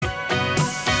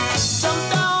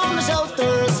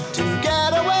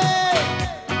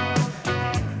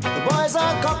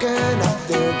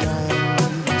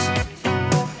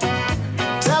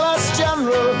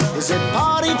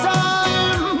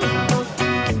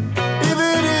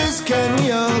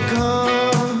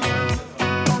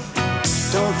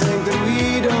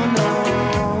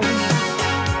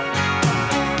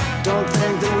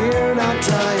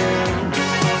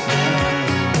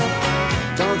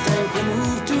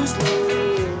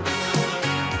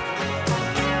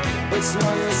It's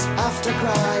no use after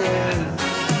crying,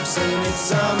 saying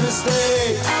it's a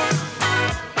mistake.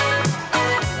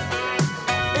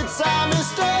 It's a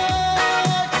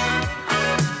mistake.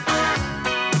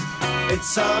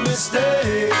 It's a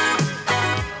mistake.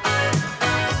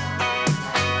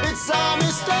 It's a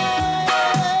mistake.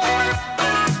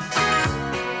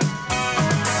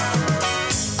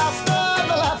 After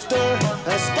the laughter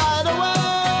has died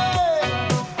away,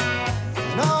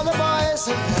 and all the boys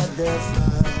have had their fun.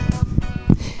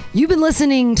 You've been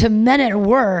listening to Men at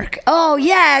Work. Oh,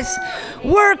 yes.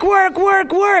 Work, work,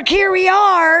 work, work. Here we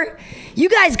are. You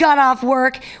guys got off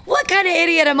work. What kind of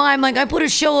idiot am I? I'm like, I put a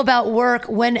show about work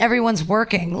when everyone's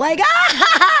working. Like,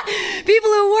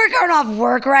 people who work aren't off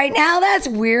work right now. That's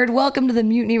weird. Welcome to the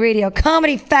Mutiny Radio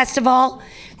Comedy Festival.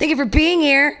 Thank you for being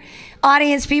here.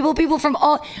 Audience people from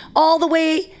all the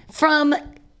way from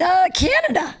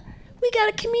Canada. We got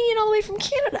a comedian all the way from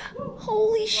Canada.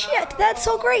 Holy shit, that's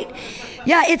so great.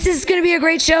 Yeah, this is going to be a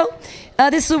great show.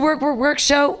 This is a work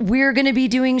show. We're going to be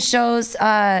doing shows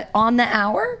on the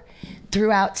hour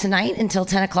throughout tonight until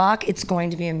 10 o'clock. It's going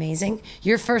to be amazing.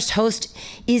 Your first host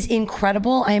is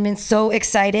incredible. I am so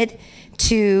excited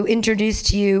to introduce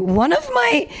to you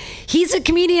he's a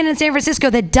comedian in San Francisco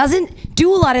that doesn't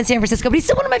do a lot in San Francisco, but he's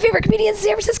still one of my favorite comedians in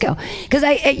San Francisco. Because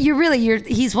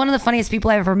he's one of the funniest people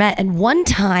I've ever met. And one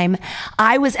time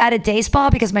I was at a day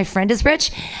spa because my friend is rich,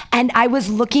 and I was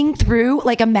looking through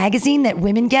like a magazine that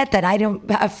women get that I can't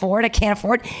afford.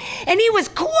 And he was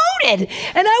quoted.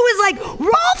 And I was like,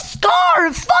 Rolf Scar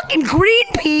of fucking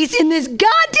Greenpeace in this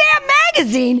goddamn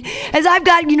magazine. As I've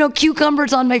got,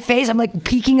 cucumbers on my face. I'm like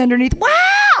peeking underneath.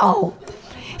 Wow!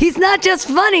 He's not just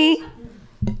funny,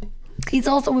 he's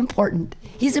also important.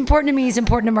 He's important to me, he's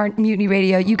important to Mutiny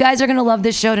Radio. You guys are going to love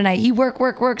this show tonight. He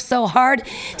works so hard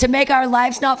to make our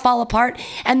lives not fall apart,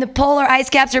 and the polar ice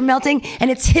caps are melting, and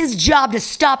it's his job to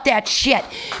stop that shit.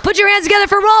 Put your hands together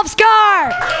for Rolf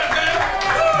Scar!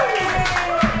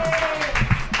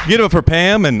 Get it up for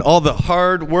Pam and all the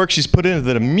hard work she's put into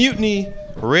the Mutiny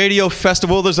Radio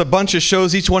Festival. There's a bunch of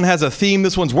shows. Each one has a theme.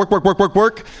 This one's work, work, work, work,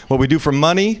 work. What we do for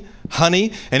money,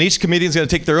 honey. And each comedian's going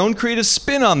to take their own creative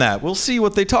spin on that. We'll see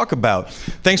what they talk about.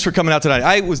 Thanks for coming out tonight.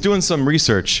 I was doing some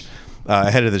research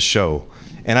ahead of this show,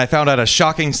 and I found out a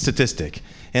shocking statistic.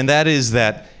 And that is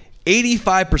that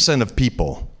 85% of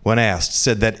people, when asked,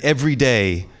 said that every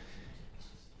day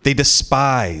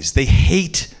they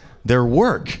hate their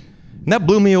work. And that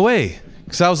blew me away.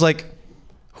 Because I was like,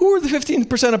 who are the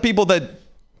 15% of people that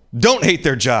don't hate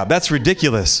their job? That's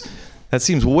ridiculous. That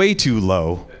seems way too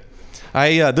low.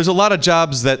 There's a lot of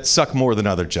jobs that suck more than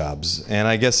other jobs, and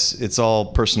I guess it's all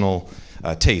personal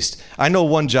taste. I know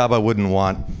one job I wouldn't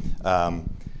want,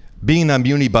 being a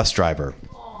Muni bus driver.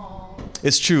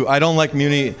 It's true. I don't like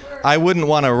Muni. I wouldn't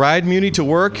want to ride Muni to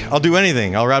work. I'll do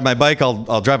anything. I'll ride my bike.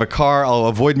 I'll drive a car. I'll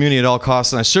avoid Muni at all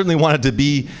costs. And I certainly wanted to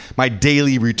be my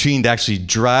daily routine to actually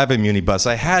drive a Muni bus.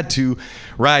 I had to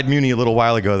ride Muni a little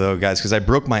while ago, though, guys, because I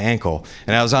broke my ankle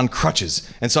and I was on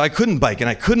crutches. And so I couldn't bike and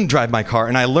I couldn't drive my car.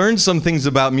 And I learned some things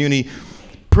about Muni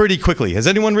pretty quickly. Has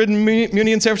anyone ridden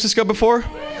Muni in San Francisco before?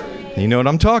 You know what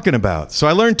I'm talking about. So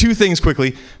I learned two things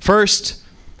quickly. First,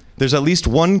 there's at least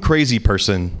one crazy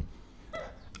person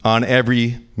on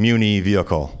every Muni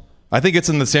vehicle. I think it's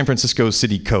in the San Francisco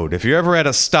City Code. If you're ever at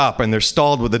a stop and they're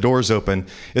stalled with the doors open,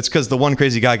 it's because the one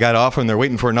crazy guy got off and they're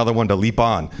waiting for another one to leap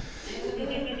on.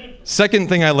 Second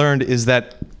thing I learned is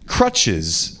that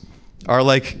crutches are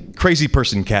like crazy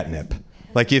person catnip.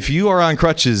 Like if you are on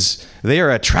crutches, they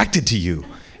are attracted to you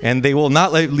and they will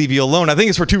not leave you alone. I think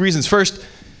it's for two reasons. First,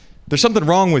 there's something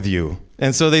wrong with you.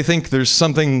 And so they think there's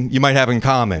something you might have in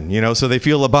common, so they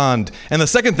feel a bond. And the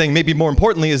second thing, maybe more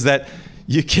importantly, is that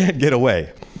you can't get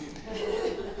away.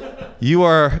 You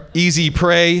are easy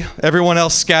prey. Everyone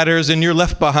else scatters and you're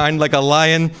left behind like a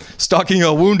lion stalking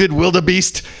a wounded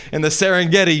wildebeest in the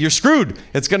Serengeti. You're screwed.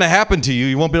 It's going to happen to you.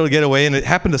 You won't be able to get away. And it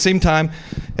happened the same time.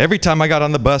 Every time I got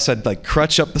on the bus, I'd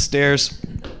crutch up the stairs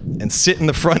and sit in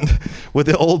the front with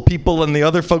the old people and the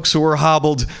other folks who were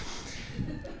hobbled.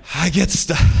 I get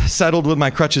settled with my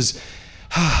crutches,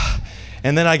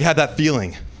 and then I had that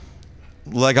feeling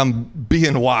like I'm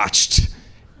being watched,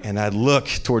 and I look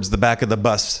towards the back of the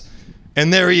bus,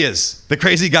 and there he is, the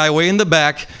crazy guy way in the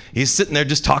back. He's sitting there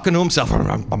just talking to himself,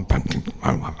 mumbling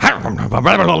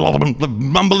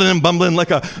and bumbling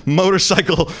like a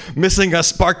motorcycle missing a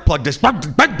spark plug.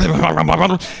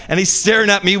 And he's staring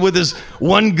at me with his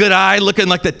one good eye, looking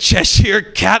like the Cheshire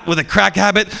cat with a crack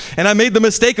habit. And I made the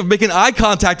mistake of making eye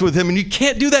contact with him. And you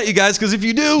can't do that, you guys, because if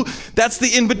you do, that's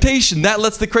the invitation. That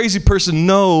lets the crazy person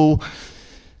know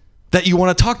that you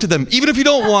want to talk to them. Even if you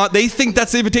don't want, they think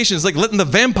that's the invitation. It's like letting the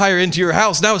vampire into your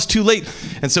house. Now it's too late.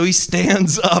 And so he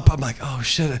stands up. I'm like, oh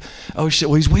shit. Well,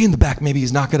 he's way in the back. Maybe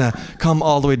he's not going to come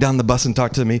all the way down the bus and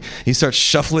talk to me. He starts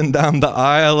shuffling down the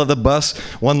aisle of the bus,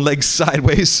 one leg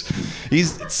sideways.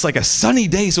 It's like a sunny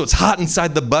day, so it's hot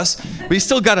inside the bus. But he's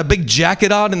still got a big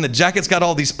jacket on, and the jacket's got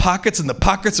all these pockets, and the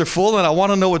pockets are full, and I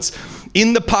want to know what's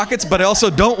in the pockets, but I also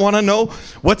don't want to know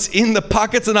what's in the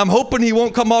pockets, and I'm hoping he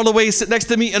won't come all the way and sit next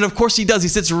to me, and of course he does. He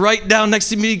sits right down next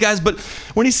to me, guys, but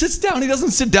when he sits down, he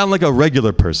doesn't sit down like a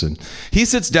regular person. He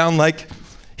sits down like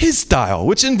his style,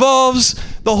 which involves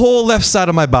the whole left side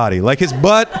of my body, like his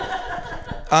butt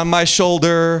on my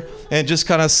shoulder, and just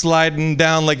kind of sliding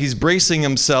down like he's bracing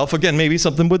himself. Again, maybe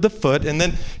something with the foot, and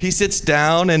then he sits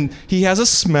down, and he has a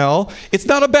smell. It's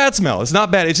not a bad smell. It's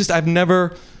not bad. It's just I've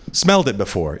never smelled it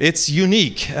before. It's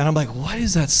unique. And I'm like, what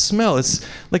is that smell? It's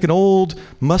like an old,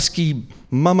 musky,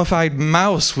 mummified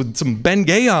mouse with some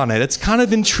Bengay on it. It's kind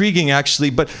of intriguing, actually,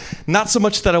 but not so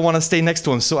much that I want to stay next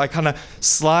to him. So I kind of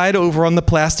slide over on the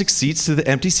plastic seats to the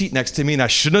empty seat next to me, and I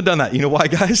shouldn't have done that. You know why,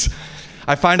 guys?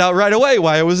 I find out right away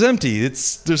why it was empty.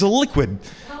 There's a liquid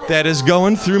that is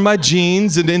going through my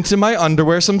jeans and into my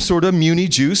underwear, some sort of Muni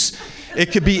juice.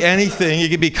 It could be anything. It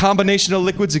could be a combination of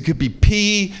liquids. It could be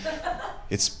pee.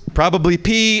 It's probably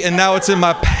pee, and now it's in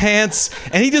my pants.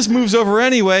 And he just moves over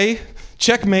anyway.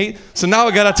 Checkmate. So now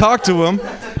I gotta talk to him.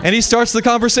 And he starts the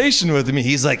conversation with me.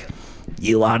 He's like,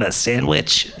 "You want a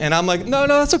sandwich?" And I'm like, no,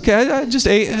 that's okay. I just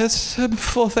ate. I'm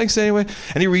full, thanks anyway.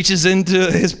 And he reaches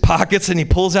into his pockets and he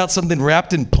pulls out something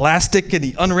wrapped in plastic and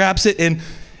he unwraps it, and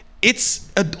it's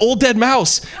an old dead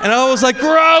mouse. And I was like,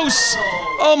 gross!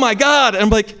 Oh my God. And I'm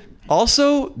like,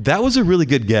 also, that was a really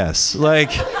good guess.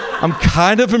 Like, I'm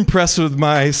kind of impressed with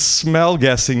my smell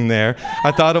guessing there.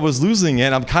 I thought I was losing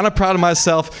it. I'm kind of proud of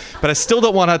myself, but I still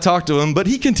don't want to talk to him. But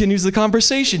he continues the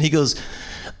conversation. He goes,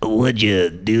 "What'd you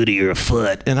do to your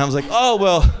foot?" And I was like, oh,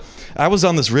 well, I was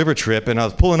on this river trip, and I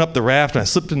was pulling up the raft, and I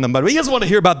slipped in the mud. But he doesn't want to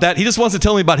hear about that. He just wants to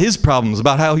tell me about his problems,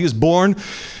 about how he was born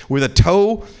with a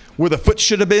toe where the foot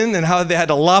should have been, and how they had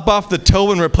to lop off the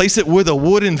toe and replace it with a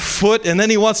wooden foot. And then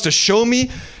he wants to show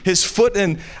me his foot,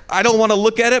 and I don't want to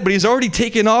look at it, but he's already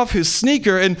taken off his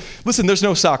sneaker. And listen, there's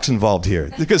no socks involved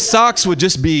here, because socks would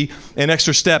just be an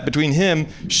extra step between him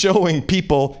showing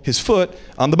people his foot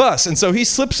on the bus. And so he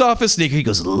slips off his sneaker. He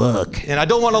goes, "Look." And I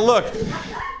don't want to look.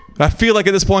 I feel like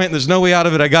at this point, there's no way out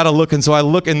of it. I got to look. And so I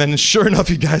look, and then sure enough,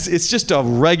 you guys, it's just a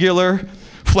regular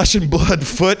flesh and blood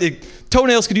foot.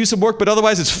 Toenails could use some work, but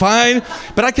otherwise it's fine.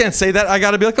 But I can't say that. I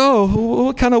got to be like, oh,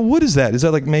 what kind of wood is that? Is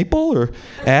that like maple or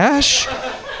ash?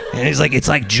 And he's like, it's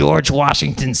like George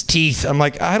Washington's teeth. I'm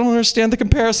like, I don't understand the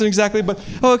comparison exactly, but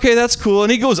okay, that's cool.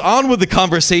 And he goes on with the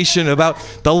conversation about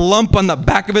the lump on the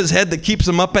back of his head that keeps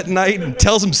him up at night and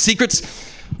tells him secrets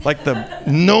like the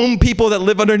gnome people that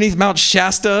live underneath Mount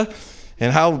Shasta,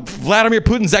 and how Vladimir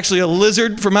Putin's actually a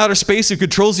lizard from outer space who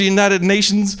controls the United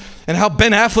Nations, and how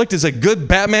Ben Affleck is a good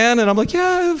Batman. And I'm like,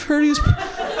 yeah, I've heard he's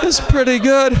pretty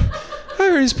good. I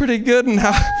heard he's pretty good. And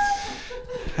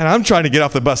I'm trying to get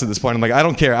off the bus at this point. I'm like, I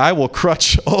don't care. I will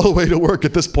crutch all the way to work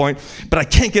at this point, but I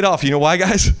can't get off. You know why,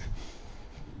 guys?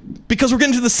 Because we're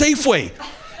getting to the Safeway.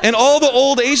 And all the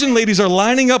old Asian ladies are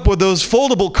lining up with those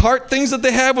foldable cart things that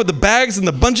they have with the bags and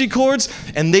the bungee cords,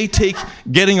 and they take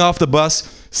getting off the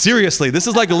bus seriously. This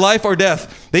is like life or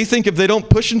death. They think if they don't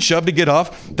push and shove to get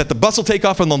off, that the bus will take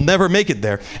off and they'll never make it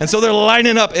there. And so they're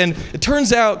lining up, and it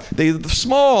turns out they're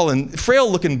small and frail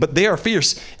looking, but they are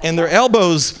fierce. And their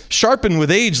elbows sharpen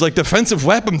with age like defensive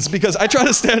weapons, because I try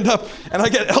to stand up and I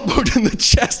get elbowed in the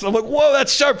chest. I'm like, whoa,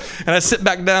 that's sharp. And I sit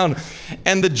back down.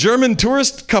 And the German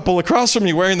tourist couple across from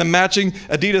me wearing the matching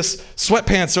Adidas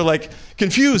sweatpants are like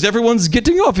confused. Everyone's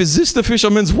getting off. Is this the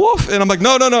fisherman's wharf? And I'm like,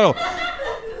 no.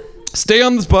 Stay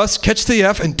on this bus, catch the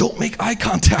F, and don't make eye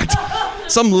contact.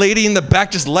 Some lady in the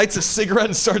back just lights a cigarette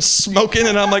and starts smoking,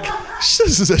 and I'm like,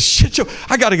 this is a shit show.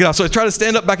 I gotta get off. So I try to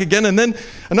stand up back again, and then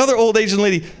another old Asian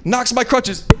lady knocks my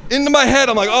crutches into my head.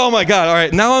 I'm like, oh my God, all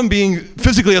right, now I'm being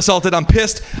physically assaulted. I'm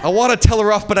pissed. I wanna tell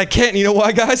her off, but I can't. You know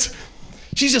why, guys?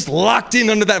 She's just locked in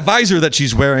under that visor that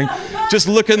she's wearing, just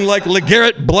looking like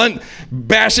LeGarrette Blount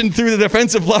bashing through the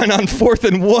defensive line on 4th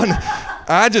and 1.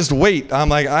 I just wait. I'm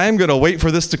like, I'm going to wait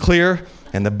for this to clear.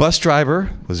 And the bus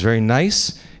driver was very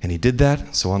nice, and he did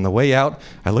that. So on the way out,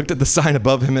 I looked at the sign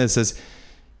above him, and it says,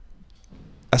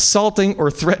 assaulting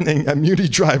or threatening a Muni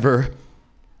driver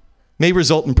may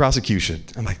result in prosecution.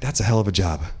 I'm like, that's a hell of a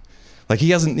job. Like,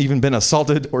 he hasn't even been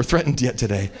assaulted or threatened yet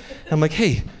today. I'm like,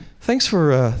 hey, thanks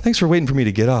for waiting for me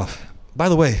to get off. By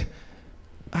the way,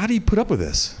 how do you put up with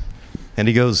this? And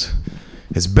he goes,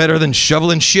 it's better than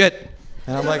shoveling shit.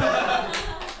 And I'm like,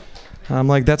 I'm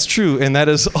like, that's true. And that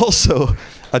is also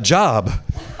a job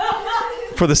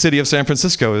for the city of San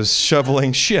Francisco, is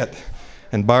shoveling shit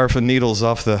and barfing needles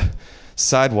off the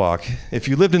sidewalk. If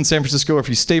you lived in San Francisco or if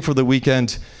you stay for the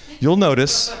weekend, you'll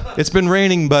notice it's been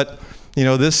raining, but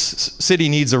this city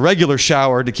needs a regular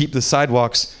shower to keep the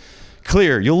sidewalks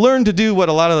clear. You'll learn to do what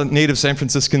a lot of the native San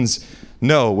Franciscans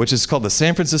know, which is called the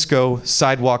San Francisco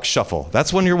Sidewalk Shuffle.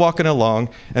 That's when you're walking along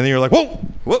and then you're like, whoa,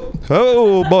 whoa,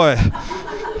 oh boy,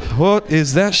 what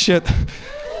is that shit?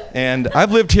 And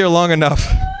I've lived here long enough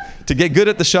to get good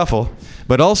at the shuffle,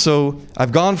 but also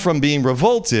I've gone from being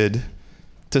revolted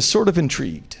to sort of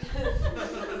intrigued.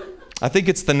 I think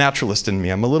it's the naturalist in me.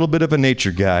 I'm a little bit of a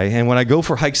nature guy, and when I go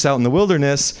for hikes out in the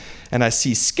wilderness and I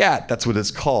see scat, that's what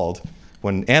it's called,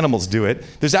 when animals do it,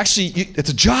 it's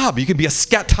a job. You can be a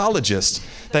scatologist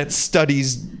that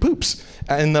studies poops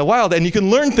in the wild, and you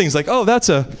can learn things like, oh, that's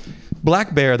a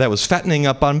black bear that was fattening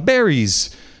up on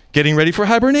berries, getting ready for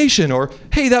hibernation, or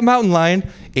hey, that mountain lion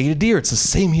ate a deer. It's the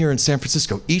same here in San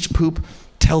Francisco. Each poop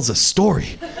tells a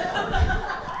story.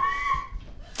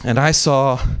 And I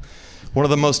saw one of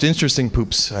the most interesting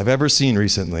poops I've ever seen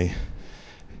recently.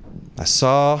 I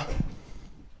saw,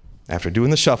 after doing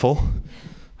the shuffle,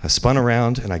 I spun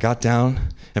around and I got down.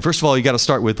 And first of all, you got to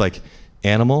start with like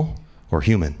animal or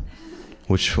human.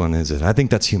 Which one is it? I think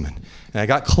that's human. And I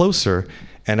got closer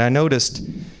and I noticed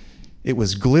it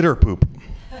was glitter poop.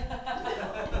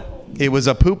 It was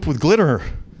a poop with glitter.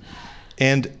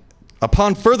 And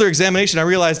upon further examination, I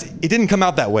realized it didn't come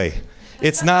out that way.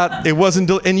 It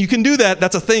wasn't, and you can do that.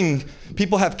 That's a thing.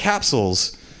 People have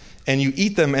capsules and you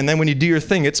eat them, and then when you do your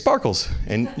thing, it sparkles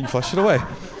and you flush it away.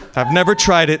 I've never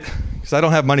tried it because I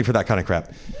don't have money for that kind of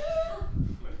crap.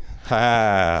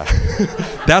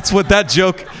 That's what that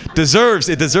joke deserves.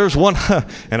 It deserves one,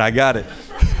 and I got it.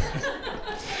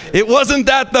 It wasn't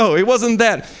that though. It wasn't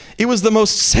that. It was the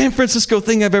most San Francisco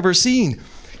thing I've ever seen,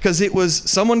 because it was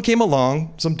someone came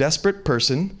along, some desperate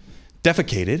person,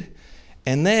 defecated,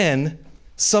 and then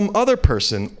some other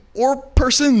person or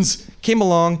persons came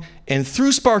along and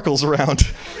threw sparkles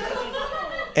around.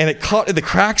 And it caught in the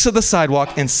cracks of the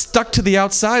sidewalk and stuck to the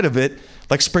outside of it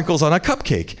like sprinkles on a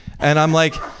cupcake. And I'm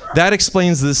like, that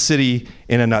explains this city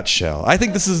in a nutshell. I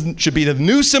think this should be the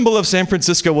new symbol of San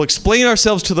Francisco. We'll explain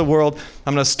ourselves to the world.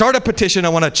 I'm going to start a petition. I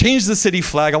want to change the city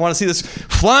flag. I want to see this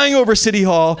flying over City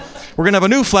Hall. We're going to have a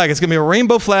new flag. It's going to be a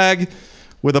rainbow flag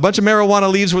with a bunch of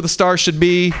marijuana leaves where the star should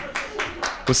be,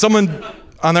 with someone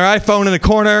on their iPhone in the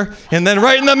corner, and then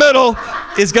right in the middle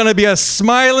is going to be a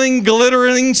smiling,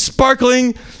 glittering,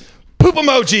 sparkling poop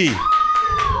emoji.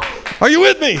 Are you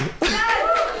with me?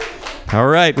 All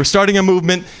right, we're starting a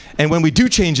movement, and when we do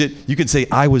change it, you can say,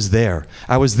 I was there.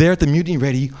 I was there at the Mutiny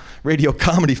Radio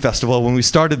Comedy Festival when we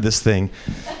started this thing,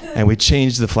 and we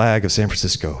changed the flag of San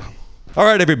Francisco. All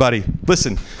right, everybody,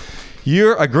 listen.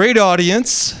 You're a great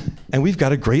audience, and we've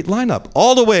got a great lineup.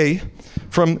 All the way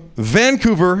from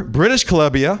Vancouver, British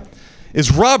Columbia,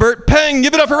 is Robert Peng.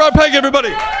 Give it up for Rob Peng, everybody.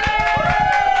 Good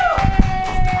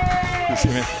to see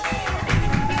you, man.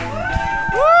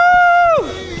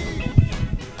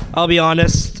 I'll be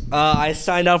honest, I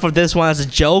signed up for this one as a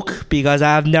joke because I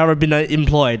have never been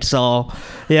employed. So,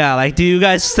 yeah, like, do you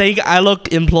guys think I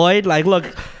look employed? Like, look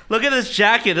at this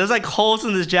jacket. There's like holes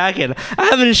in this jacket. I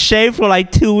haven't shaved for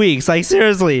like 2 weeks. Like,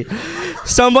 seriously.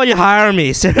 Somebody hire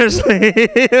me. Seriously.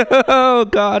 Oh,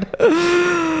 God.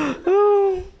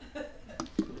 Oh.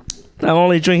 I'm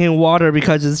only drinking water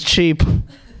because it's cheap.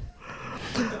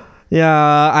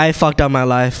 Yeah, I fucked up my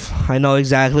life. I know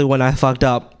exactly when I fucked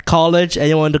up. College.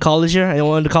 Anyone went to college here?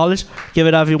 Anyone went to college? Give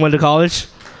it up if you went to college.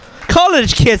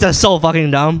 College kids are so fucking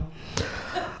dumb.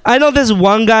 I know this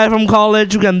one guy from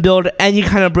college who can build any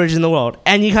kind of bridge in the world.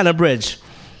 Any kind of bridge.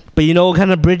 But you know what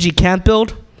kind of bridge he can't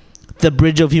build? The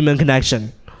bridge of human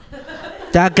connection.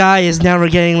 That guy is never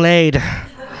getting laid.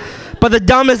 But the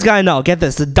dumbest guy I know, get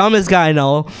this, the dumbest guy I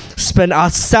know spent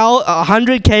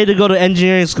 $100K to go to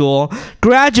engineering school,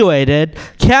 graduated,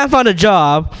 can't find a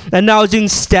job, and now is doing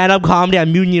stand-up comedy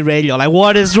on Mutiny Radio. Like,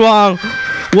 what is wrong?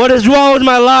 What is wrong with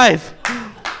my life?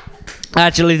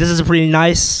 Actually, this is pretty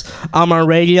nice. I'm on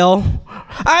radio.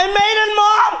 I made it,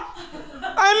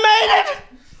 Mom! I made it!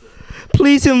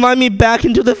 Please invite me back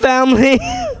into the family.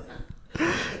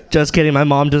 Just kidding, my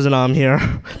mom doesn't know I'm here.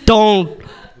 Don't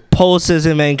post this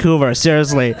in Vancouver,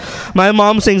 seriously. My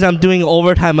mom thinks I'm doing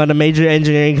overtime at a major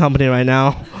engineering company right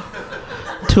now.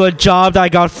 To a job that I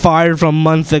got fired from a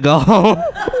month ago.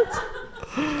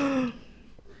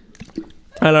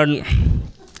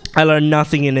 I learned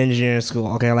nothing in engineering school,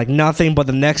 okay? Like nothing but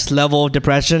the next level of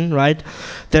depression, right?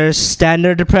 There's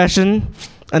standard depression,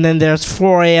 and then there's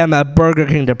 4 a.m. at Burger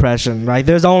King depression, right?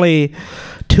 There's only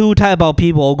two type of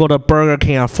people who go to Burger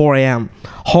King at 4 a.m.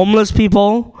 Homeless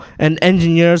people and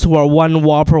engineers who are one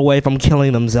Whopper away from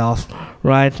killing themselves.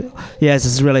 Right? Yes,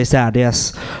 it's really sad.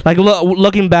 Yes. Like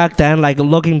looking back, like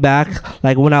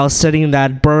when I was sitting in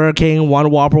that Burger King,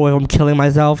 one Whopper away from killing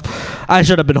myself, I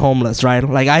should have been homeless, right?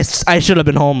 Like I should have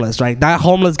been homeless, right? That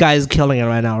homeless guy is killing it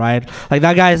right now, right? Like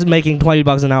that guy is making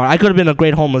 $20 an hour. I could have been a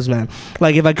great homeless man.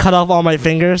 Like if I cut off all my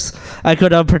fingers, I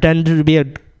could have pretended to be a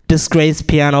disgraced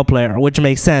piano player, which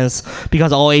makes sense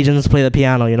because all Asians play the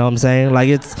piano. You know what I'm saying? Like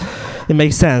it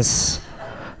makes sense.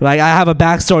 Like, I have a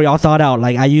backstory all thought out.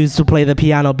 Like, I used to play the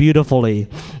piano beautifully.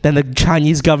 Then the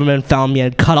Chinese government found me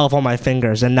and cut off all my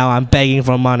fingers, and now I'm begging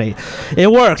for money.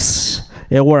 It works.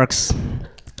 It works.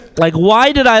 Like,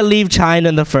 why did I leave China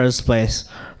in the first place?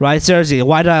 Right? Seriously,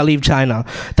 why did I leave China?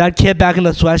 That kid back in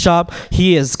the sweatshop,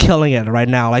 he is killing it right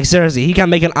now. Like, seriously, he can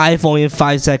make an iPhone in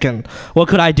 5 seconds. What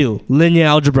could I do? Linear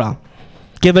algebra.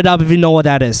 Give it up if you know what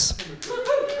that is.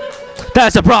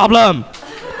 That's a problem.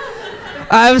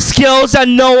 I have skills that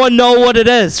no one know what it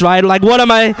is, right? Like, what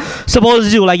am I supposed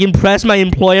to do? Like, impress my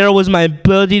employer with my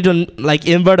ability to, like,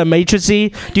 invert a matrix? Do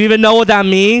you even know what that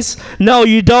means? No,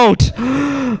 you don't.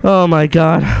 Oh, my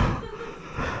God.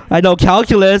 I know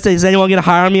calculus. Is anyone going to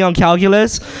hire me on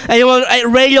calculus? Anyone,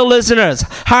 radio listeners,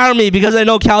 hire me because I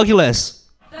know calculus.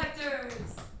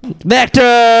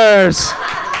 Vectors.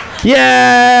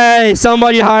 Yay!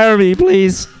 Somebody hire me,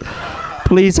 please.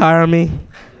 Please hire me.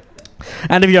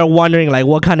 And if you're wondering, like,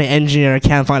 what kind of engineer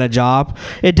can't find a job,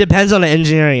 it depends on the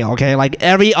engineering, okay? Like,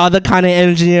 every other kind of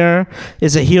engineer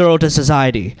is a hero to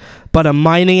society. But a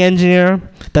mining engineer,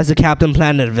 that's a Captain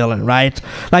Planet villain, right?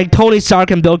 Like, Tony Stark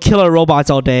can build killer robots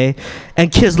all day,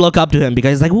 and kids look up to him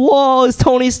because it's like, whoa, it's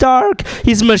Tony Stark.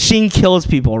 His machine kills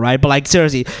people, right? But, like,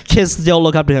 seriously, kids still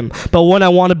look up to him. But when I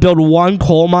want to build one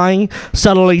coal mine,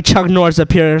 suddenly Chuck Norris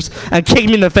appears and kicks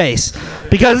me in the face.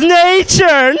 Because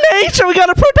nature, we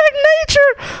gotta protect nature.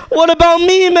 What about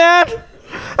me, man?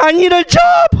 I need a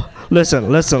job.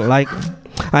 Listen, like,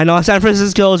 I know San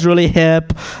Francisco is really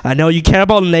hip. I know you care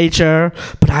about nature,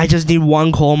 but I just need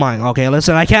one coal mine. Okay,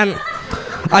 listen, I can't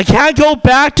go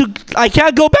back to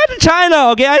China.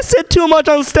 Okay, I sit too much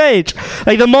on stage.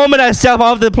 Like, the moment I step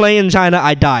off the plane in China,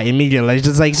 I die immediately. It's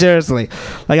just like, seriously.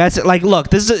 Like, I said, like,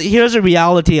 look, here's the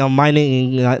reality of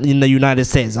mining in the United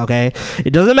States. Okay,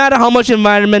 it doesn't matter how much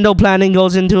environmental planning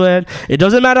goes into it. It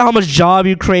doesn't matter how much job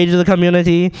you create to the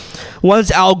community.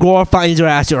 Once Al Gore finds your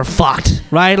ass, you're fucked,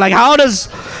 right? Like, how does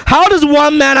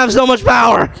one man have so much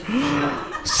power?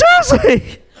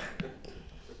 Seriously.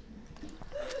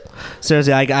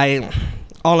 Seriously, I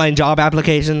online job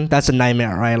application, that's a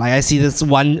nightmare, right? Like, I see this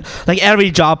one, like, every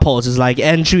job post is like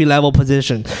entry-level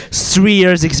position, 3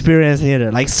 years experience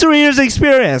needed. Like, 3 years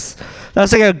experience.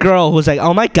 That's like a girl who's like,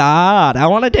 oh my God, I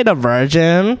want to date a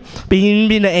virgin,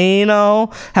 be in the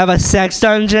anal, have a sex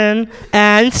dungeon,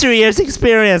 and 3 years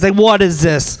experience. Like, what is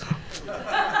this?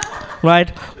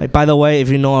 Right? Like, by the way, if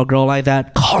you know a girl like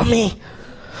that, call me.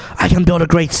 I can build a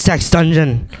great sex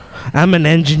dungeon. I'm an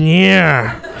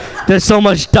engineer. There's so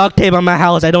much duct tape on my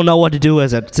house, I don't know what to do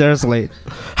with it. Seriously.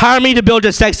 Hire me to build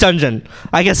a sex dungeon.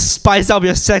 I can spice up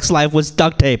your sex life with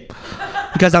duct tape.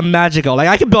 Because I'm magical. Like,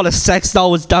 I can build a sex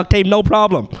doll with duct tape, no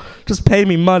problem. Just pay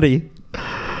me money.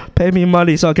 Pay me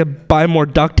money so I can buy more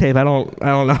duct tape. I don't know.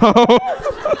 I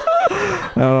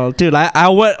don't know. Dude,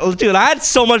 I had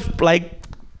so much, like,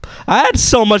 I had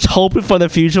so much hope for the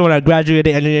future when I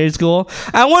graduated engineering school.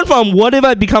 I went from what if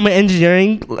I become an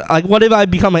engineer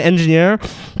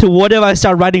to what if I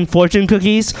start writing fortune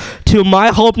cookies to my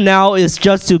hope now is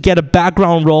just to get a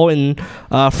background role in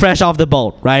Fresh Off the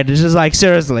Boat, right? It's just like,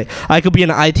 seriously, I could be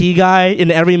an IT guy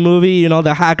in every movie, you know,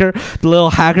 the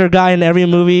little hacker guy in every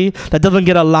movie that doesn't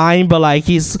get a line, but like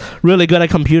he's really good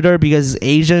at computer because he's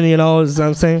Asian, you know what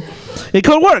I'm saying? It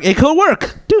could work,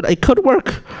 dude, it could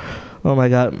work. Oh my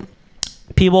God.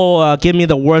 People give me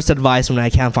the worst advice when I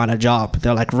can't find a job.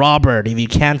 They're like, Robert, if you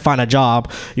can't find a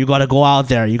job, you gotta go out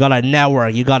there. You gotta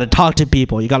network. You gotta talk to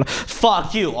people. You gotta...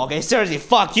 Fuck you, okay? Seriously,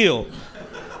 fuck you.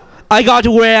 I got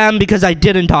to where I am because I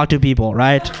didn't talk to people,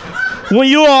 right? When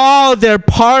you are out there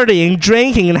partying,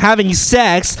 drinking, and having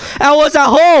sex, I was at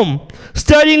home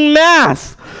studying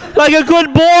math like a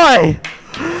good boy.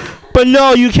 But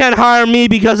no, you can't hire me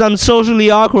because I'm socially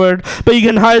awkward, but you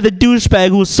can hire the douchebag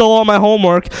who stole all my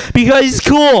homework because he's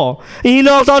cool and he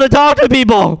knows how to talk to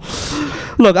people.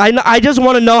 Look, I just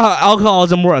want to know how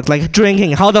alcoholism works, like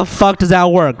drinking. How the fuck does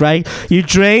that work, right? You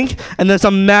drink and then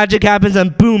some magic happens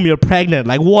and boom, you're pregnant.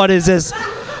 Like, what is this?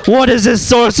 What is this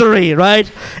sorcery,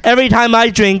 right? Every time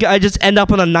I drink, I just end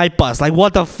up on a night bus. Like,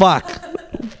 what the fuck?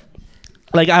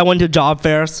 Like, I went to job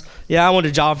fairs. Yeah, I went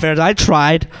to job fairs. I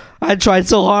tried. I tried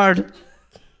so hard.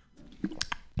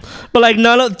 But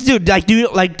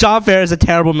like job fair is a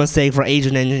terrible mistake for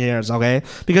Asian engineers, okay?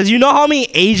 Because you know how many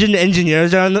Asian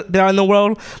engineers there are in the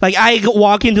world? Like I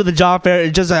walk into the job fair,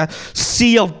 it's just a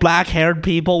sea of black-haired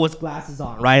people with glasses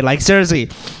on, right? Like seriously,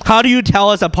 how do you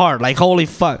tell us apart? Like holy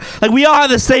fuck. Like we all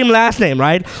have the same last name,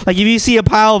 right? Like if you see a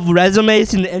pile of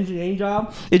resumes in the engineering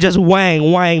job, it's just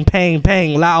Wang, Wang, Peng,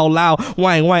 Peng, Lao, Lao,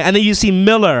 Wang, Wang. And then you see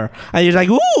Miller, and you're like,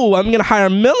 ooh, I'm gonna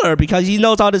hire Miller because he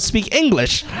knows how to speak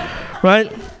English,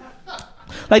 right?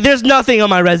 Like, there's nothing on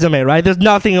my resume, right? There's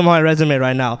nothing on my resume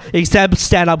right now except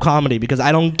stand-up comedy because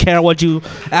I don't care what you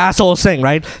assholes sing,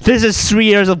 right? This is 3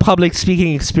 years of public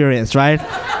speaking experience, right?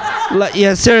 Like,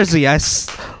 yeah, seriously,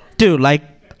 dude, like,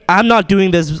 I'm not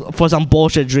doing this for some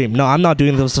bullshit dream. No, I'm not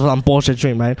doing this for some bullshit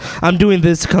dream, right? I'm doing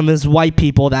this to convince white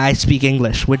people that I speak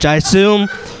English, which I assume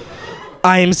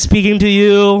I am speaking to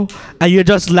you, and you're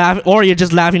just laughing, or you're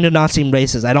just laughing to not seem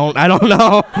racist. I don't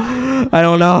know. I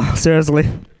don't know, seriously.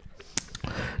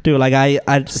 Dude, like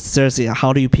I seriously,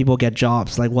 how do you people get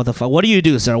jobs? Like what the fuck? What do you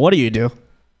do, sir? What do you do?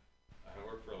 I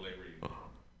work for a labor union.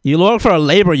 You work for a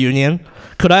labor union?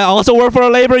 Could I also work for a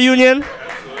labor union?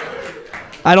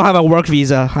 I don't have a work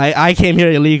visa. I came here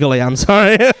illegally. I'm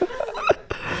sorry.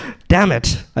 Damn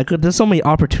it. There's so many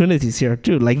opportunities here,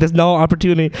 dude. Like there's no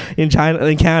opportunity in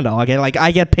Canada, okay? Like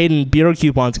I get paid in beer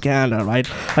coupons in Canada, right?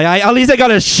 Like at least I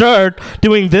got a shirt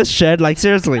doing this shit. Like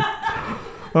seriously.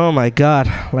 Oh my god.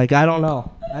 Like I don't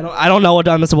know. I don't know what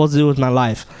I'm supposed to do with my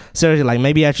life. Seriously, like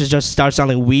maybe I should just start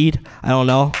selling weed. I don't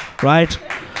know, right?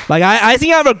 Like I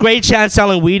think I have a great chance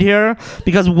selling weed here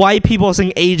because white people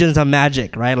think Asians are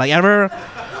magic, right?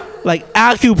 Like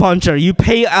acupuncture, you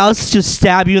pay us to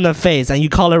stab you in the face and you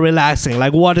call it relaxing.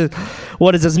 Like what is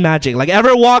this magic? Like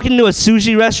ever walk into a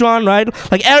sushi restaurant, right?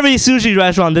 Like every sushi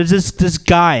restaurant, there's this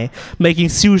guy making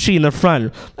sushi in the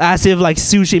front as if like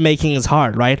sushi making is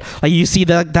hard, right? Like you see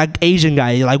that Asian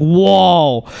guy, you're like,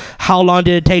 whoa, how long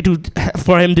did it take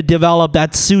for him to develop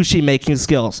that sushi making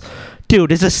skills?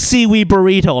 Dude, it's a seaweed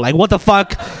burrito. Like, what the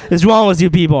fuck is wrong with you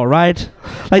people, right?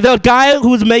 Like, the guy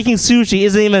who's making sushi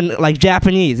isn't even, like,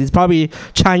 Japanese. He's probably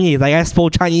Chinese. Like, I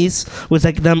spoke Chinese with,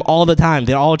 like, them all the time.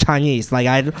 They're all Chinese. Like,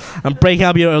 I'm breaking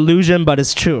up your illusion, but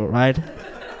it's true, right?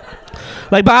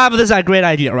 Like, but I have this great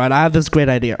idea,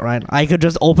 right? I could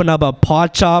just open up a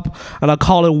pot shop, and I'll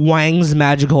call it Wang's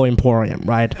Magical Emporium,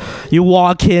 right? You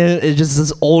walk in, it's just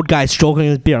this old guy stroking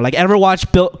his beard. Like, ever watch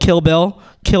Kill Bill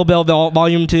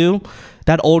Volume 2?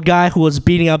 That old guy who was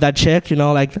beating up that chick, you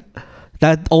know, like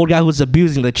that old guy who was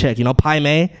abusing the chick, you know, Pai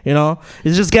Mei, you know?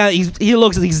 It's just he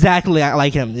looks exactly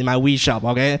like him in my weed shop,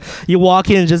 okay? You walk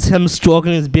in, just him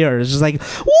stroking his beard. It's just like,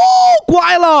 whoa,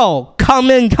 Guilo, come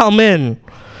in.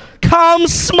 Come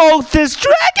smoke this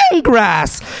dragon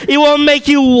grass. It will make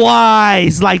you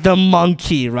wise like the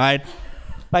monkey, right?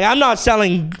 Like I'm not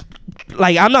selling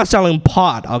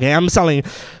pot, okay? I'm selling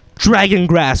dragon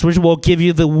grass, which will give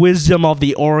you the wisdom of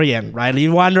the Orient, right?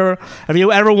 Have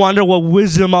you ever wondered what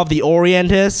wisdom of the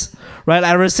Orient is? Right?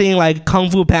 Ever seen like Kung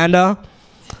Fu Panda?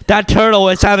 That turtle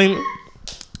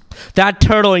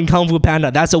in Kung Fu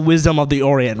Panda, that's a wisdom of the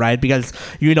Orient, right? Because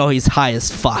you know he's high as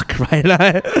fuck, right?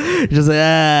 Just like,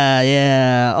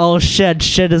 yeah. Oh shit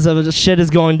is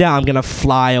going down. I'm gonna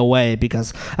fly away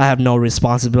because I have no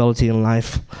responsibility in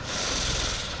life.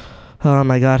 Oh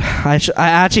my god. I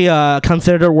actually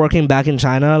considered working back in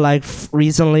China like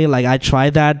recently. Like I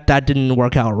tried that didn't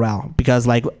work out well because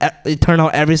like it turned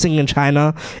out everything in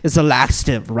China is a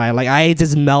laxative, right? Like I ate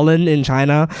this melon in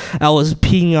China, I was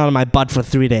peeing on my butt for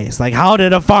 3 days. Like how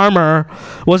did a farmer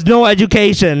with no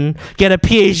education get a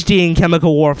PhD in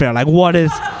chemical warfare? Like what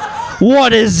is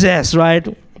this, right?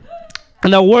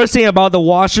 And the worst thing about the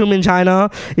washroom in China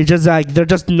is just like they're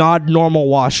just not normal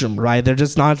washroom, right? They're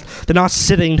not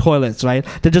sitting toilets, right?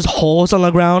 They're just holes on the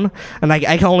ground, and like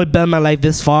I can only bend my leg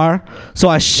this far, so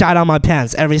I shat on my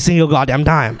pants every single goddamn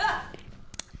time.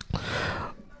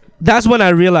 That's when I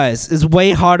realized it's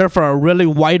way harder for a really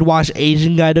whitewashed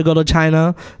Asian guy to go to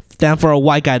China than for a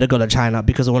white guy to go to China,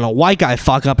 because when a white guy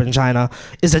fuck up in China,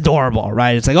 it's adorable,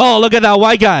 right? It's like, oh, look at that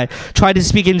white guy try to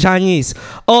speak in Chinese.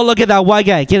 Oh, look at that white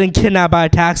guy getting kidnapped by a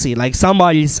taxi. Like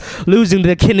somebody's losing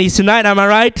their kidneys tonight, am I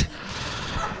right?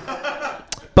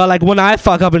 But like when I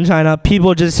fuck up in China,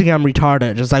 people just think I'm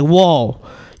retarded. Just like, whoa,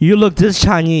 you look this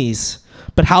Chinese,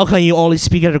 but how can you only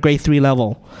speak at a grade 3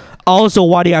 level? Also,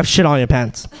 why do you have shit on your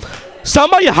pants?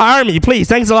 Somebody hire me, please.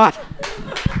 Thanks a lot.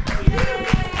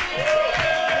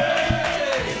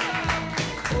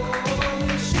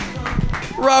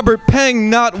 Robert Peng,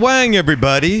 not Wang,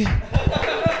 everybody.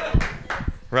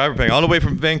 Robert Peng, all the way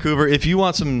from Vancouver. If you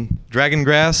want some dragon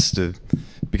grass to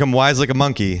become wise like a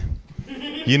monkey,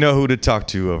 You know who to talk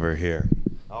to over here.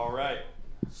 All right.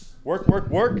 Work, work,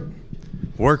 work.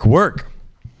 Work, work.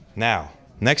 Now,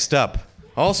 next up,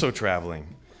 also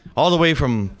traveling, all the way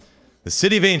from the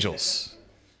City of Angels.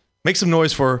 Make some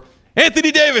noise for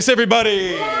Anthony Davis,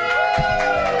 everybody!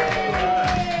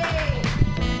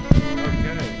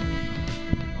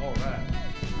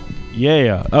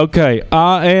 Yeah, okay.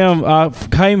 I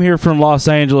came here from Los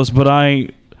Angeles, but I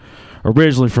ain't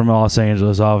originally from Los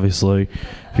Angeles, obviously.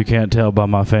 If you can't tell by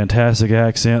my fantastic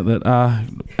accent that I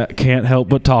can't help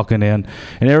but talking in.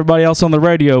 And everybody else on the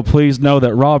radio, please know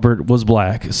that Robert was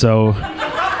black. So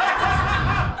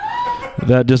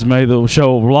that just made the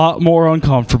show a lot more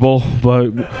uncomfortable,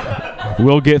 but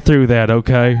we'll get through that,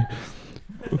 okay?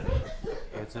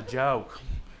 It's a joke.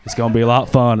 It's gonna be a lot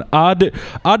of fun. I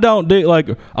don't do like.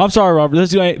 I'm sorry, Robert.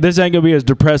 This ain't gonna be as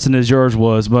depressing as yours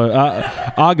was, but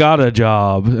I got a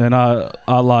job and I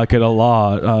like it a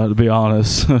lot. To be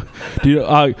honest, a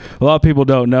lot of people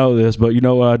don't know this, but you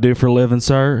know what I do for a living,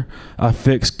 sir? I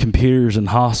fix computers in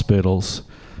hospitals.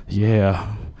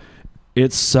 Yeah.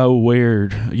 It's so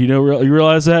weird. You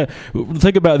realize that?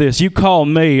 Think about this. You call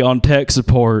me on tech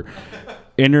support.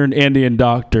 And you're an Indian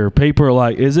doctor. People are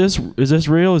like, is this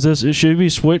real? It should be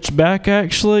switched back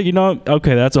actually? You know,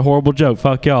 okay, that's a horrible joke.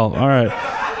 Fuck y'all. All right.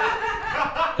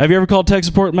 Have you ever called tech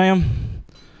support, ma'am?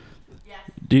 Yes.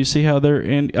 Do you see how they're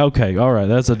in? Okay, all right.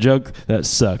 That's a joke that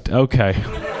sucked. Okay.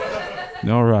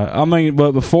 All right. I mean,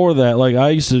 but before that, like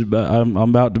I'm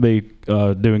about to be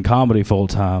doing comedy full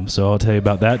time, so I'll tell you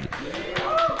about that.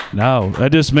 No,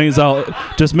 that just means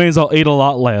I'll eat a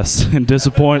lot less and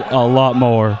disappoint a lot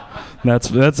more.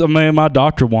 That's I mean, my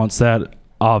doctor wants that,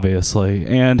 obviously,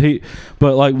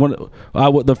 but like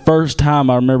the first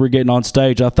time I remember getting on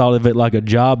stage, I thought of it like a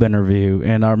job interview,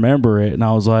 and I remember it, and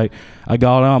I was like, I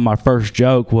got on, my first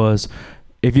joke was,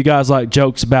 if you guys like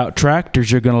jokes about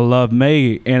tractors, you're gonna love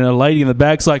me, and a lady in the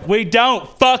back's like, we don't,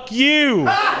 fuck you.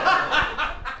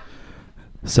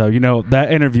 So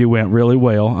that interview went really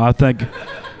well. I think.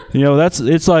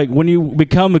 It's like when you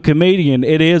become a comedian,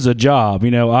 it is a job.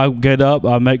 I get up,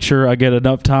 I make sure I get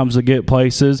enough times to get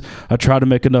places. I try to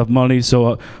make enough money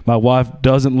so my wife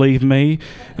doesn't leave me.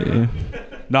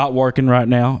 Not working right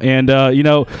now. And,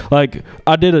 like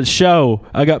I did a show.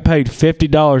 I got paid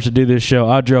 $50 to do this show.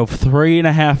 I drove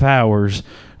 3.5 hours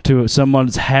to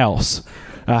someone's house.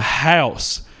 A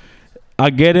house. I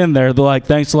get in there, they're like,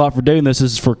 thanks a lot for doing this.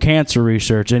 This is for cancer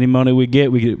research. Any money we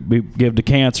get, we give to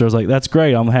cancer. I was like, that's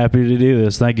great. I'm happy to do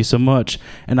this. Thank you so much.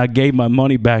 And I gave my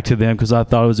money back to them because I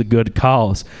thought it was a good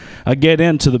cause. I get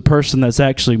into the person that's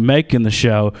actually making the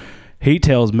show. He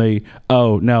tells me,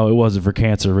 oh, no, it wasn't for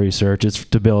cancer research. It's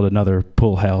to build another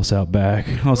pool house out back.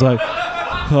 I was like,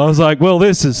 well,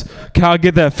 can I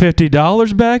get that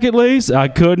 $50 back at least? I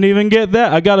couldn't even get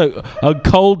that. I got a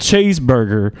cold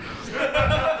cheeseburger.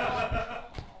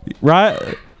 Right?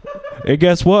 And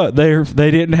guess what? They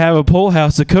didn't have a pool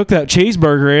house to cook that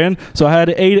cheeseburger in, so I had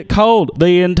to eat it cold.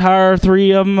 The entire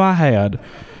 3 of them I had.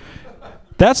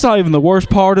 That's not even the worst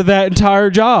part of that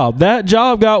entire job. That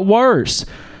job got worse.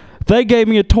 They gave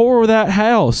me a tour of that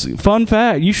house. Fun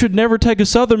fact, you should never take a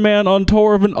Southern man on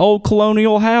tour of an old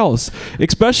colonial house,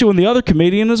 especially when the other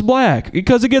comedian is black,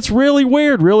 because it gets really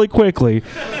weird really quickly.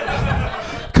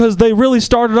 Because they really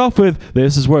started off with,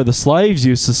 this is where the slaves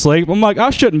used to sleep. I'm like, I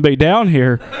shouldn't be down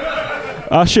here.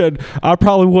 I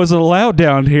probably wasn't allowed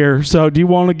down here. So do you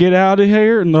want to get out of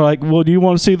here? And they're like, well, do you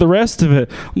want to see the rest of it?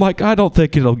 I'm like, I don't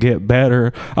think it'll get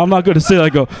better. I'm not going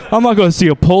to see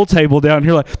a pool table down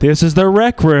here like, this is their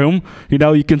rec room.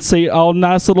 You can see all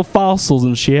nice little fossils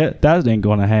and shit. That ain't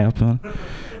going to happen.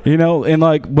 And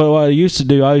like, but what I used to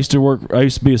do, I used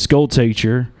to be a school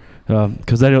teacher.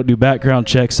 Because they don't do background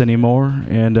checks anymore,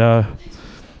 and I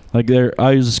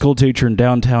was a school teacher in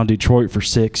downtown Detroit for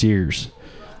 6 years.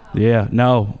 Yeah,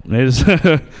 no, it is.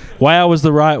 Wow was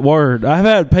the right word. I've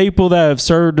had people that have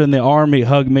served in the Army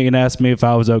hug me and ask me if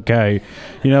I was okay.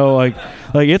 Like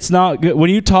it's not good when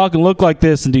you talk and look like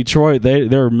this in Detroit.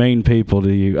 They're mean people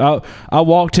to you. I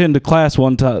walked into class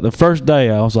one time the first day.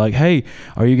 I was like, "Hey,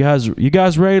 are you guys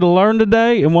ready to learn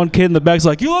today?" And one kid in the back's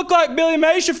like, "You look like Billy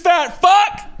Mays, you fat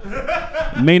fuck."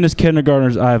 Meanest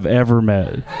kindergartners I've ever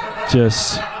met. They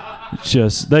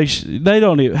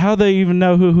don't even, how they even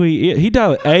know who he is. He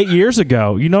died 8 years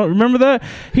ago. Remember that?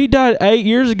 He died 8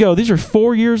 years ago. These are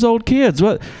 4 years old kids.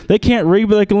 What? They can't read,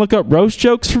 but they can look up roast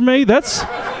jokes for me. That's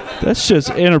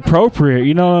just inappropriate.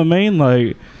 You know what I mean?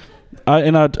 Like, I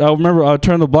remember I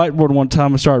turned the blackboard one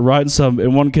time and started writing something,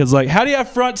 and one kid's like, "How do you have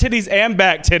front titties and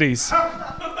back titties?"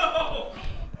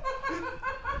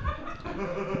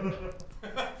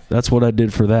 That's what I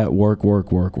did for that. Work.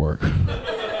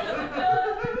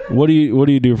 What do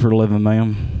you do for a living,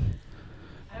 ma'am?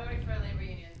 I work for a labor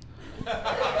union.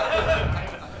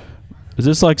 Is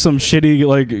this like some shitty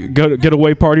like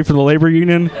getaway party for the labor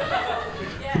union?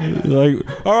 Like,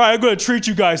 all right, I'm gonna treat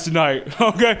you guys tonight.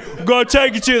 Okay, I'm gonna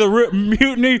take you to the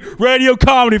Mutiny Radio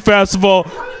Comedy Festival.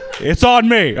 It's on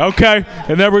me, okay?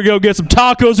 And then we're gonna get some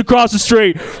tacos across the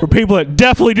street for people that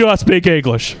definitely do not speak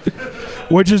English,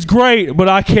 which is great. But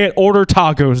I can't order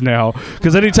tacos now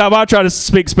because anytime I try to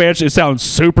speak Spanish, it sounds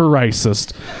super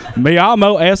racist. Me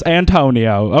amo es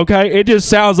Antonio. Okay, it just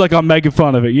sounds like I'm making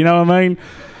fun of it. You know what I mean?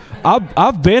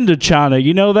 I've been to China.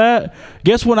 You know that?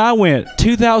 Guess when I went?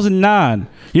 2009.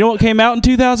 You know what came out in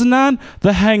 2009?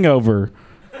 The Hangover.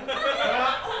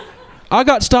 I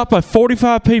got stopped by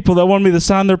 45 people that wanted me to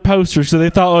sign their posters so they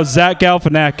thought it was Zach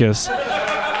Galifianakis.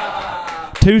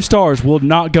 2 stars. Will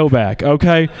not go back.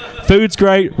 Okay? Food's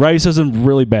great. Racism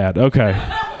really bad. Okay.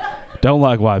 Don't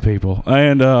like white people.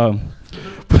 And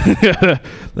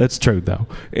that's true though.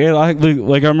 And I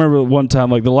remember one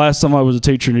time, like the last time I was a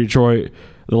teacher in Detroit.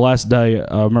 The last day,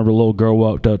 I remember a little girl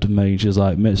walked up to me and she was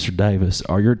like, "Mr. Davis,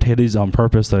 are your titties on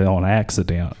purpose or on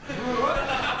accident?"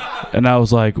 And I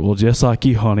was like, "Well, just like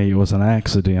you, honey, it was an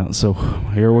accident." So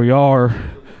here we are.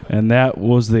 And that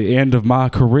was the end of my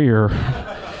career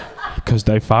because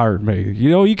they fired me. You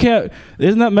know, you can't,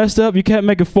 isn't that messed up? You can't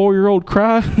make a 4-year-old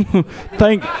cry.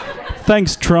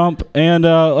 Thanks, Trump. And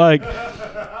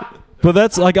but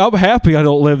that's like, I'm happy I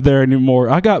don't live there anymore.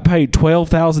 I got paid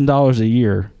 $12,000 a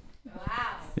year.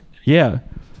 Yeah.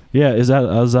 Is that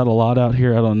a lot out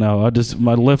here? I don't know.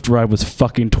 My Lyft ride was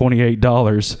fucking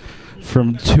 $28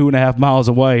 from 2.5 miles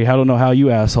away. I don't know how you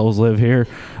assholes live here.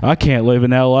 I can't live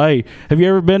in L.A. Have you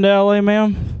ever been to L.A.,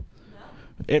 ma'am? No.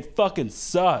 It fucking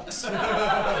sucks.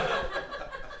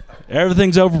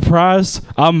 Everything's overpriced.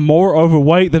 I'm more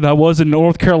overweight than I was in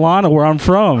North Carolina, where I'm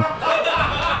from.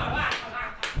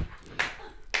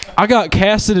 I got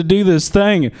casted to do this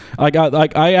thing. I'm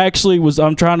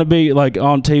trying to be like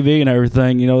on TV and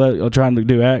everything, you know, that I'm trying to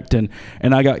do acting,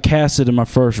 and I got casted in my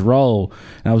first role,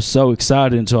 and I was so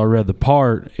excited until I read the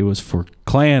part. It was for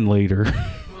Klan leader.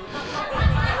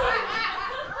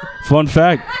 Fun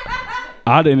fact,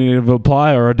 I didn't even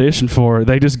apply or audition for it.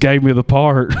 They just gave me the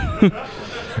part.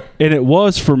 And it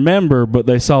was for member, but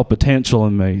they saw potential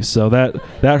in me, so that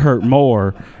hurt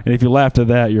more. And if you laughed at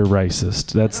that, you're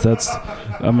racist.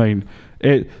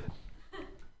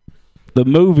 The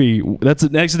movie, that's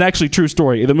an actually true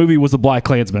story. The movie was The Black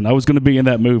Klansman. I was going to be in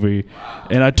that movie,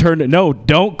 and I turned it. No,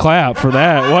 don't clap for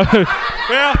that. What?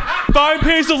 Yeah, Fine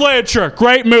Piece of Literature.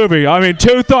 Great movie. I mean,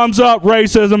 2 thumbs up,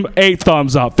 racism, 8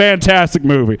 thumbs up. Fantastic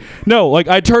movie. No, like,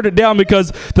 I turned it down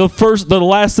because the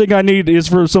last thing I need is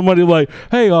for somebody like,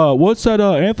 "Hey, what's that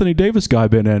Anthony Davis guy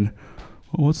been in?"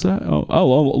 What's that?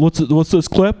 Oh, what's this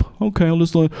clip? Okay, I'll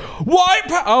just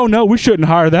oh no, we shouldn't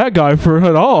hire that guy for it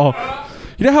at all.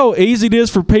 You know how easy it is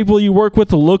for people you work with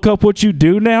to look up what you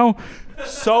do now?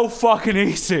 So fucking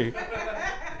easy.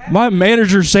 My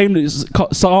manager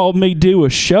saw me do a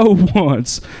show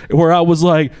once where I was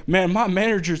like, "Man, my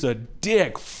manager's a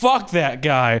dick. Fuck that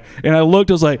guy." And I looked,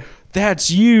 I was like,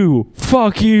 "That's you.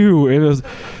 Fuck you."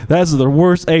 That's the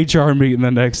worst HR meeting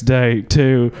the next day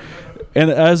too. And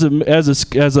as a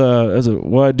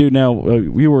what I do now,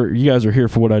 you guys are here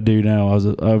for what I do now.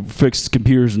 I fix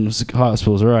computers in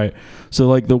hospitals, right? So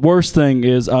like the worst thing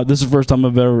is this is the first time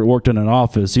I've ever worked in an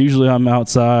office. Usually I'm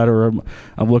outside or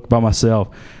I'm looking by myself.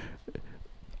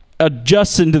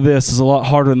 Adjusting to this is a lot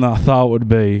harder than I thought it would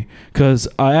be because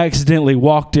I accidentally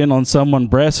walked in on someone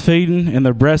breastfeeding in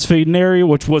their breastfeeding area,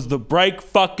 which was the break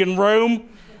fucking room.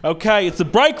 Okay, it's the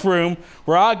break room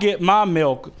where I get my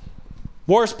milk.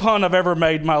 Worst pun I've ever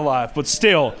made in my life, but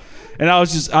still. And I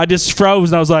just froze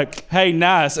and I was like, "Hey,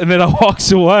 nice." And then I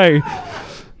walked away.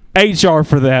 HR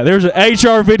for that. There's an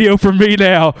HR video for me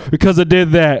now because I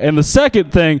did that. And the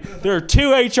second thing, there are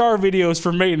 2 HR videos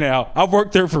for me now. I've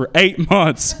worked there for 8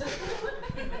 months.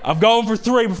 I've gone for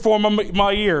 3 before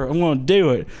my year. I'm going to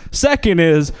do it. Second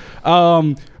is,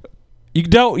 you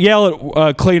don't yell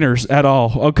at cleaners at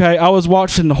all, okay? I was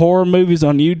watching horror movies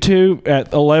on YouTube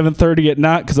at 11:30 at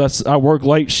night because I work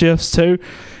late shifts too.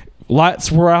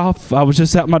 Lights were off. I was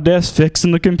just at my desk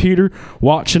fixing the computer,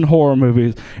 watching horror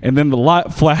movies, and then the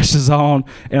light flashes on,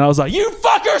 and I was like, "You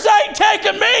fuckers ain't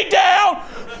taking me down!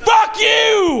 Fuck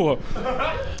you!"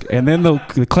 And then the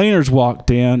cleaners walked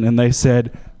in, and they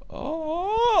said,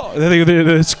 "Oh."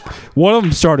 One of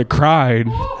them started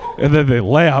crying, and then they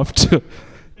left.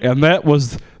 And that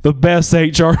was the best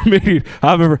HR meeting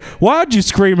I've ever. Why'd you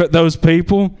scream at those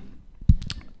people?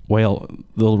 Well,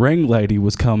 the ring lady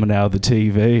was coming out of the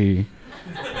TV,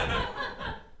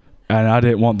 and I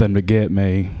didn't want them to get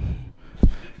me.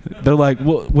 They're like,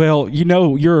 well,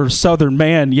 you're a Southern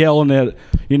man yelling at,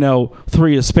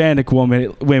 3 Hispanic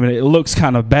women. It looks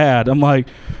kind of bad. I'm like,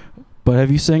 but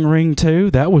have you seen Ring 2?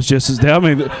 That was just as... I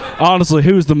mean, honestly,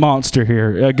 who's the monster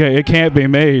here? Okay, it can't be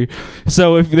me.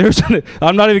 So if there's...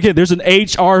 I'm not even kidding. There's an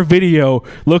HR video.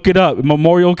 Look it up.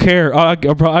 Memorial Care. Fuck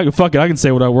it. I can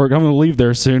say what I work. I'm going to leave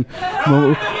there soon.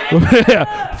 Fuck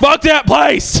that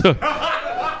place!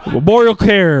 Memorial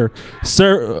Care,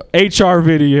 sir, HR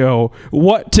video,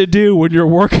 what to do when you're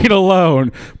working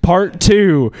alone, part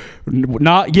 2,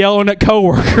 not yelling at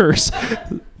coworkers.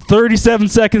 37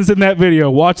 seconds in that video.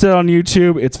 Watch that on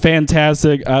YouTube. It's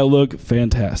fantastic. I look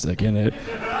fantastic in it.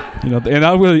 And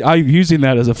I'm using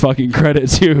that as a fucking credit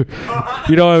too.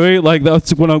 You know what I mean? Like,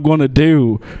 that's what I'm going to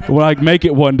do. When I make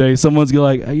it one day, someone's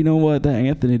going to like, hey, you know what? That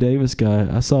Anthony Davis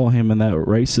guy, I saw him in that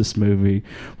racist movie.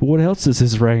 But what else is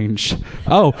his range?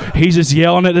 Oh, he's just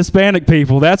yelling at Hispanic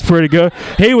people. That's pretty good.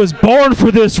 He was born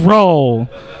for this role.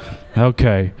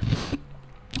 Okay.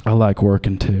 I like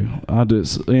working too. I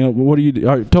just, what do you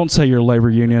do? Don't say you're a labor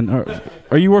union.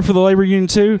 Are you work for the labor union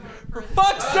too? For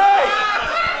fuck's sake!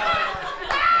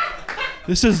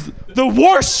 This is the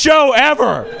worst show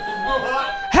ever.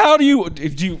 How do you?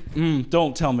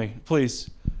 Don't tell me, please.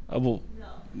 I will.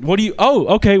 What do you? Oh,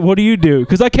 okay. What do you do?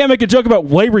 Because I can't make a joke about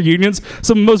labor unions.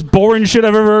 Some of the most boring shit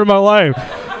I've ever heard in my life.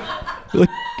 Like,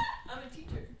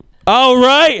 oh,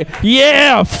 right.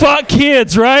 Yeah. Fuck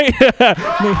kids, right?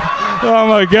 Oh,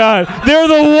 my God. They're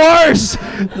the worst.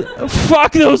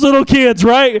 Fuck those little kids,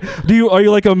 right? Are you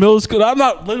like a middle school? I'm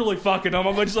not literally fucking them.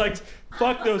 I'm just like,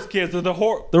 fuck those kids. They're the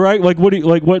right? Like,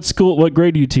 what school, what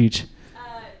grade do you teach?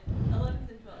 11th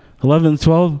and 12th. 11th and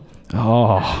 12th?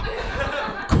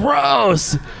 Oh.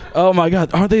 Gross. Oh, my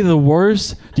God. Aren't they the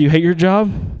worst? Do you hate your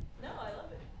job? No, I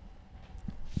love it.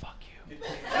 Fuck you.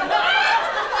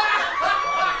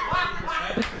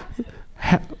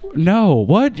 No,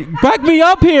 what? Back me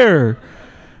up here.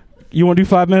 You want to do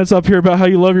 5 minutes up here about how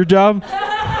you love your job?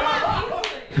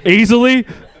 Easily?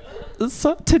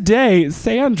 So today,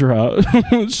 Sandra,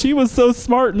 she was so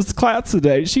smart in class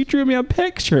today. She drew me a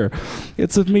picture.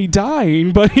 It's of me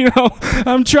dying, but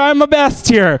I'm trying my best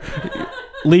here.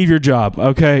 Leave your job,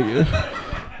 okay?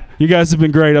 You guys have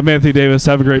been great. I'm Anthony Davis.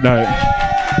 Have a great night.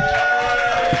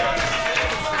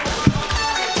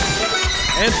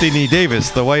 Anthony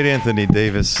Davis, the white Anthony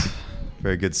Davis.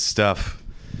 Very good stuff.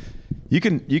 You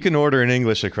can order in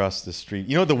English across the street.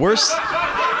 You know what the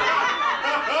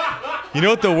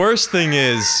worst thing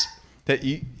is? That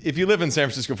if you live in San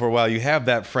Francisco for a while, you have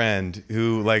that friend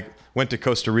who went to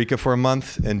Costa Rica for a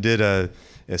month and did a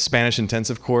Spanish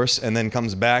intensive course, and then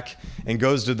comes back and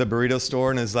goes to the burrito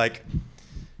store and is like,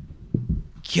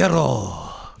 quiero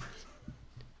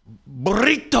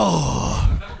burrito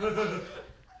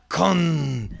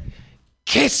con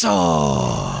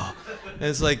queso. And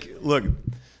it's like, look,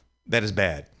 that is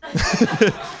bad.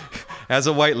 As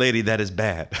a white lady, that is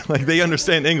bad. Like, they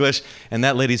understand English, and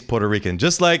that lady's Puerto Rican.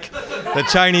 Just like the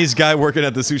Chinese guy working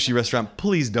at the sushi restaurant.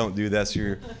 Please don't do this.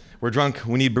 We're drunk,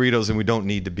 we need burritos, and we don't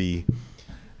need to be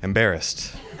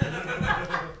embarrassed.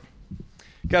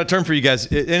 Got a term for you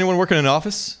guys. Anyone working in an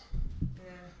office?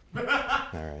 Yeah.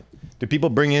 All right. Do people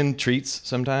bring in treats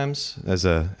sometimes as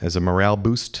a morale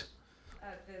boost?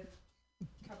 The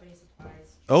company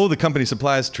supplies. Oh, the company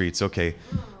supplies treats. Okay.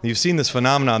 You've seen this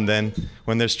phenomenon then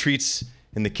when there's treats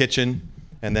in the kitchen,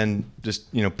 and then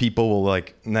just, people will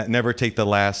never take the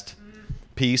last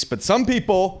piece. But some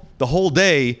people, the whole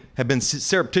day, have been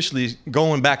surreptitiously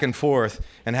going back and forth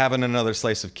and having another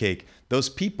slice of cake. Those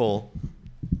people,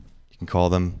 you can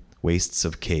call them wastes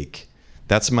of cake.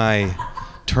 That's my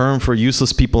term for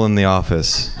useless people in the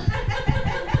office.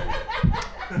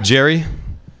 Jerry?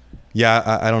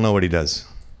 Yeah, I don't know what he does.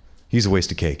 He's a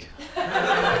waste of cake.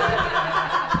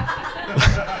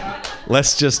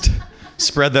 Let's just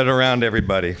spread that around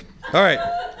everybody. All right.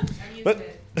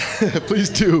 Please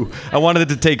do. I wanted it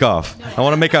to take off. I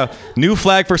want to make a new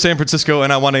flag for San Francisco,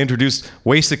 and I want to introduce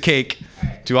waste of cake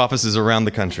to offices around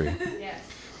the country. Yes,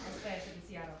 especially in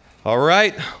Seattle. All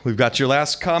right. We've got your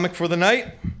last comic for the night.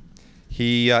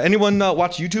 Anyone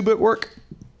watch YouTube at work?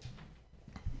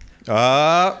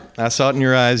 I saw it in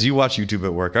your eyes. You watch YouTube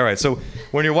at work. All right. So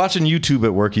when you're watching YouTube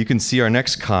at work, you can see our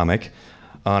next comic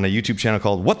on a YouTube channel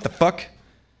called What the Fuck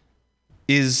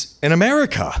is in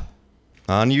America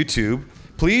on YouTube.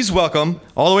 Please welcome,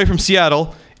 all the way from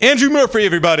Seattle, Andrew Murphy,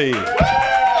 everybody.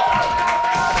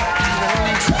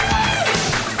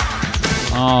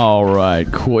 All right,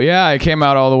 cool. Yeah, I came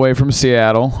out all the way from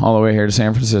Seattle, all the way here to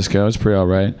San Francisco. It's pretty all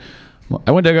right.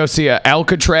 I went to go see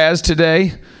Alcatraz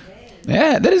today.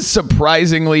 Yeah, that is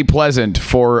surprisingly pleasant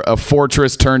for a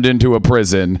fortress turned into a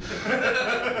prison.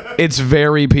 It's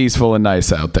very peaceful and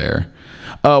nice out there.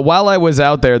 While I was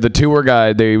out there, the tour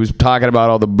guide, he was talking about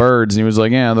all the birds, and he was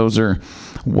like, yeah, those are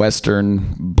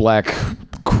western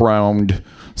black-crowned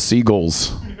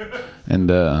seagulls. And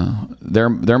they're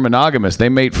monogamous. They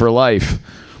mate for life.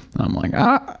 I'm like,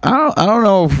 I don't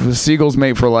know if seagulls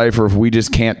mate for life or if we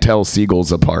just can't tell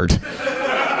seagulls apart.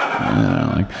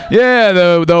 Yeah,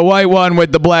 the white one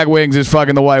with the black wings is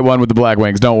fucking the white one with the black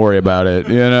wings. Don't worry about it,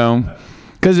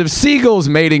 Because if seagulls'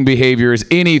 mating behavior is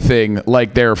anything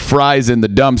like their fries in the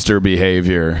dumpster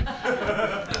behavior,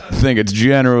 I think it's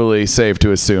generally safe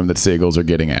to assume that seagulls are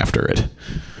getting after it.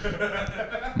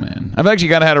 Man, I've actually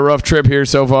kind of had a rough trip here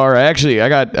so far. I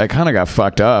kind of got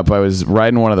fucked up. I was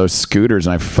riding one of those scooters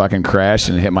and I fucking crashed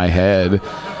and hit my head.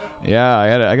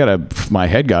 Yeah, my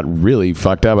head got really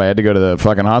fucked up. I had to go to the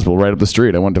fucking hospital right up the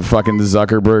street. I went to fucking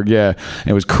Zuckerberg. Yeah,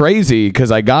 it was crazy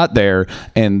because I got there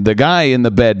and the guy in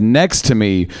the bed next to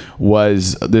me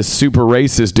was this super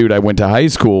racist dude I went to high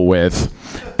school with,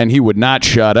 and he would not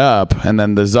shut up. And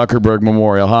then the Zuckerberg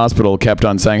Memorial Hospital kept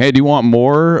on saying, hey, do you want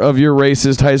more of your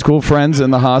racist high school friends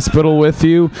in the hospital with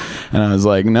you? And I was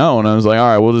like, no. And I was like, all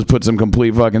right, we'll just put some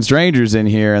complete fucking strangers in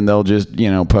here and they'll just,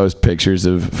 post pictures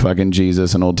of fucking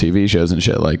Jesus and old TV shows and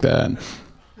shit like that.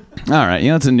 All right,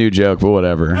 it's a new joke, but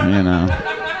whatever,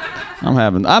 I'm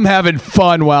having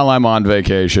fun while I'm on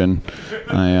vacation.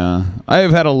 I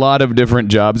have had a lot of different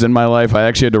jobs in my life. I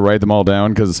actually had to write them all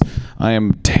down because I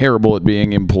am terrible at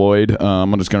being employed.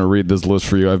 I'm just going to read this list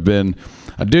for you. I've been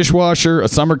a dishwasher, a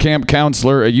summer camp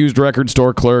counselor, a used record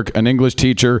store clerk, an English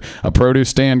teacher, a produce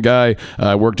stand guy.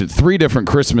 I worked at 3 different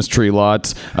Christmas tree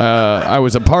lots. I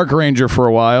was a park ranger for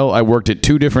a while. I worked at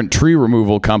 2 different tree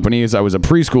removal companies. I was a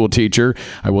preschool teacher.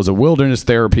 I was a wilderness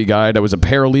therapy guide. I was a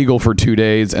paralegal for 2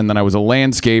 days, and then I was a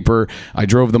landscaper. I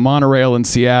drove the monorail in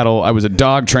Seattle. I was a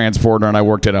dog transporter, and I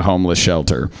worked at a homeless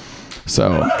shelter.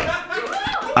 So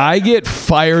I get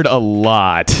fired a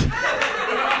lot.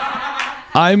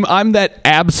 I'm that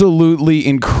absolutely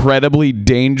incredibly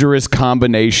dangerous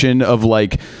combination of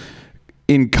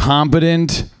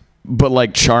incompetent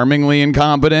but charmingly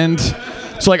incompetent.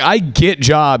 So I get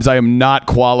jobs I am not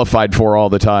qualified for all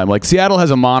the time. Seattle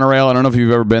has a monorail. I don't know if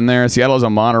you've ever been there. Seattle has a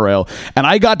monorail, and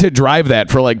I got to drive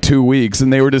that for 2 weeks,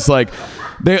 and they were just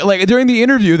during the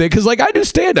interview, because I do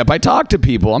stand up, I talk to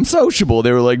people, I'm sociable.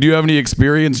 They were like, do you have any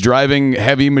experience driving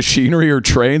heavy machinery or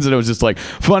trains? And it was just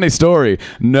funny story.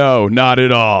 No, not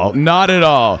at all,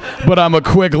 but I'm a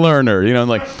quick learner,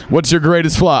 what's your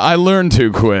greatest flaw? I learn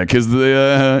too quick is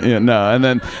the no. And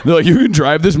then they're like, you can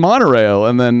drive this monorail,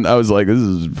 and then I was like, this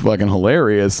is fucking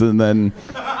hilarious. And then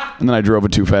I drove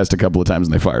it too fast a couple of times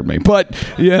and they fired me. But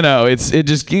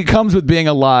it comes with being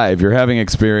alive. You're having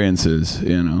experiences.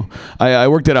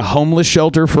 I worked at a homeless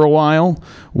shelter for a while,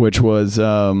 which was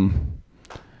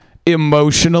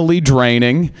emotionally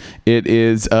draining. It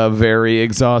is a very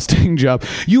exhausting job.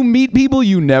 You meet people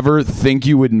you never think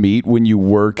you would meet when you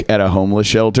work at a homeless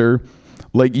shelter.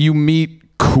 You meet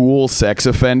cool sex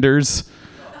offenders.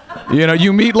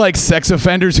 You meet sex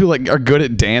offenders who are good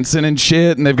at dancing and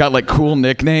shit, and they've got cool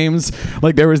nicknames.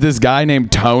 There was this guy named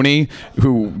Tony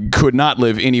who could not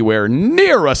live anywhere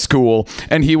near a school,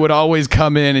 and he would always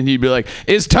come in and he'd be like,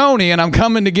 it's Tony and I'm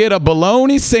coming to get a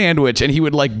bologna sandwich, and he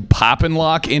would pop and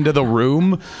lock into the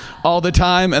room all the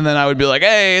time. And then I would be like,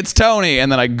 hey, it's Tony, and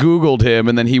then I googled him,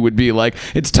 and then he would be like,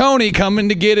 it's Tony coming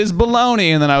to get his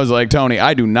bologna. And then I was like, Tony,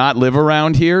 I do not live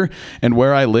around here, and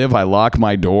where I live I lock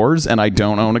my doors, and I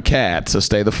don't own a cat, so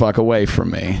stay the fuck away from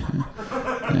me.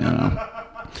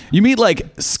 You meet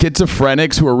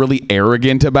schizophrenics who are really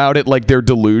arrogant about it. Their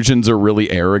delusions are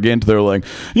really arrogant. They're like,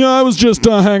 I was just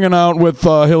hanging out with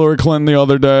Hillary Clinton the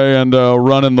other day and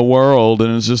running the world.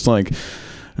 And it's just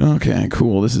okay,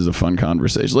 cool. This is a fun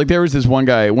conversation. There was this one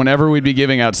guy, whenever we'd be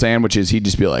giving out sandwiches, he'd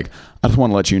just be like, I just want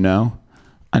to let you know,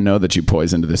 I know that you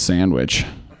poisoned this sandwich.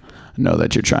 I know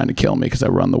that you're trying to kill me because I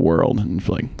run the world. And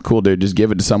it's cool, dude, just give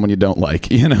it to someone you don't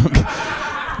like, No.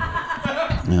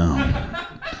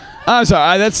 I'm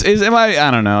sorry.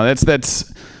 I don't know.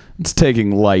 That's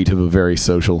taking light of a very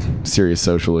serious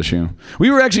social issue.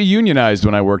 We were actually unionized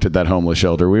when I worked at that homeless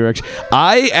shelter.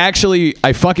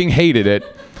 I fucking hated it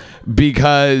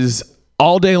because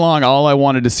all day long, all I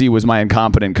wanted to see was my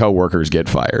incompetent coworkers get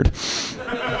fired.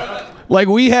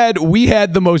 We had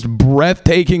the most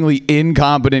breathtakingly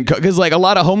incompetent, because a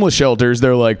lot of homeless shelters,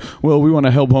 they're like, well, we want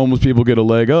to help homeless people get a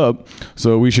leg up,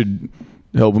 so we should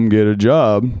help them get a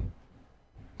job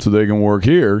so they can work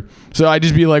here. So I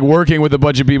just be working with a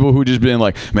bunch of people who just been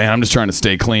man, I'm just trying to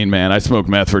stay clean, man. I smoked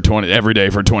meth every day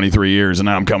for 23 years, and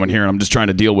now I'm coming here and I'm just trying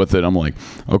to deal with it. I'm like,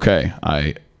 okay,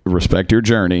 I respect your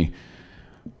journey,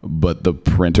 but the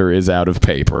printer is out of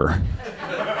paper.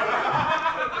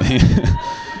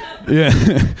 Yeah,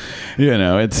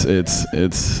 it's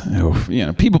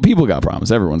people got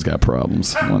problems. Everyone's got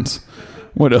problems.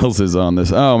 What else is on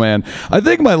this? Oh man, I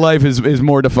think my life is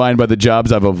more defined by the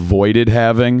jobs I've avoided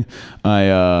having.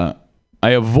 I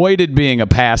avoided being a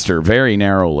pastor very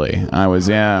narrowly. I was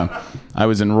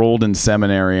enrolled in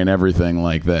seminary and everything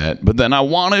like that. But then I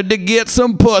wanted to get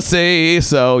some pussy,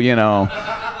 so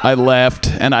I left,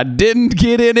 and I didn't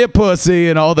get any pussy,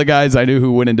 and all the guys I knew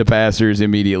who went into pastors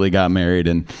immediately got married,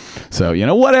 and so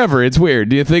whatever. It's weird.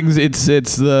 Do you think it's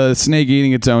the snake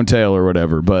eating its own tail or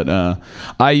whatever? But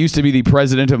I used to be the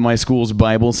president of my school's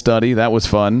Bible study. That was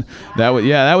fun. That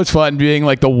was fun being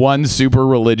like the one super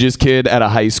religious kid at a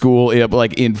high school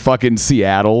like in fucking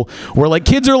Seattle, where like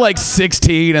kids are like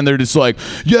 16 and they're just like,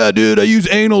 yeah, dude, I use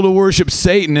anal to worship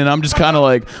Satan, and I'm just kind of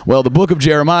like, well, the book of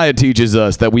Jeremiah teaches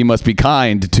us that we must be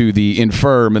kind to the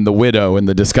infirm and the widow and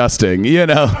the disgusting.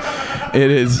 It's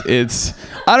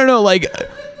I don't know, like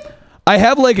I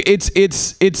have like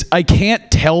it's I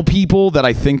can't tell people that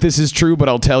I think this is true, but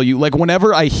I'll tell you, like,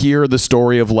 whenever I hear the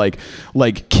story of like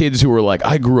kids who are like,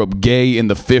 I grew up gay in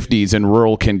the 50s in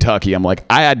rural Kentucky, I'm like,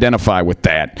 I identify with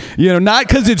that. Not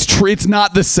because it's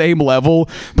not the same level,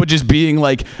 but just being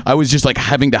like, I was just like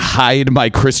having to hide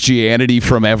my Christianity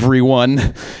from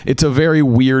everyone. It's a very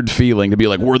weird feeling to be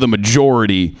like, we're the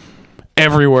majority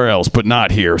everywhere else, but not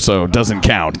here, so it doesn't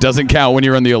count. Doesn't count when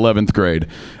you're in the 11th grade.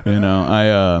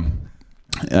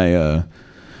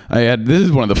 I had, this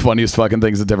is one of the funniest fucking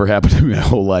things that's ever happened to me my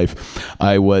whole life.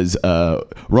 I was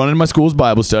running my school's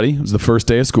Bible study. It was the first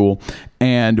day of school,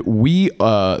 and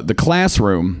the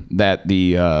classroom that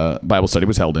the Bible study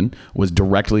was held in was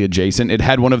directly adjacent. It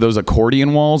had one of those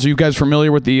accordion walls. Are you guys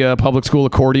familiar with the public school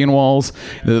accordion walls?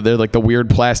 They're like the weird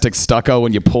plastic stucco,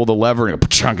 and you pull the lever and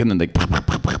then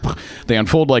they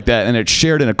unfold like that, and it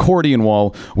shared an accordion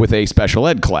wall with a special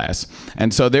ed class.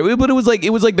 And so it was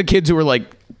like the kids who were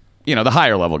like, the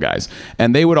higher level guys,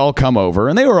 and they would all come over,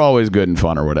 and they were always good and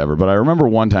fun or whatever. But I remember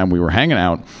one time we were hanging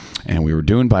out and we were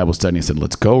doing Bible study, and he said,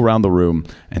 let's go around the room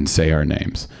and say our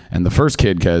names. And the first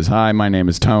kid goes, hi, my name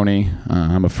is Tony.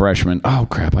 I'm a freshman. Oh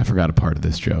crap, I forgot a part of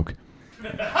this joke.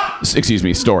 Excuse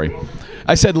me, story.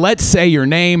 I said, let's say your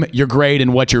name, your grade,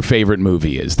 and what your favorite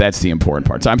movie is. That's the important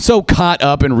part. So I'm so caught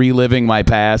up in reliving my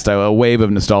past, a wave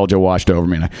of nostalgia washed over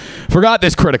me, and I forgot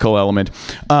this critical element.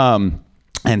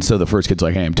 And so the first kid's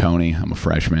like, hey, I'm Tony. I'm a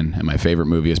freshman, and my favorite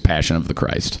movie is Passion of the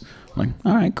Christ. I'm like,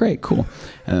 all right, great, cool.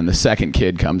 And then the second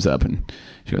kid comes up, and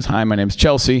she goes, hi, my name's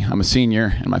Chelsea. I'm a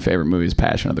senior, and my favorite movie is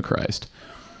Passion of the Christ.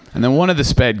 And then one of the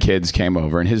sped kids came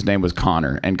over, and his name was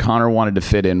Connor. And Connor wanted to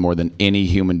fit in more than any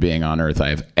human being on earth I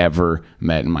have ever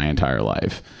met in my entire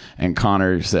life. And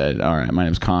Connor said, all right, my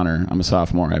name's Connor. I'm a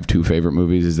sophomore. I have 2 favorite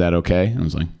movies. Is that okay? And I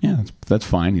was like, yeah, that's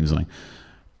fine. He was like,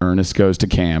 Ernest Goes to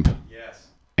Camp. Yes.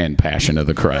 And Passion of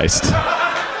the Christ.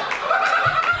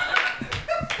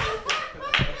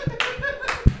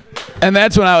 And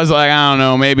that's when I was like, I don't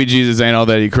know, maybe Jesus ain't all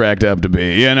that he cracked up to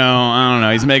be. I don't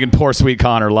know. He's making poor sweet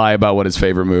Connor lie about what his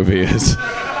favorite movie is.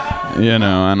 I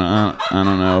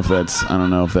don't know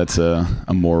if that's a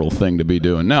moral thing to be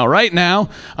doing. No, right now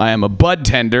I am a bud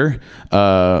tender,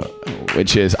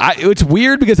 which is it's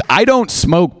weird because I don't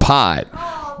smoke pot.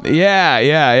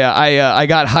 Yeah. I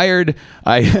got hired.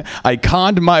 I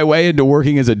conned my way into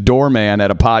working as a doorman at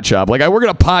a pot shop. Like, I work at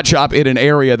a pot shop in an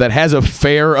area that has a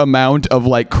fair amount of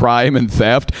like crime and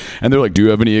theft. And they're like, do you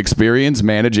have any experience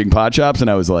managing pot shops? And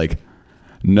I was like,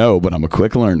 no, but I'm a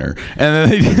quick learner.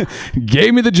 And then they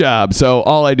gave me the job. So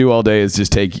all I do all day is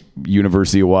just take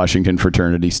University of Washington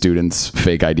fraternity students'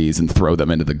 fake IDs and throw them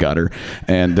into the gutter.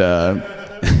 And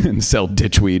sell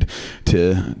ditchweed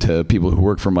to people who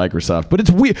work for Microsoft. But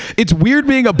it's weird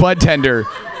being a bud tender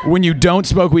when you don't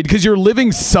smoke weed, because you're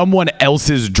living someone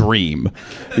else's dream.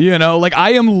 Like,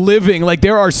 I am living, like,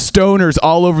 there are stoners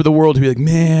all over the world who be like,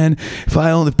 man,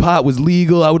 if pot was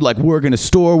legal, I would like work in a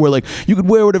store where like you could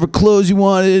wear whatever clothes you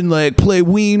wanted and like play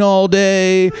ween all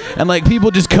day, and like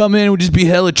people just come in and would just be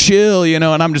hella chill, and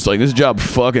I'm just like, this job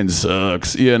fucking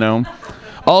sucks.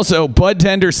 Also, bud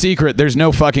tender secret, there's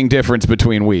no fucking difference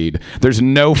between weed. There's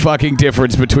no fucking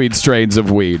difference between strains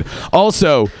of weed.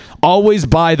 Also, always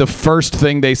buy the first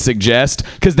thing they suggest,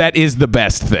 because that is the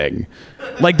best thing.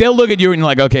 Like, they'll look at you and you're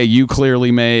like, okay, you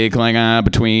clearly make like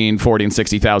between $40,000 and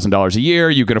 $60,000 a year.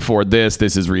 You can afford this.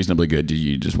 This is reasonably good.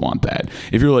 You just want that.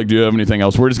 If you're like, do you have anything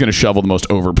else? We're just going to shovel the most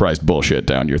overpriced bullshit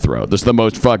down your throat. This is the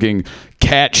most fucking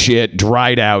cat shit,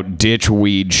 dried out ditch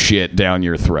weed shit down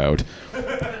your throat.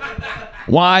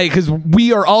 Why? Because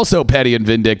we are also petty and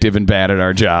vindictive and bad at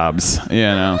our jobs,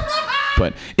 But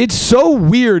But it's so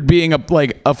weird being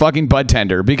a fucking bud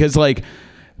tender because like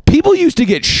people used to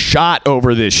get shot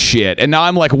over this shit, and now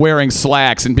I'm like wearing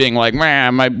slacks and being like,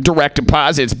 man, my direct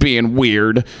deposit's being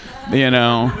weird, you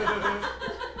know.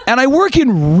 And I work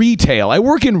in retail. I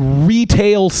work in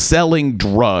retail selling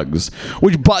drugs,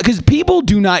 which because people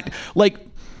do not like.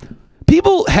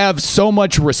 People have so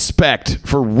much respect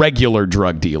for regular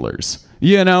drug dealers,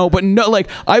 you know, but no, like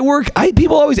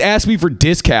people always ask me for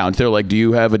discounts. They're like, do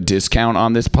you have a discount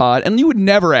on this pot? And you would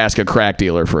never ask a crack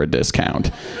dealer for a discount.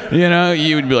 You know,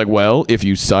 you would be like, well, if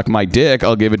you suck my dick,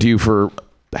 I'll give it to you for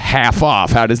half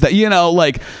off. How does that, you know,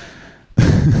 like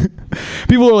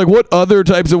people are like, what other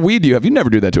types of weed do you have? You never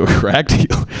do that to a crack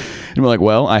dealer. And we're like,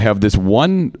 well, I have this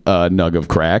one nug of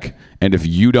crack, and if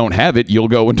you don't have it, you'll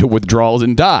go into withdrawals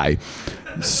and die.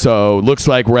 So looks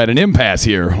like we're at an impasse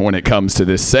here when it comes to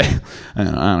this. I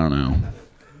don't know.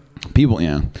 People,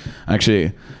 yeah.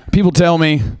 Actually, people tell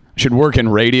me I should work in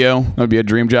radio. That would be a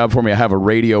dream job for me. I have a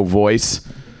radio voice.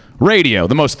 Radio,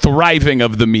 the most thriving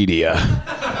of the media.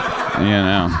 You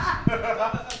know.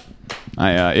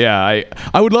 I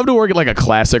would love to work at like a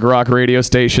classic rock radio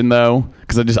station though,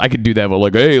 because I could do that. But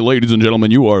like, hey, ladies and gentlemen,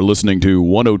 you are listening to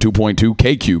 102.2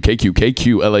 KQ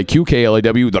LAQ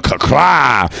KLAW the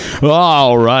KLA.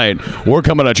 All right, we're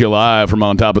coming at you live from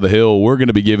on top of the hill. We're going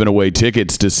to be giving away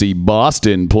tickets to see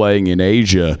Boston playing in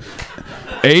Asia.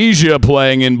 Asia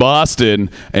playing in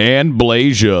Boston, and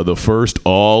Blasia, the first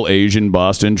all-Asian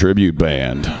Boston tribute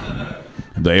band.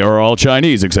 They are all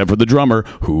Chinese except for the drummer,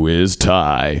 who is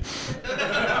Thai.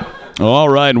 All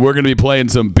right, and we're going to be playing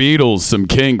some Beatles, some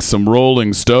Kinks, some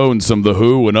Rolling Stones, some The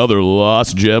Who, and other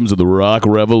lost gems of the rock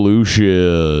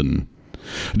revolution.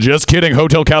 Just kidding.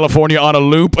 Hotel California on a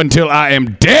loop until I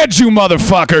am dead, you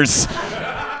motherfuckers.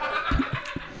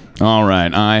 All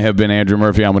right, I have been Andrew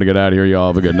Murphy. I'm going to get out of here.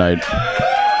 Y'all have a good night.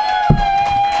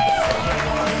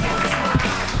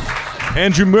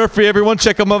 Andrew Murphy, everyone.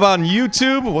 Check him out on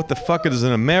YouTube. What the fuck is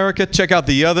in America? Check out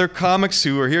the other comics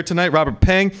who are here tonight. Robert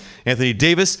Peng, Anthony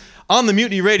Davis, on the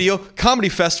Mutiny Radio Comedy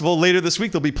Festival later this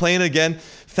week. They'll be playing again.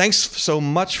 Thanks so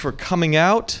much for coming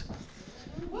out.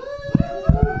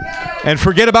 And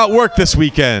forget about work this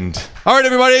weekend. All right,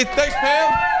 everybody. Thanks,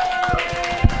 Pam.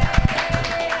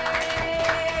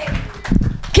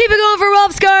 Keep it going for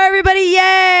Ralph Scar, everybody.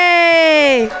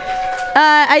 Yay!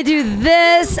 I do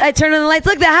this. I turn on the lights.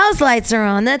 Look, the house lights are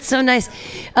on. That's so nice.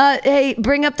 Hey,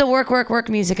 bring up the work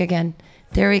music again.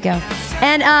 There we go.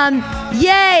 And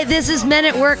yay, this is Men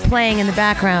at Work playing in the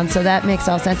background, so that makes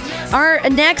all sense. Our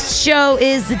next show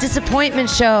is the Disappointment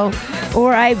Show,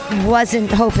 or I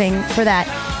wasn't hoping for that.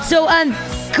 So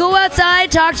go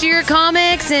outside, talk to your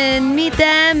comics, and meet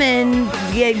them, and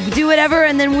do whatever,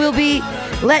 and then we'll be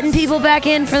letting people back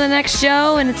in for the next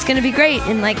show, and it's going to be great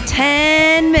in like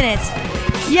 10 minutes.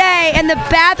 Yay! And the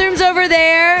bathroom's over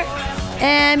there.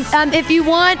 And if you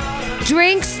want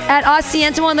drinks at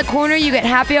Asiento on the corner, you get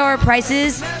happy hour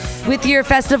prices with your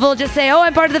festival. Just say, oh,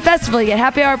 I'm part of the festival. You get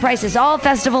happy hour prices all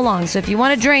festival long. So if you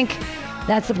want a drink,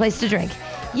 that's the place to drink.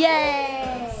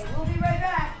 Yay! We'll be right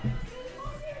back.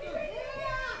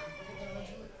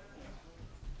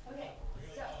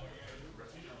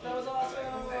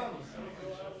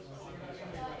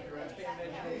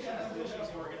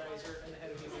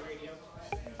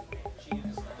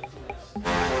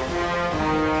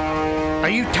 Are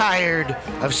you tired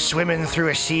of swimming through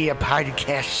a sea of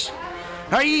podcasts?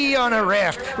 Are ye on a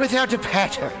raft without a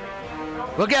paddle?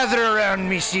 Well, gather around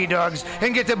me, sea dogs,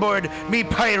 and get aboard me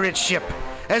pirate ship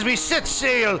as we set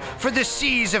sail for the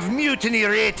seas of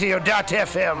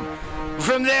MutinyRadio.fm.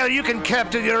 From there, you can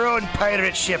captain your own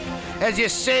pirate ship as you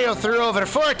sail through over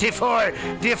 44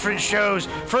 different shows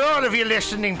for all of your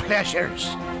listening pleasures.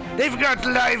 They've got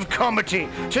live comedy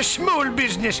to small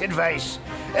business advice,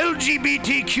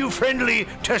 LGBTQ friendly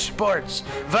to sports,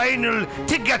 vinyl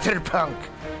to gutter punk.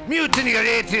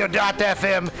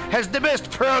 MutinyRadio.fm has the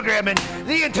best programming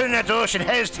the internet ocean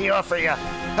has to offer you.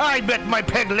 I bet my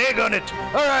peg leg on it,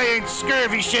 or I ain't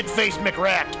scurvy shit-faced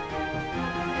McRat.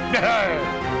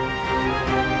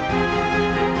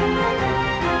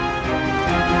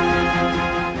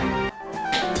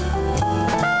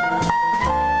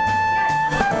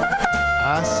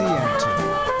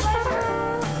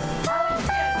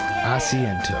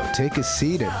 Asiento. Take a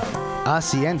seat at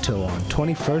Asiento on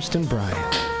 21st and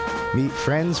Bryant. Meet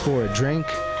friends for a drink,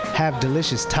 have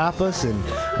delicious tapas, and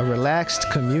a relaxed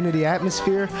community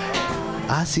atmosphere.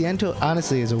 Asiento,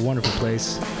 honestly, is a wonderful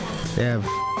place. They have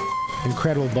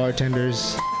incredible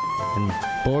bartenders and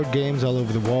board games all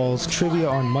over the walls, trivia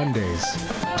on Mondays,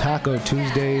 Taco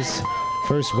Tuesdays,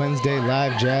 First Wednesday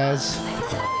live jazz,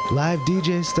 live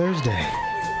DJs Thursday,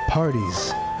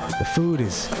 parties, The food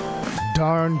is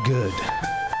darn good.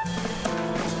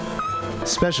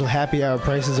 Special happy hour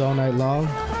prices all night long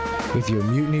with your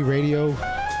Mutiny Radio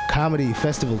Comedy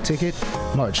Festival ticket,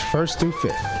 March 1st through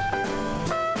 5th.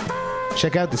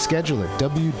 Check out the schedule at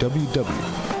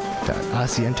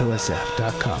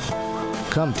www.asientosf.com.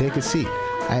 Come take a seat.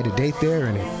 I had a date there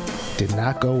and it did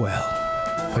not go well.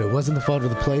 But it wasn't the fault of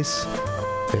the place.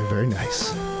 They're very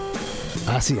nice.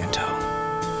 Asiento.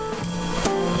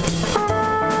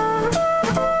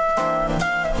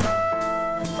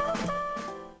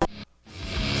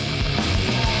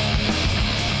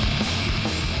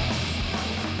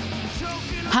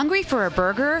 Hungry for a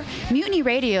burger? Mutiny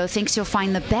Radio thinks you'll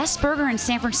find the best burger in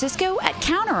San Francisco at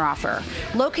Counteroffer,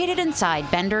 located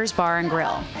inside Bender's Bar and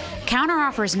Grill.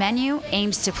 Counteroffer's menu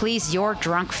aims to please your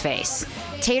drunk face.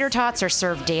 Tater tots are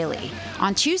served daily.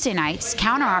 On Tuesday nights,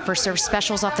 Counteroffer serves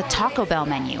specials off the Taco Bell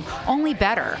menu, only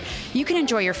better. You can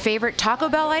enjoy your favorite Taco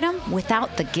Bell item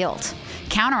without the guilt.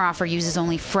 Counteroffer uses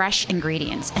only fresh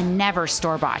ingredients and never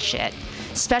store-bought shit.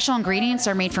 Special ingredients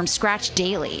are made from scratch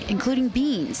daily, including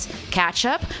beans,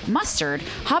 ketchup, mustard,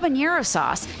 habanero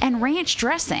sauce, and ranch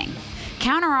dressing.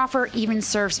 Counteroffer even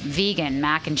serves vegan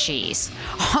mac and cheese.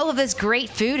 All of this great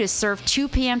food is served 2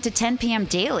 p.m. to 10 p.m.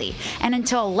 daily and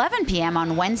until 11 p.m.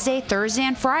 on Wednesday, Thursday,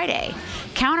 and Friday.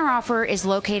 Counteroffer is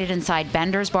located inside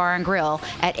Bender's Bar and Grill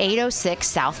at 806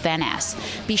 South Van Ness.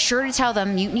 Be sure to tell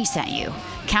them Mutiny sent you.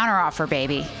 Counteroffer,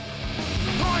 baby.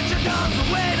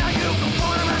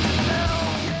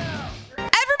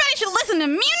 Everybody should listen to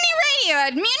Mutiny Radio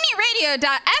at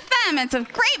MutinyRadio.fm. It's a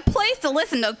great place to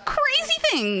listen to crazy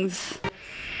things.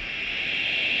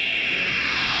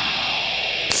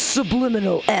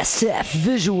 Subliminal SF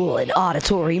visual and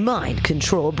auditory mind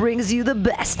control brings you the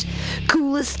best,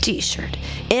 coolest t-shirt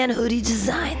and hoodie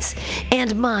designs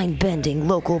and mind-bending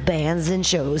local bands and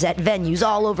shows at venues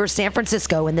all over San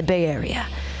Francisco and the Bay Area.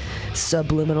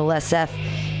 Subliminal SF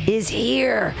is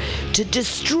here to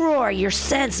destroy your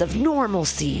sense of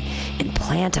normalcy and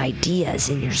plant ideas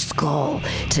in your skull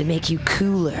to make you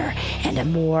cooler and a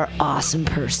more awesome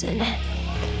person.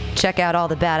 Check out all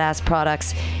the badass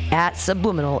products at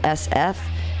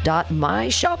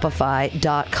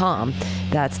subliminalsf.myshopify.com.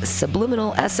 That's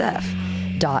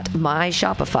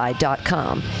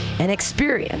subliminalsf.myshopify.com and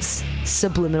experience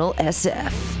Subliminal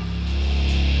SF.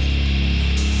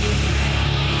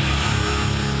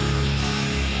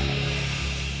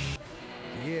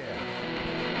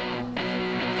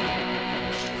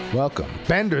 Welcome.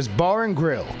 Bender's Bar and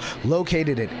Grill,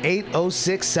 located at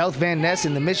 806 South Van Ness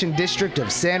in the Mission District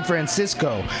of San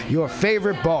Francisco. Your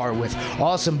favorite bar with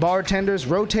awesome bartenders,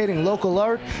 rotating local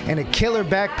art, and a killer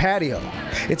back patio.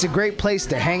 It's a great place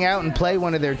to hang out and play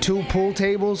one of their 2 pool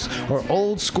tables or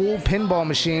old school pinball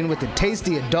machine with a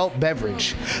tasty adult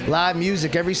beverage. Live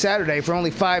music every Saturday for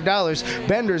only $5.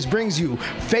 Bender's brings you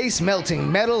face-melting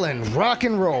metal and rock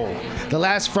and roll. The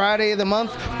last Friday of the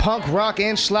month, punk, rock,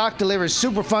 and schlock delivers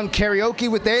super fun karaoke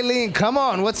with Aileen. Come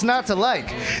on, what's not to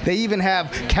like? They even have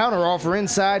Counteroffer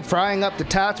inside, frying up the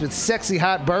tots with sexy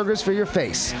hot burgers for your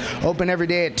face. Open every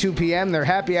day at 2 p.m. Their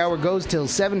happy hour goes till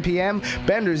 7 p.m.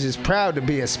 Bender's is proud to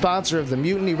be a sponsor of the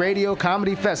Mutiny Radio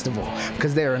Comedy Festival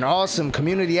because they're an awesome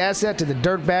community asset to the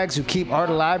dirtbags who keep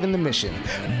art alive in the Mission.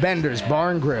 Bender's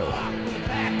Bar and Grill.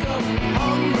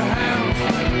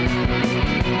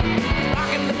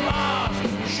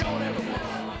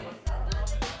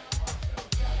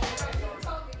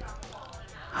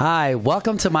 Hi,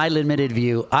 welcome to My Limited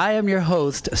View. I am your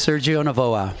host, Sergio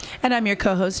Navoa. And I'm your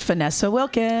co-host, Vanessa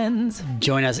Wilkins.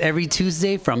 Join us every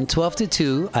Tuesday from 12 to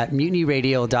 2 at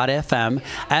MutinyRadio.fm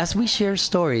as we share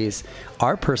stories,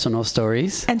 our personal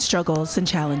stories. And struggles and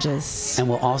challenges. And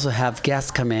we'll also have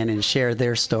guests come in and share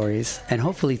their stories. And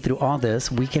hopefully through all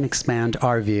this, we can expand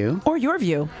our view. Or your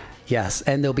view. Yes,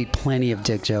 and there'll be plenty of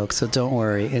dick jokes, so don't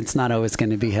worry. It's not always going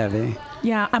to be heavy.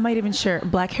 Yeah, I might even share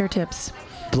black hair tips.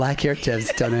 Black hair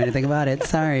tips. Don't know anything about it.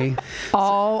 Sorry.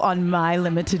 All on My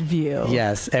Limited View.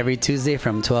 Yes, every Tuesday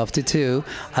from 12 to 2.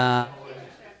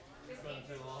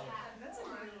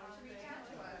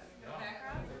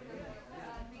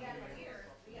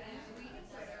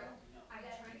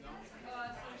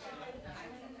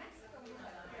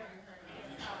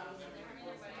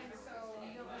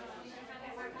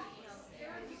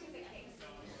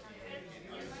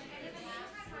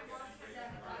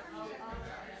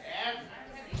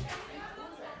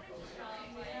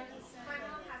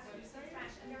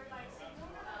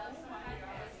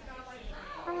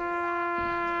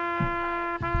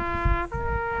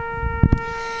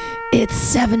 It's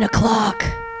 7 o'clock.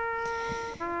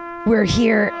 We're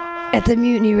here at the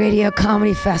Mutiny Radio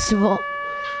Comedy Festival.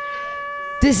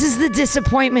 This is the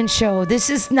disappointment show. This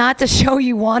is not the show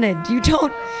you wanted.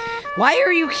 Why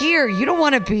are you here? You don't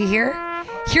want to be here.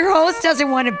 Your host doesn't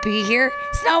want to be here.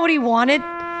 It's not what he wanted.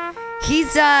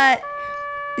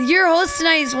 Your host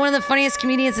tonight is one of the funniest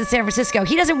comedians in San Francisco.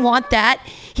 He doesn't want that.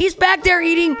 He's back there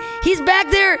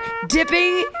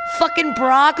dipping fucking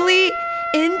broccoli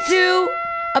into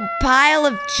a pile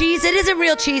of cheese. It isn't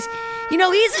real cheese.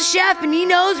 He's a chef and he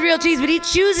knows real cheese, but he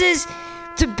chooses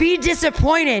to be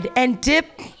disappointed and dip.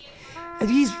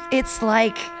 It's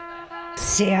like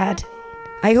sad.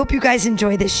 I hope you guys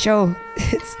enjoy this show.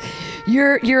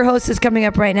 Your host is coming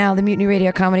up right now. The Mutiny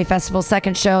Radio Comedy Festival,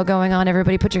 second show going on.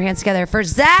 Everybody put your hands together for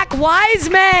Zach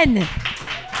Wiseman.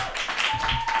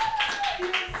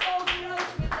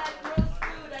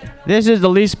 This is the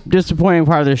least disappointing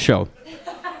part of this show.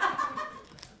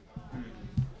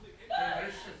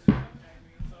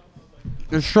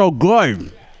 It's so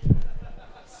good.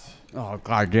 Oh,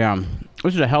 goddamn.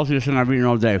 This is the healthiest thing I've eaten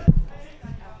all day.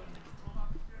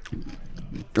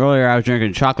 Earlier, I was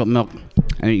drinking chocolate milk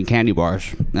and eating candy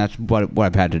bars. That's what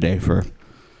I've had today for.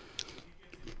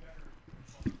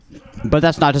 But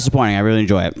that's not disappointing. I really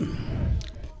enjoy it.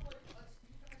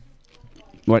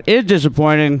 What is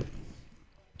disappointing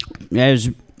is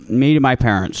me to my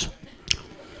parents.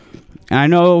 And I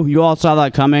know you all saw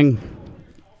that coming,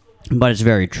 but it's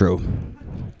very true.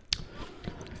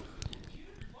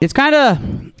 It's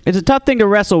a tough thing to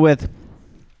wrestle with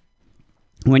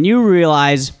when you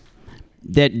realize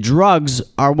that drugs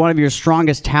are one of your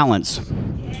strongest talents.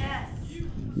 Yes.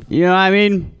 You know what I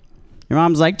mean? Your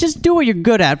mom's like, just do what you're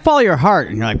good at. Follow your heart.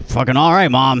 And you're like, fucking all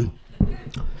right, Mom.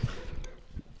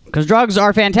 Because drugs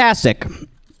are fantastic.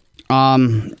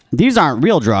 These aren't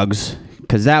real drugs,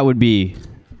 because that would be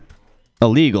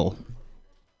illegal.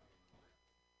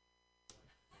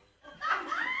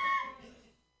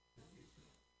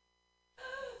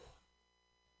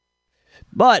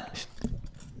 But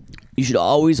you should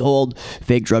always hold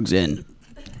fake drugs in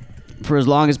for as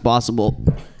long as possible.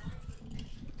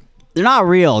 They're not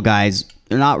real, guys.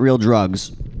 They're not real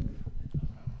drugs.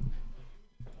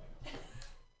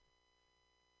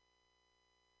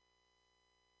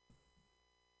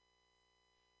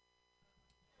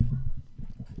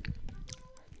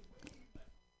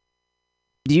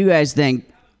 Do you guys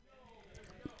think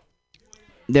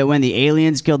that when the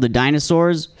aliens killed the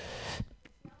dinosaurs,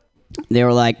 they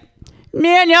were like,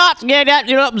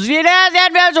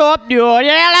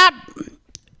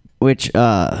 which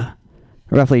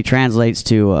roughly translates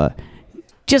to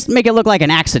just make it look like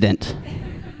an accident?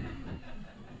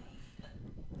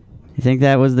 You think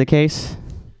that was the case?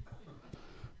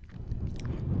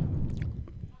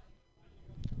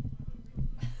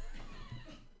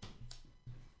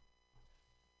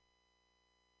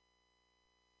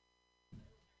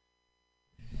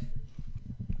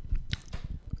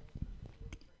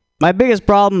 My biggest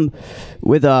problem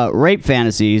with rape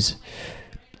fantasies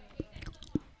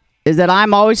is that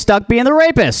I'm always stuck being the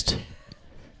rapist.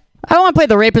 I don't want to play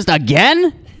the rapist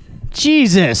again.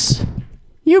 Jesus.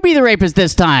 You be the rapist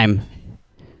this time.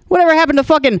 Whatever happened to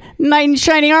fucking knight in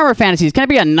shining armor fantasies? Can I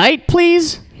be a knight,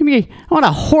 please? I want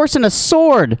a horse and a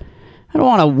sword. I don't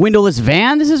want a windowless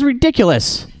van. This is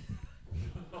ridiculous.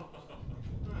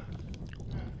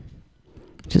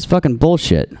 Just fucking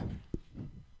bullshit.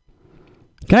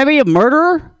 Can I be a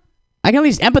murderer? I can at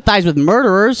least empathize with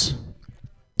murderers.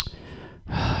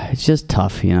 It's just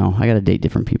tough, you know. I gotta date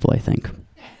different people, I think.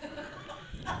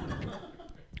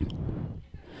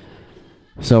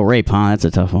 So rape, huh? That's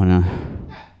a tough one, huh?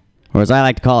 Or as I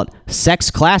like to call it, sex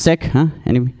classic, huh?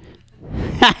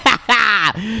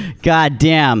 God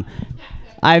damn.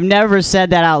 I've never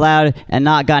said that out loud and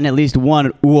not gotten at least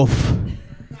one oof.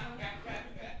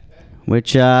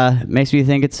 Which makes me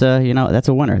think it's that's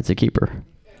a winner. It's a keeper.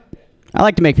 I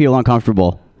like to make people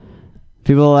uncomfortable.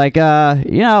 People are like,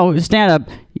 stand up.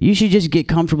 You should just get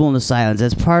comfortable in the silence.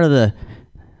 That's part of the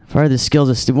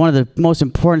skills. One of the most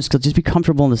important skills. Just be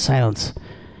comfortable in the silence.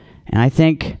 And I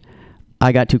think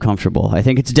I got too comfortable. I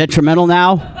think it's detrimental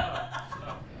now.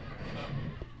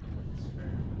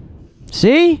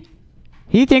 See?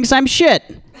 He thinks I'm shit.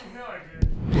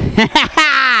 It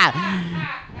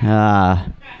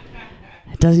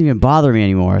doesn't even bother me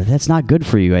anymore. That's not good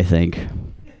for you, I think.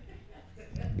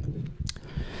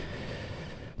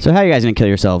 So how are you guys going to kill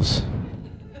yourselves?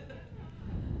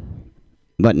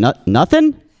 But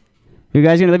nothing? You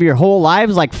guys going to live your whole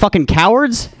lives like fucking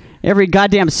cowards? Every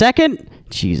goddamn second?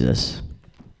 Jesus.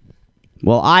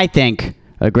 Well, I think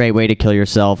a great way to kill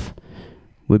yourself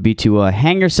would be to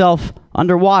hang yourself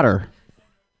underwater.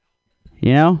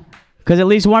 You know? Because at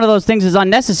least one of those things is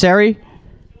unnecessary.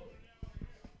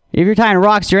 If you're tying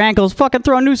rocks to your ankles, fucking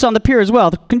throw a noose on the pier as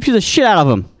well. Confuse the shit out of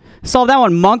them. Solve that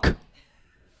one, monk.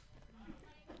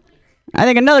 I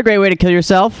think another great way to kill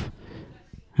yourself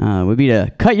would be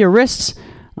to cut your wrists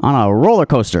on a roller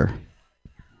coaster.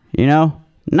 You know?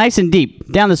 Nice and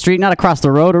deep. Down the street, not across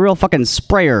the road. A real fucking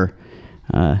sprayer.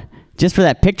 Just for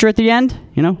that picture at the end,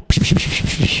 you know?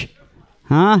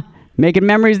 Huh? Making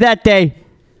memories that day.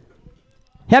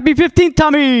 Happy 15th,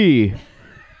 Tommy!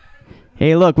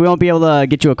 Hey, look, we won't be able to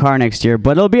get you a car next year,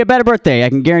 but it'll be a better birthday. I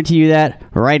can guarantee you that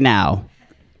right now.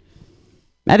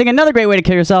 I think another great way to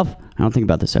kill yourself... I don't think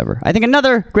about this ever. I think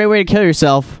another great way to kill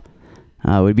yourself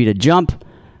would be to jump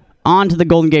onto the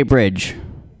Golden Gate Bridge.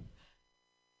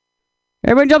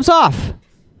 Everyone jumps off.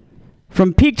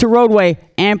 From peak to roadway,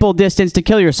 ample distance to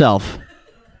kill yourself.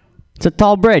 It's a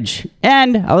tall bridge.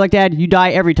 And, I would like to add, you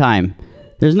die every time.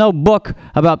 There's no book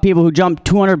about people who jump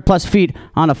 200 plus feet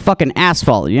on a fucking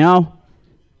asphalt, you know?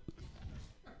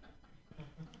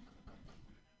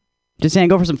 Just saying,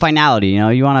 go for some finality, you know?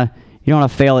 You don't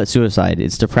want to fail at suicide.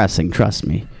 It's depressing, trust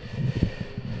me.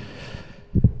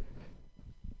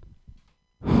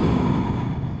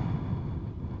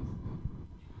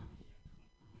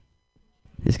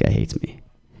 This guy hates me.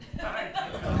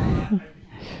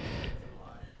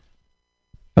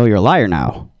 Oh, you're a liar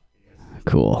now.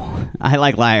 Cool. I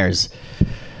like liars.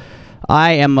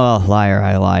 I am a liar.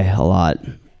 I lie a lot.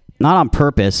 Not on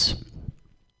purpose.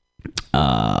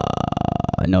 No,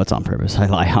 it's on purpose. I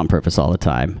lie on purpose all the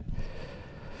time.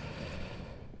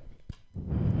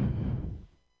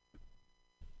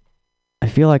 I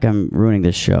feel like I'm ruining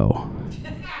this show.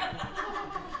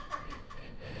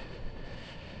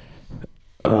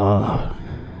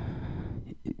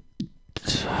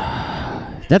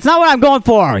 That's not what I'm going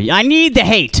for. I need the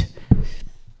hate.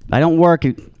 I don't work.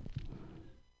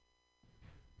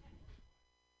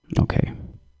 Okay.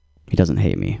 He doesn't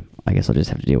hate me. I guess I'll just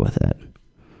have to deal with that.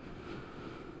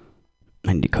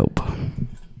 I need to cope.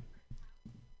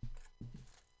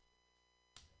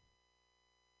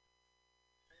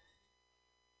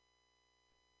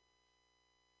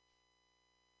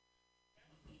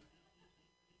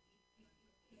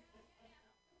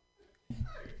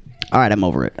 All right, I'm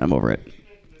over it.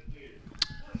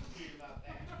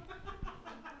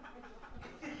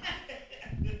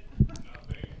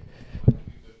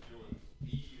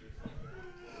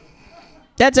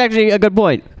 That's actually a good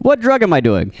point. What drug am I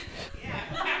doing?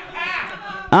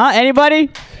 Anybody?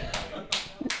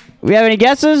 We have any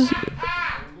guesses?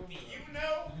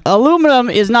 Aluminum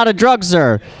is not a drug,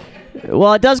 sir.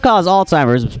 Well, it does cause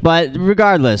Alzheimer's, but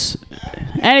regardless.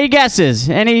 Any guesses?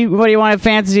 Anybody want to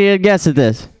fancy a guess at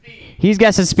this? He's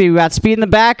guessing speed. We got speed in the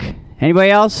back.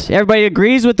 Anybody else? Everybody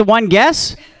agrees with the one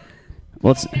guess?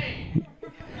 Who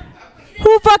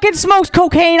fucking smokes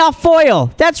cocaine off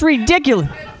foil? That's ridiculous.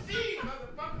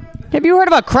 Have you heard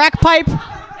of a crack pipe?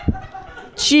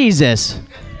 Jesus.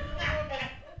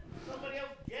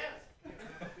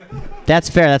 That's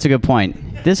fair. That's a good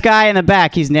point. This guy in the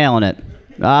back, he's nailing it.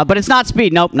 But it's not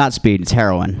speed. Nope, not speed. It's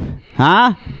heroin.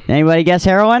 Huh? Anybody guess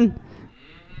heroin?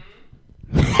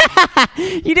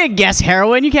 You didn't guess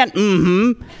heroin. You can't.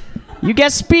 You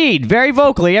guessed speed very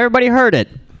vocally. Everybody heard it.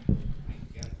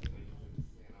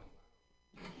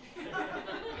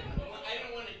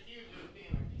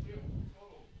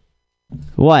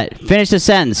 What? Finish the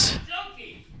sentence.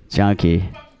 Junkie.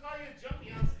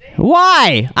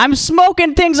 Why? I'm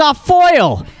smoking things off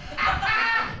foil.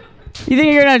 You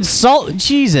think you're gonna insult?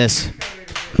 Jesus.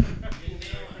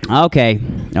 Okay.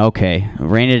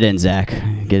 Rein it in, Zach.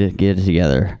 Get it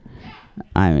together.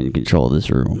 I'm in control of this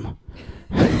room.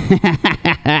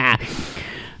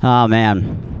 Oh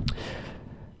man.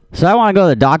 So I want to go to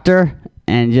the doctor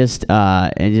and just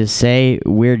say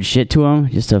weird shit to him.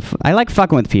 I like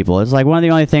fucking with people. It's like one of the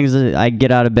only things that I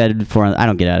get out of bed for. I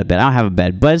don't get out of bed. I don't have a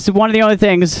bed, but it's one of the only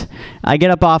things I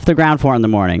get up off the ground for in the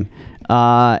morning.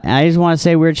 And I just want to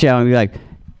say weird shit and be like,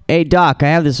 "Hey doc, I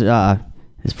have this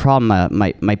problem.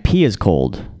 My pee is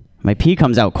cold. My pee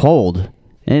comes out cold,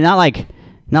 and not like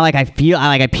I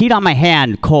peed on my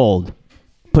hand cold.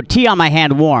 Put tea on my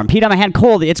hand warm. Peed on my hand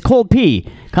cold. It's cold pee.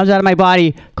 Comes out of my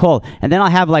body cold. And then I'll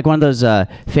have like one of those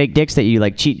fake dicks that you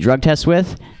like cheat drug tests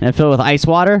with, and fill it with ice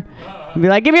water. And be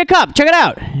like, give me a cup. Check it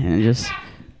out. And just,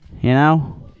 you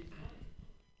know.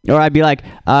 Or I'd be like,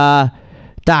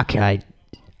 doc,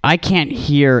 I can't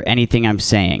hear anything I'm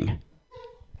saying.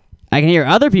 I can hear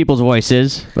other people's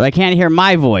voices, but I can't hear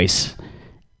my voice.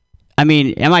 I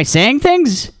mean, am I saying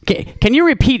things? Can you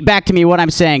repeat back to me what I'm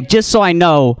saying, just so I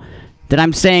know that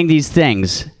I'm saying these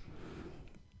things?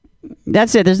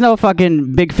 That's it. There's no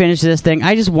fucking big finish to this thing.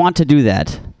 I just want to do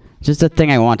that. Just a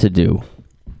thing I want to do.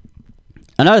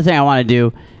 Another thing I want to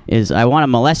do is I want to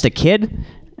molest a kid,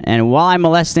 and while I'm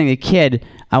molesting a kid,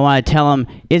 I want to tell him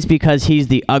it's because he's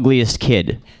the ugliest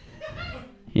kid.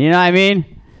 You know what I mean?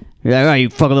 You're like, oh, you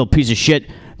fucking little piece of shit.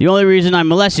 The only reason I'm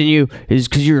molesting you is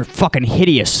because you're fucking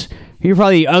hideous. You're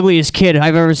probably the ugliest kid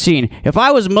I've ever seen. If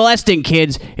I was molesting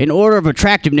kids in order of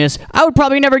attractiveness, I would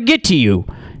probably never get to you.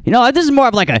 You know, this is more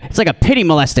of it's like a pity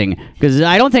molesting, because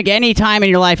I don't think any time in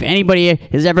your life anybody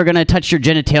is ever going to touch your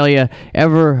genitalia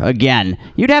ever again.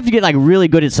 You'd have to get really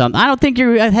good at something. I don't think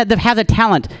you have the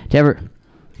talent to ever...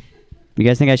 You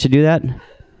guys think I should do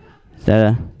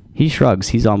that? He shrugs.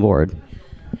 He's on board.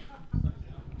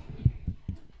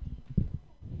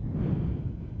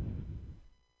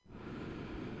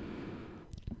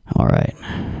 All right.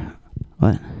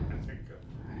 What?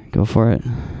 Go for it?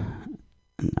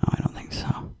 No, I don't think so.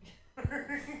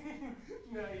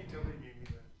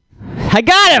 I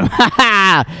got him!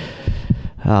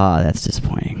 Oh, that's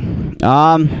disappointing.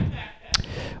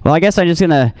 Well, I guess I'm just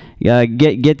gonna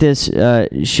get this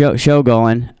show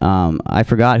going. I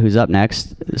forgot who's up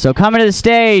next. So coming to the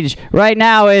stage right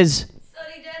now is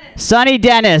Sonny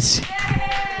Dennis.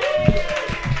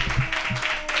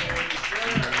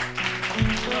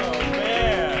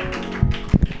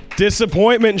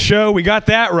 Disappointment show. We got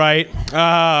that right.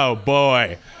 Oh,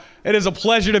 boy. It is a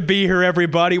pleasure to be here,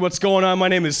 everybody. What's going on? My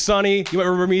name is Sonny. You might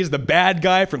remember me as the bad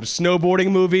guy from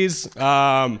snowboarding movies.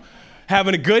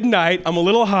 Having a good night. I'm a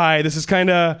little high. This is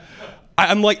kind of...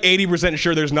 I'm like 80%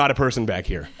 sure there's not a person back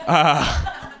here.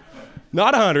 Not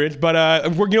 100, but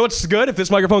you know what's good? If this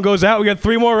microphone goes out, we got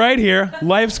 3 more right here.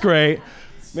 Life's great.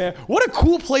 Man, what a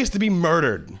cool place to be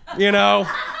murdered, you know?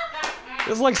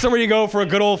 It's like somewhere you go for a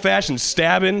good old-fashioned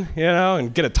stabbing, you know,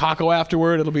 and get a taco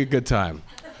afterward. It'll be a good time.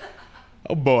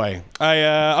 Oh, boy.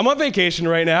 I'm on vacation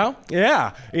right now.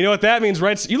 Yeah. You know what that means,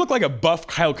 right? You look like a buff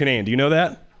Kyle Kinane. Do you know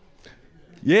that?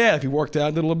 Yeah, if you worked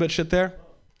out, did a little bit of shit there.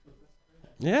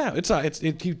 Yeah,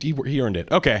 he earned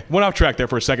it. Okay, went off track there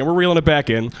for a second. We're reeling it back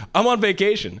in. I'm on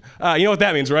vacation. You know what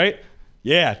that means, right?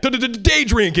 Yeah, day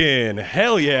drinking.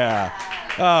 Hell yeah.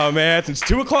 Oh, man, it's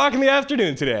 2 o'clock in the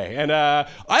afternoon today, and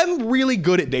I'm really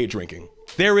good at day drinking.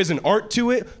 There is an art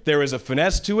to it. There is a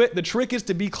finesse to it. The trick is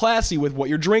to be classy with what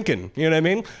you're drinking. You know what I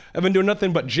mean? I've been doing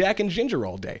nothing but Jack and Ginger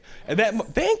all day. And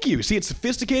thank you. See, it's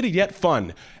sophisticated yet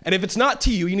fun. And if it's not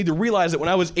to you, you need to realize that when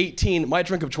I was 18, my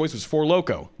drink of choice was Four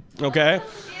Loko. Okay?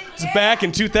 It's back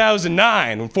in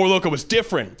 2009 when Four Loko was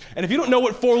different. And if you don't know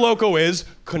what Four Loko is,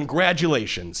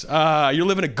 congratulations. You're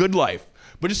living a good life.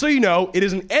 But just so you know, it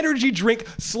is an energy drink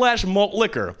 / malt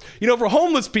liquor. You know, for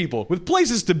homeless people with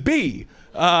places to be.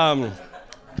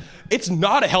 It's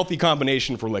not a healthy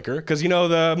combination for liquor because, you know,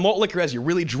 the malt liquor has you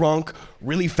really drunk,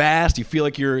 really fast. You feel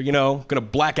like you're, you know, going to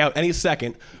black out any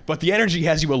second. But the energy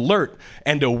has you alert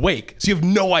and awake. So you have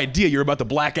no idea you're about to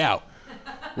black out.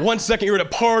 1 second you're at a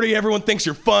party, everyone thinks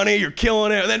you're funny, you're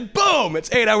killing it, and then boom,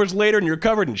 it's 8 hours later and you're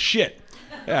covered in shit.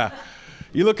 Yeah.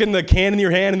 You look in the can in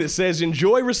your hand and it says,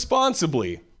 enjoy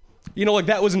responsibly. You know, like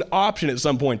that was an option at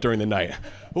some point during the night.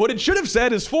 What it should have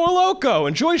said is Four Loko,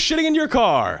 enjoy shitting in your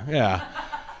car. Yeah.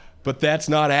 But that's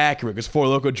not accurate because Four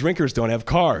Loko drinkers don't have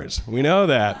cars. We know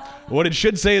that. What it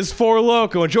should say is Four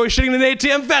Loko, enjoy shitting in an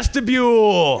ATM vestibule.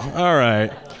 All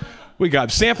right. We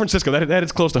got San Francisco. That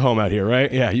is close to home out here,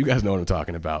 right? Yeah, you guys know what I'm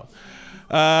talking about.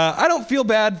 I don't feel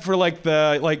bad for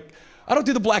I don't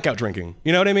do the blackout drinking.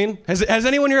 You know what I mean? Has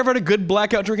anyone here ever had a good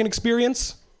blackout drinking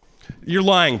experience? You're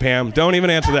lying, Pam. Don't even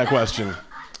answer that question.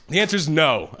 The answer is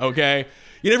no, okay?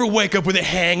 You never wake up with a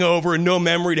hangover and no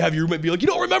memory to have your roommate be like, you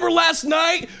don't remember last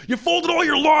night? You folded all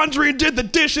your laundry and did the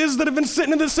dishes that have been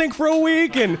sitting in the sink for a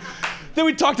week, and then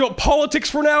we talked about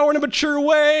politics for an hour in a mature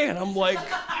way, and I'm like,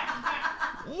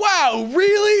 wow,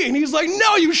 really? And he's like,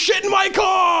 no, you shit in my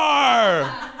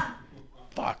car!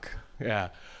 Fuck, yeah.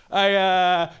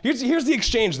 Here's the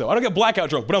exchange, though. I don't get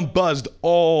blackout drunk, but I'm buzzed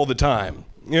all the time.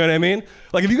 You know what I mean?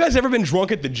 Like, have you guys ever been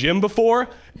drunk at the gym before?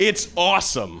 It's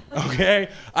awesome, okay?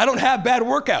 I don't have bad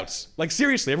workouts. Like,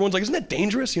 seriously, everyone's like, isn't that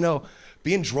dangerous? You know,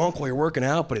 being drunk while you're working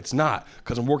out, but it's not,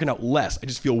 because I'm working out less. I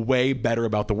just feel way better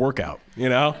about the workout, you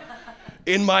know?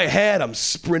 In my head, I'm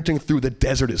sprinting through the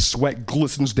desert as sweat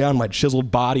glistens down my chiseled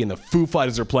body and the Foo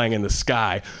Fighters are playing in the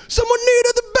sky. Someone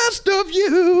needed the best of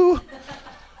you.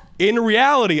 In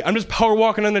reality, I'm just power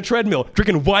walking on a treadmill,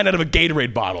 drinking wine out of a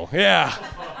Gatorade bottle. Yeah.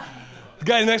 The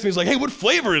guy next to me is like, hey, what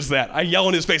flavor is that? I yell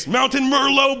in his face, Mountain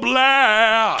Merlot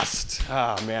Blast.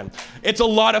 Oh, man. It's a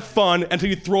lot of fun until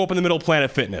you throw up in the middle of Planet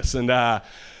Fitness. And then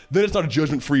it's not a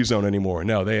judgment-free zone anymore.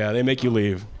 No, they make you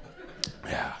leave.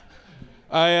 Yeah.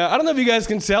 I don't know if you guys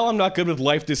can tell, I'm not good with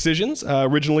life decisions.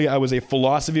 Originally, I was a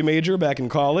philosophy major back in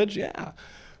college. Yeah.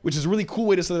 Which is a really cool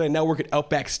way to say that I now work at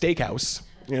Outback Steakhouse,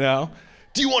 you know?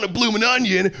 Do you want a bloomin'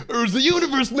 onion, or is the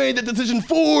universe made that decision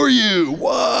for you?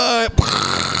 What?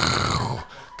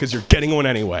 Because you're getting one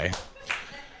anyway.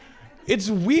 It's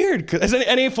weird. Is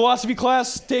any philosophy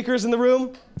class takers in the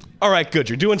room? All right, good.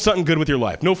 You're doing something good with your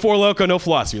life. No Four Loko, no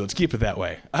philosophy. Let's keep it that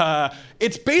way.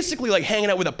 It's basically like hanging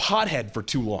out with a pothead for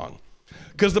too long.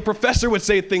 Because the professor would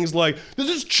say things like, does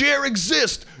this chair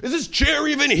exist? Is this chair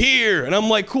even here? And I'm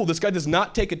like, cool, this guy does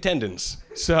not take attendance.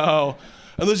 So,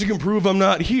 unless you can prove I'm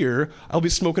not here, I'll be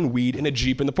smoking weed in a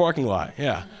Jeep in the parking lot.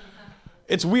 Yeah.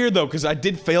 It's weird though, because I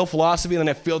did fail philosophy and then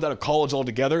I failed out of college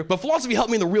altogether. But philosophy helped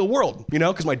me in the real world, you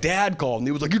know, because my dad called and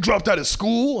he was like, you dropped out of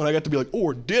school? And I got to be like,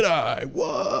 or did I?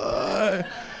 What?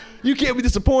 You can't be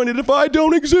disappointed if I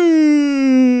don't exist.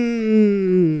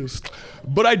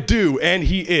 But I do, and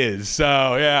he is,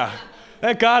 so yeah.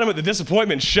 That got him at the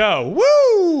disappointment show.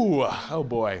 Woo! Oh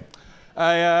boy.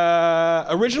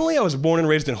 Originally I was born and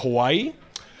raised in Hawaii.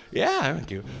 Yeah,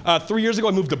 thank you. 3 years ago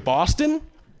I moved to Boston.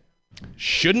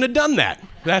 Shouldn't have done that.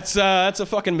 That's a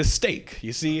fucking mistake,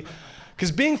 you see?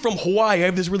 Because being from Hawaii, I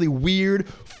have this really weird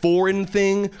foreign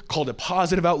thing called a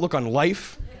positive outlook on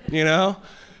life, you know?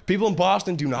 People in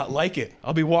Boston do not like it.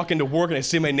 I'll be walking to work and I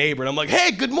see my neighbor and I'm like,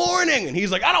 hey, good morning. And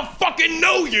he's like, I don't fucking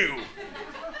know you.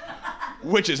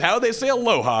 Which is how they say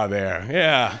aloha there,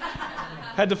 yeah.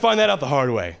 Had to find that out the hard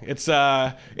way. It's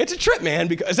a trip, man.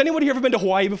 Has anybody here ever been to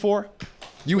Hawaii before?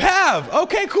 You have?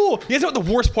 Okay, cool. You guys know what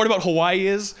the worst part about Hawaii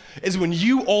is? Is when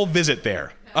you all visit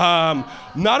there.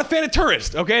 Not a fan of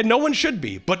tourists, okay? No one should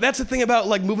be. But that's the thing about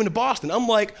like moving to Boston. I'm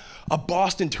like a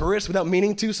Boston tourist without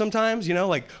meaning to sometimes, you know?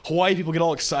 Like Hawaii people get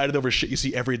all excited over shit you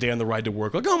see every day on the ride to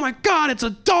work. Like, oh my God, it's a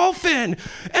dolphin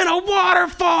and a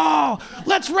waterfall.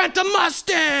 Let's rent a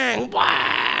Mustang.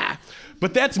 Blah.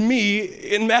 But that's me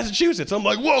in Massachusetts. I'm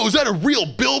like, whoa, is that a real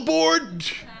billboard?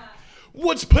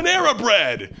 What's Panera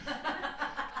Bread?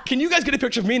 Can you guys get a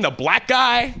picture of me and the black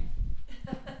guy?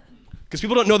 Because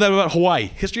people don't know that about Hawaii.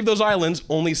 History of those islands,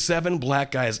 only 7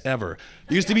 black guys ever.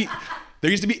 There used to be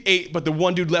 8, but the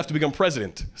one dude left to become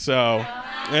president. So,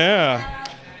 yeah.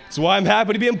 That's why I'm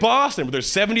happy to be in Boston, but there's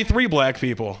 73 black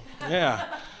people.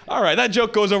 Yeah. All right, that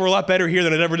joke goes over a lot better here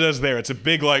than it ever does there. It's a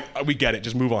big, like, we get it,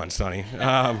 just move on, Sonny.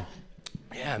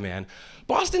 Yeah, man.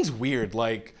 Boston's weird.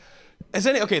 Like,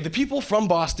 the people from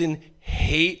Boston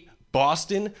hate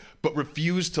Boston, but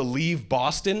refuse to leave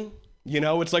Boston. You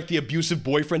know, it's like the abusive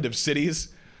boyfriend of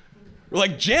cities. We're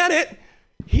like, Janet,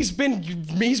 he's been,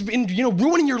 you know,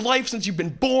 ruining your life since you've been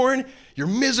born. You're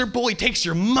miserable. He takes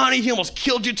your money. He almost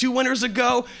killed you 2 winters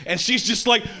ago. And she's just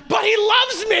like, but he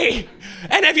loves me.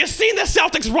 And have you seen the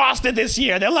Celtics roster this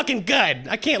year? They're looking good.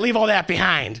 I can't leave all that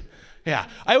behind. Yeah,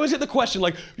 I always get the question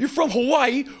like, you're from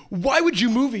Hawaii, why would you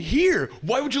move here?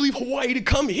 Why would you leave Hawaii to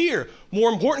come here?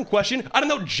 More important question, I don't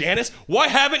know, Janice, why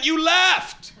haven't you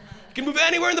left? You can move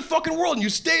anywhere in the fucking world and you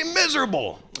stay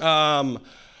miserable. All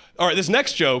right, this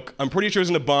next joke, I'm pretty sure is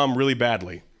gonna bomb really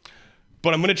badly.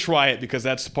 But I'm gonna try it because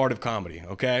that's part of comedy,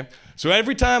 okay? So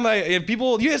every time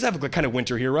you guys have a kind of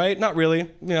winter here, right? Not really, you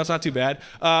know, it's not too bad.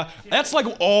 That's like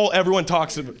all everyone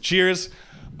talks about. Cheers.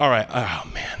 All right, oh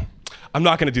man. I'm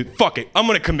not gonna fuck it, I'm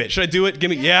gonna commit. Should I do it? Give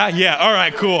me, yeah, all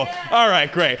right, cool. All right,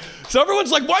 great. So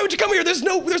everyone's like, why would you come here? There's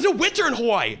no winter in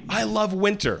Hawaii. I love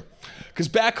winter. Because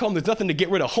back home, there's nothing to get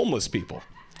rid of homeless people.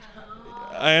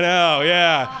 I know,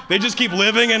 yeah. They just keep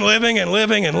living and living and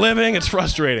living and living. It's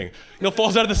frustrating. You know,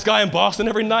 falls out of the sky in Boston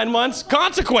every 9 months?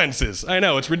 Consequences. I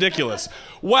know, it's ridiculous.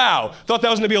 Wow, thought that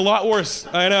was gonna be a lot worse.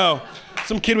 I know.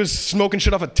 Some kid was smoking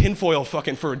shit off a tinfoil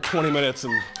fucking for 20 minutes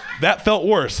and that felt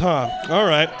worse, huh? All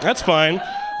right, that's fine.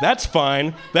 That's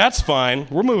fine. That's fine.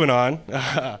 We're moving on.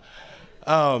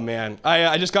 Oh man,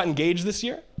 I just got engaged this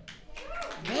year.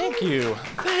 Thank you.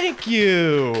 Thank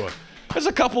you. There's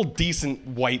a couple decent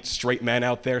white straight men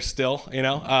out there still, you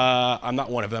know. I'm not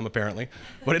one of them apparently,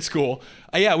 but it's cool.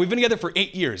 Yeah, we've been together for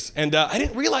 8 years, and I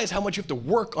didn't realize how much you have to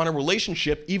work on a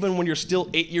relationship even when you're still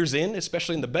 8 years in,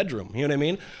 especially in the bedroom, you know what I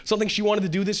mean? Something she wanted to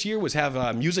do this year was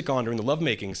have music on during the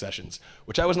lovemaking sessions,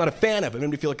 which I was not a fan of. It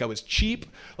made me feel like I was cheap,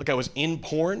 like I was in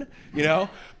porn, you know?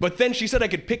 But then she said I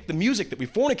could pick the music that we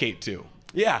fornicate to.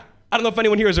 Yeah, I don't know if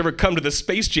anyone here has ever come to the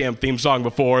Space Jam theme song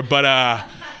before, but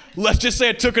let's just say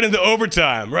I took it into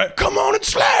overtime, right? Come on and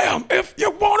slam if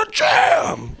you want to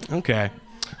jam. Okay.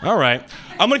 All right.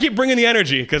 I'm going to keep bringing the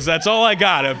energy because that's all I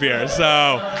got up here. So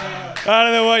I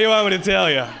don't know what you want me to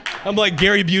tell you. I'm like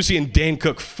Gary Busey and Dane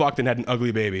Cook fucked and had an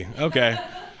ugly baby. Okay.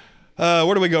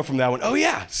 Where do we go from that one? Oh,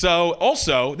 yeah. So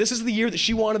also, this is the year that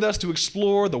she wanted us to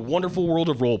explore the wonderful world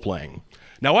of role-playing.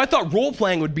 Now, I thought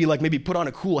role-playing would be like maybe put on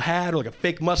a cool hat or like a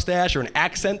fake mustache or an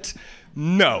accent.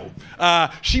 No.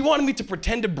 She wanted me to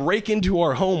pretend to break into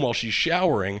our home while she's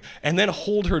showering and then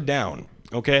hold her down.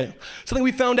 Okay? Something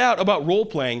we found out about role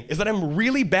playing is that I'm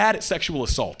really bad at sexual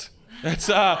assault. That's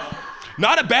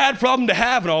not a bad problem to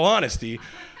have, in all honesty,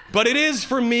 but it is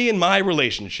for me in my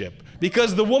relationship.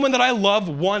 Because the woman that I love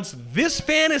wants this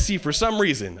fantasy for some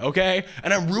reason, okay?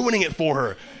 And I'm ruining it for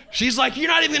her. She's like, you're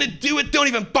not even gonna do it, don't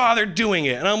even bother doing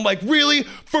it. And I'm like, really?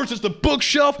 First it's the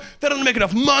bookshelf, that doesn't make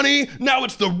enough money, now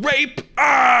it's the rape.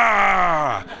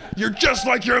 Ah! You're just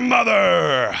like your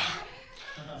mother.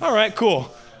 All right, cool.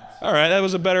 All right, that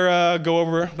was a better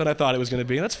go-over than I thought it was gonna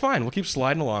be. That's fine, we'll keep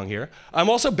sliding along here. I'm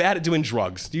also bad at doing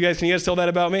drugs. Can you guys tell that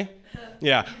about me?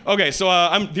 Yeah, okay, so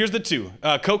here's the two,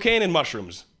 cocaine and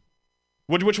mushrooms.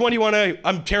 Which one do you wanna,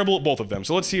 I'm terrible at both of them,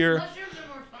 so let's hear.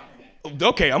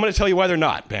 Okay, I'm gonna tell you why they're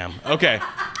not, Pam. Okay,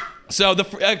 so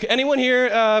anyone here,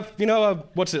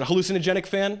 what's it, a hallucinogenic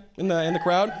fan in the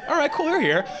crowd? All right, cool, you're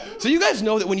here. So you guys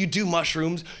know that when you do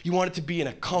mushrooms, you want it to be in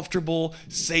a comfortable,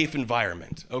 safe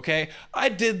environment, okay? I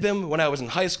did them when I was in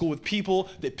high school with people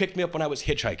that picked me up when I was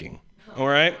hitchhiking, all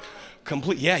right?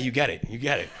 Yeah, you get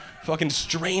it. Fucking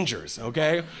strangers,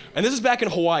 okay? And this is back in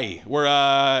Hawaii, where,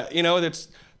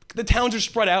 the towns are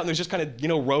spread out and there's just kind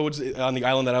of, roads on the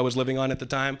island that I was living on at the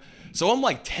time. So I'm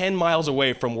like 10 miles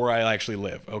away from where I actually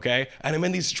live, okay? And I'm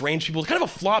in these strange people. It's kind of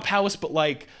a flop house, but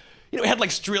like, it had like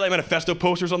streetlight manifesto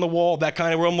posters on the wall, that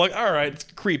kind of where I'm like, all right, it's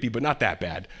creepy, but not that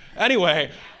bad.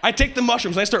 Anyway, I take the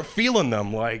mushrooms and I start feeling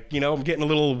them, like, I'm getting a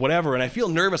little whatever, and I feel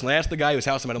nervous, and I ask the guy whose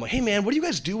house I'm at, I'm like, hey man, what do you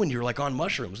guys do when you're like on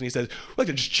mushrooms? And he says, we like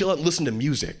to just chill out and listen to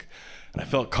music. And I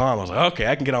felt calm. I was like, okay,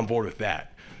 I can get on board with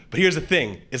that. But here's the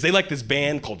thing, is they like this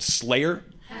band called Slayer.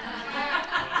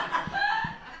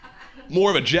 More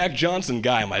of a Jack Johnson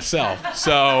guy myself,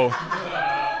 so.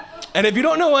 And if you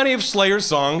don't know any of Slayer's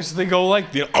songs, they go like,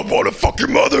 I wanna fuck your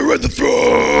mother in the throat,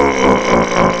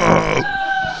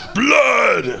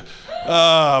 blood.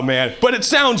 Oh man, but it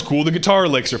sounds cool. The guitar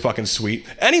licks are fucking sweet.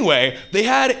 Anyway, they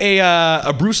had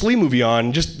a Bruce Lee movie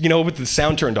on, just with the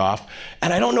sound turned off,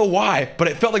 and I don't know why, but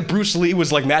it felt like Bruce Lee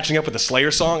was like matching up with the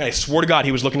Slayer song, and I swear to God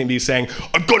he was looking at me saying,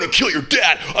 I'm gonna kill your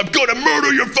dad, I'm gonna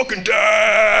murder your fucking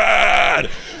dad.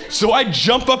 So I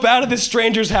jump up out of this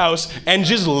stranger's house and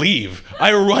just leave.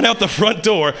 I run out the front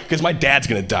door because my dad's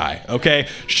gonna die, okay?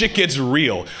 Shit gets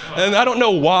real. And I don't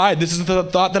know why, this is the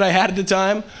thought that I had at the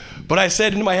time, but I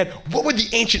said in my head, what would the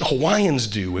ancient Hawaiians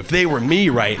do if they were me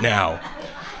right now?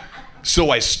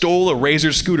 So I stole a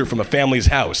Razor scooter from a family's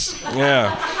house.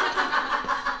 Yeah.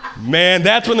 Man,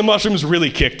 that's when the mushrooms really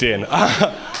kicked in.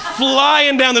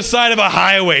 Flying down the side of a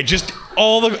highway, just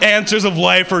all the answers of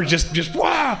life are just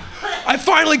wow. I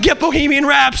finally get Bohemian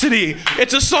Rhapsody.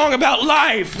 It's a song about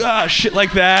life. Shit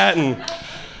like that.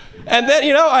 And then,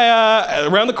 I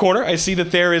around the corner, I see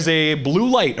that there is a blue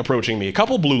light approaching me. A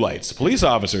couple blue lights. Police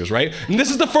officers, right? And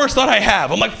this is the first thought I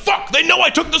have. I'm like, fuck, they know I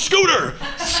took the scooter.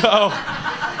 So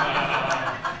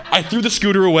I threw the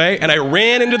scooter away and I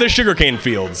ran into the sugarcane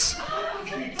fields.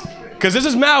 Because this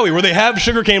is Maui, where they have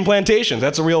sugarcane plantations.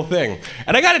 That's a real thing.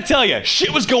 And I gotta tell you,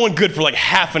 shit was going good for like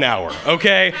half an hour,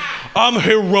 okay? I'm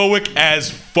heroic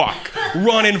as fuck.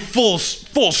 Running full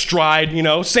stride,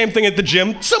 Same thing at the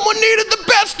gym. Someone needed the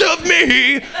best of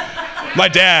me! My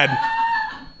dad.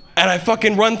 And I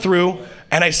fucking run through,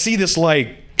 and I see this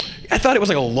I thought it was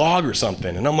like a log or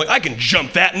something. And I'm like, I can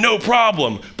jump that, no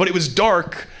problem. But it was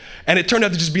dark, and it turned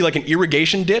out to just be like an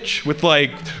irrigation ditch with like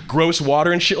gross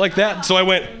water and shit like that. So I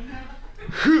went,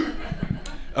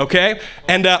 okay?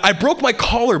 And I broke my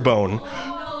collarbone,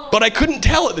 but I couldn't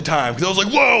tell at the time because I was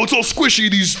like, whoa, it's all squishy,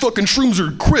 these fucking shrooms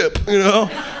are crip,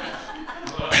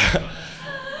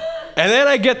 And then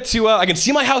I get to, I can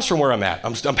see my house from where I'm at.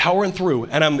 I'm powering through,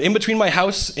 and I'm in between my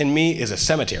house and me is a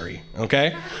cemetery,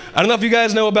 okay? I don't know if you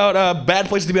guys know about bad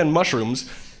places to be on mushrooms.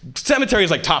 Cemetery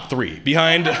is like top 3,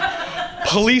 behind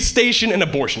police station and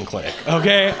abortion clinic,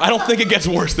 okay? I don't think it gets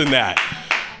worse than that.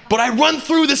 But I run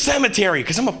through the cemetery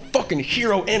because I'm a fucking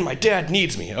hero and my dad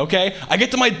needs me, okay? I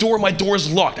get to my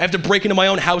door's locked. I have to break into my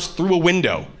own house through a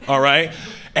window, all right?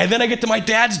 And then I get to my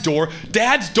dad's door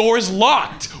is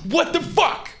locked. What the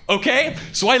fuck, okay?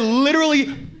 So I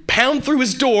literally pound through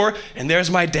his door and there's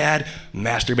my dad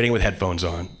masturbating with headphones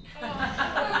on.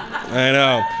 I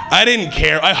know, I didn't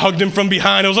care. I hugged him from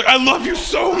behind. I was like, I love you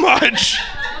so much.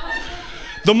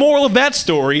 The moral of that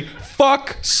story,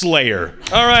 fuck Slayer.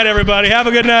 All right, everybody, have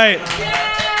a good night.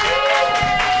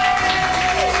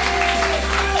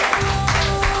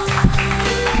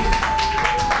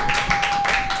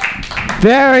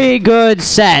 Very good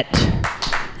set.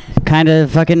 Kind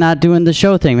of fucking not doing the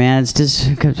show thing, man. It's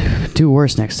just do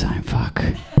worse next time. Fuck.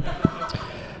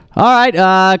 All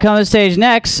right, come to the stage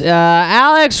next,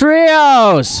 Alex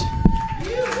Rios.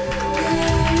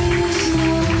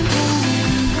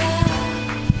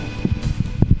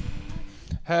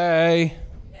 Hey.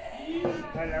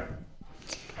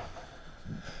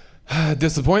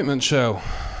 Disappointment show.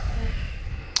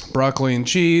 Broccoli and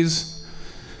cheese.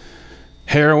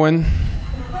 Heroin.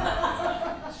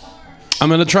 I'm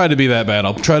going to try to be that bad.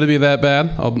 I'll try to be that bad.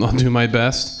 I'll do my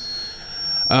best.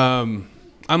 I'm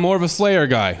more of a Slayer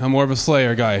guy.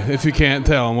 If you can't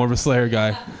tell, I'm more of a Slayer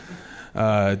guy.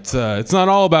 It's not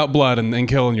all about blood and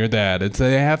killing your dad.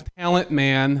 They have talent,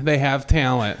 man. They have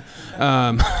talent.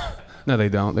 No, they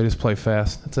don't. They just play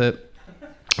fast. That's it.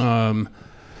 How's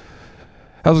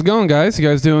it going, guys? You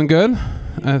guys doing good?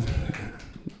 Do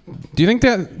you think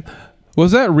that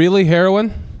was really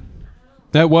heroin?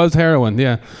 That was heroin.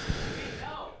 Yeah.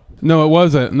 No, it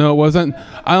wasn't.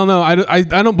 I don't know. I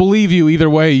don't believe you either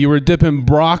way. You were dipping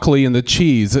broccoli in the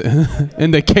cheese,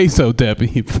 in the queso dip.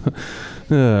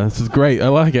 This is great. I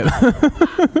like it.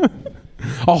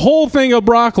 A whole thing of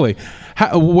broccoli.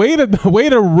 Way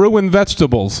to ruin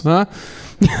vegetables, huh?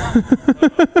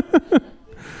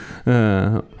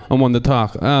 I'm one to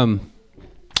talk. I'm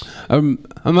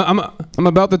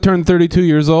about to turn 32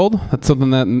 years old. That's something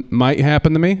that might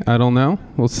happen to me. I don't know.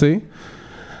 We'll see.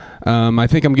 I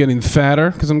think I'm getting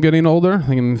fatter because I'm getting older. I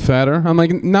think I'm fatter. I'm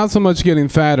like not so much getting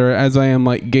fatter as I am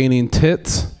like gaining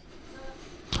tits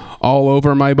all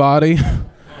over my body.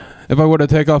 If I were to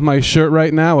take off my shirt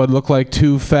right now, I'd look like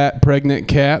two fat pregnant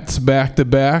cats back to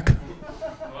back.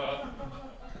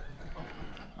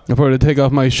 If I were to take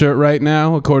off my shirt right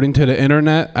now, according to the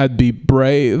internet, I'd be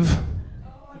brave.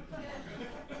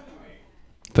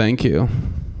 Thank you.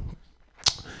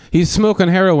 He's smoking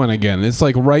heroin again. It's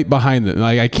like right behind it.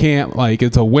 Like I can't, like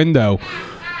it's a window.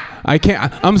 I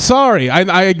can't, I'm sorry.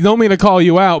 I don't mean to call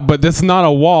you out, but this is not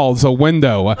a wall, it's a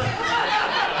window.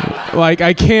 Like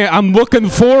I can't, I'm looking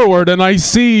forward and I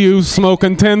see you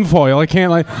smoking tinfoil. I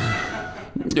can't like,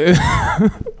 I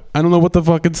don't know what to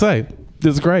fucking say.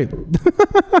 This is great.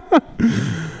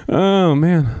 Oh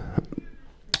man.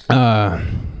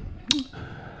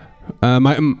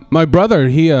 My brother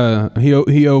he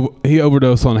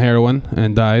overdosed on heroin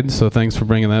and died. So thanks for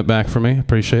bringing that back for me.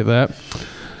 Appreciate that.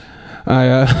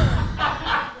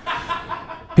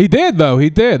 He did though. He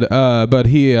did. But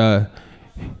he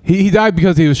died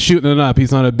because he was shooting it up.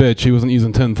 He's not a bitch. He wasn't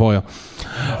using tinfoil.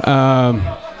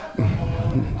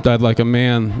 Died like a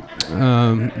man.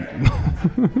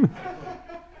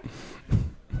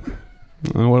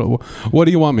 What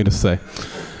do you want me to say?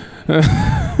 Do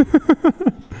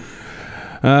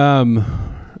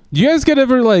you guys get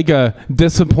ever like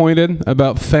disappointed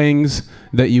about things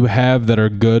that you have that are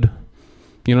good?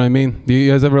 You know what I mean? Do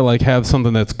you guys ever like have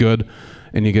something that's good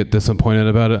and you get disappointed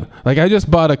about it? Like I just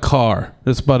bought a car.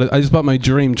 I just bought my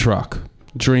dream truck.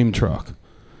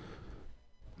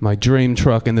 My dream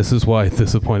truck, and this is why it's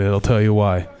disappointed. I'll tell you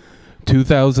why.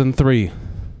 2003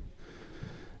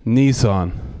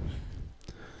 Nissan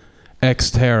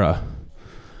Xterra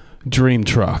dream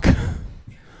truck.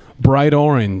 Bright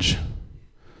orange.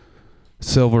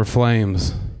 Silver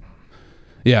flames.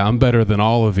 Yeah, I'm better than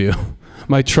all of you.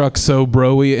 My truck's so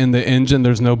broy in the engine,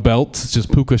 there's no belts. It's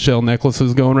just puka shell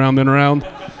necklaces going round and around.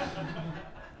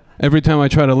 Every time I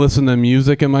try to listen to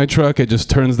music in my truck, it just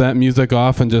turns that music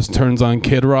off and just turns on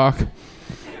Kid Rock.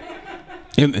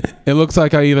 It looks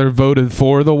like I either voted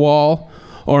for the wall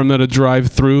or I'm going to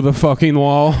drive through the fucking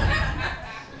wall.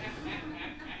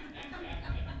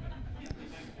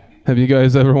 Have you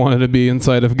guys ever wanted to be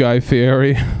inside of Guy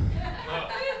Fieri?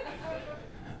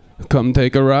 Come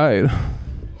take a ride.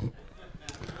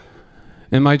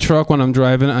 In my truck when I'm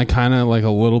driving, I kind of like a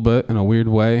little bit in a weird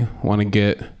way want to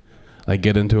get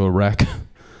into a wreck.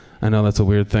 I know that's a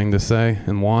weird thing to say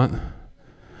and want.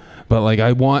 But like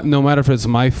I want, no matter if it's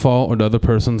my fault or the other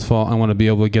person's fault, I want to be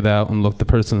able to get out and look the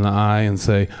person in the eye and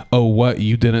say, "Oh, what,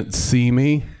 you didn't see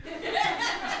me?"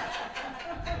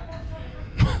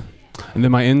 And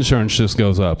then my insurance just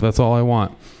goes up. That's all I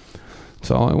want.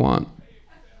 That's all I want.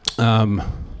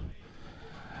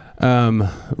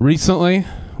 Recently,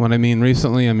 when I mean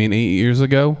recently, I mean 8 years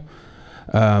ago,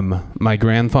 my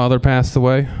grandfather passed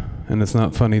away. And it's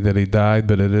not funny that he died,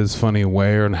 but it is funny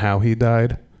where and how he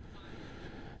died.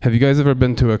 Have you guys ever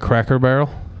been to a Cracker Barrel?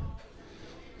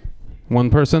 One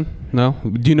person? No?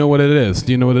 Do you know what it is?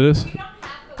 Do you know what it is?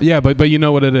 Yeah, but you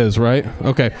know what it is, right?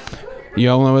 Okay. You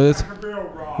all know what it is?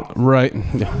 Right.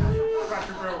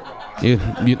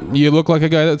 You look like a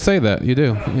guy that say that. You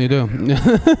do.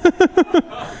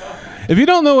 If you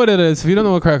don't know what it is, if you don't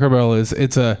know what Cracker Barrel is,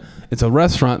 it's a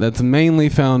restaurant that's mainly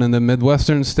found in the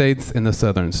Midwestern states and the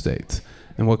Southern states.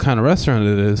 And what kind of restaurant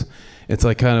it is, it's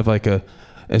like kind of like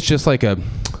it's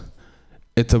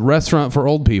a restaurant for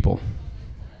old people.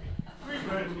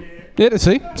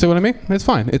 See what I mean? It's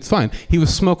fine. It's fine. He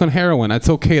was smoking heroin. It's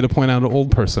okay to point out an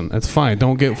old person. It's fine.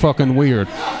 Don't get fucking weird.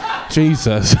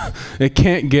 Jesus, it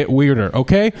can't get weirder.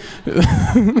 Okay.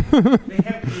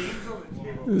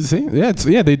 See, yeah,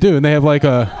 they do, and they have like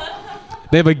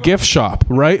a gift shop,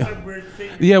 right?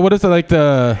 Yeah, what is it like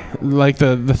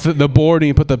the board and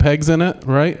you put the pegs in it,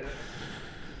 right?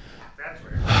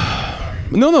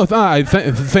 No.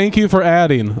 Thank you for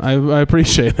adding. I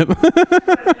appreciate it.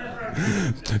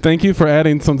 Thank you for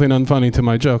adding something unfunny to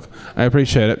my joke. I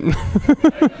appreciate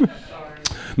it.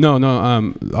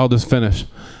 No. I'll just finish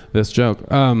this joke.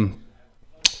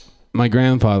 My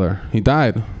grandfather, he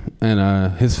died,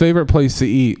 and his favorite place to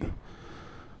eat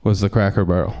was the Cracker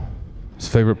Barrel. His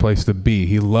favorite place to be.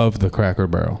 He loved the Cracker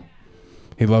Barrel.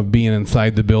 He loved being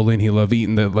inside the building. He loved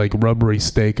eating the like rubbery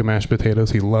steak and mashed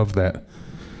potatoes. He loved that.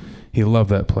 He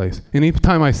loved that place.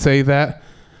 Anytime I say that,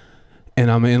 and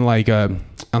I'm in like on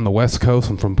the West Coast,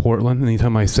 I'm from Portland.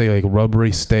 Anytime I say like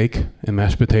rubbery steak and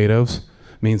mashed potatoes,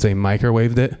 means they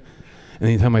microwaved it.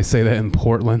 Anytime I say that in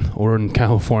Portland or in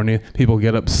California, people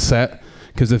get upset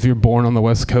because if you're born on the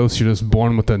West Coast, you're just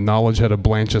born with the knowledge how to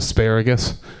blanch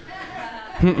asparagus.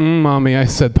 Mommy, I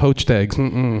said poached eggs.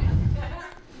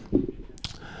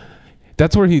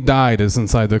 That's where he died, is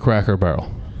inside the Cracker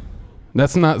Barrel.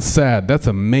 That's not sad. That's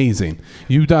amazing.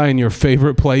 You die in your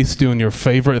favorite place doing your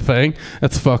favorite thing.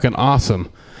 That's fucking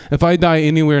awesome. If I die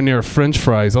anywhere near French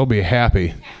fries, I'll be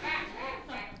happy.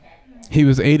 He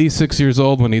was 86 years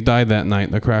old when he died that night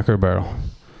in the Cracker Barrel.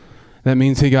 That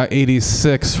means he got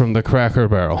 86 from the Cracker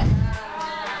Barrel.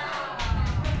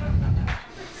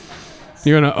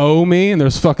 You're gonna owe me, and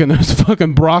there's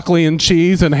fucking broccoli and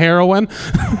cheese and heroin,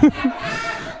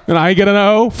 and I get an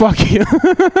O? Fuck you.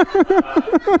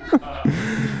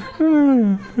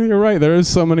 You're right. There is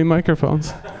so many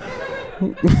microphones.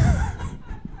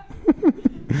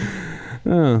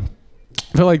 I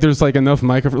feel like there's like enough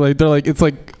microphones. Like they're like, it's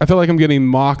like I feel like I'm getting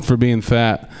mocked for being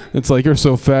fat. It's like you're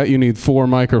so fat you need 4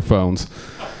 microphones.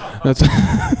 That's.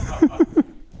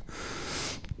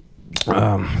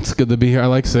 It's good to be here. I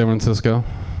like San Francisco.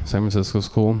 San Francisco's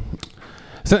cool.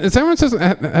 San Francisco.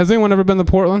 Has anyone ever been to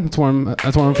Portland?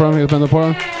 That's where I'm from. You've been to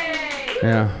Portland?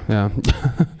 Yeah.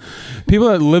 People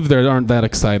that live there aren't that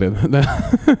excited.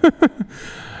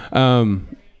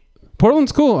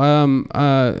 Portland's cool.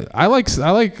 I like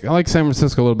San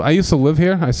Francisco a little bit. I used to live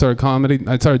here. I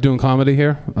started doing comedy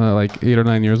here like 8 or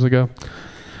 9 years ago.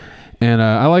 And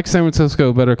I like San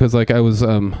Francisco better because like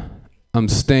I'm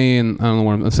staying. I don't know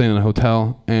where I'm staying in a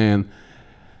hotel, and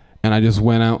I just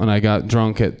went out and I got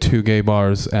drunk at 2 gay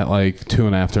bars at like 2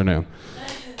 in the afternoon.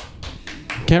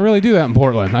 Can't really do that in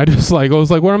Portland. I was like,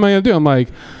 what am I gonna do? I'm like,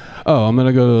 oh, I'm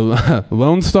gonna go to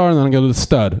Lone Star and then I'm gonna go to the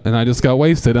Stud, and I just got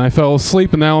wasted and I fell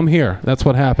asleep and now I'm here. That's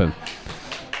what happened.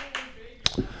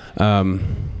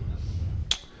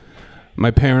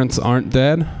 My parents aren't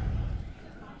dead,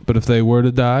 but if they were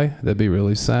to die, that'd be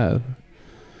really sad.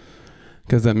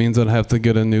 Because that means I'd have to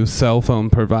get a new cell phone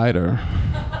provider.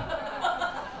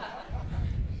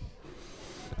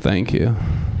 Thank you.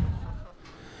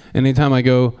 Anytime I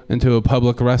go into a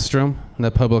public restroom,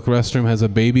 that public restroom has a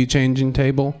baby changing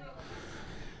table,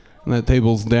 and that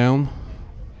table's down,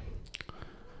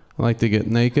 I like to get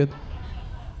naked,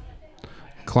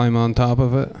 climb on top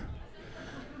of it,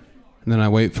 and then I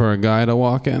wait for a guy to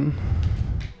walk in,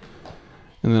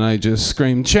 and then I just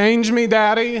scream, "Change me,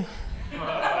 Daddy!"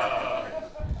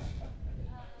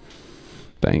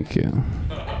 Thank you.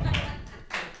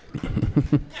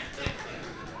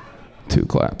 2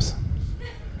 claps.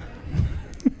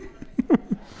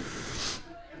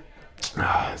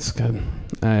 It's good.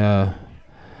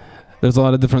 There's a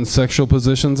lot of different sexual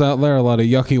positions out there, a lot of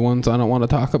yucky ones I don't want to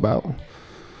talk about.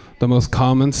 The most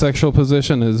common sexual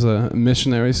position is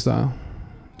missionary style.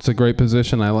 It's a great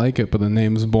position, I like it, but the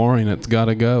name's boring, it's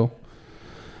gotta go.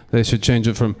 They should change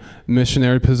it from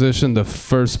missionary position to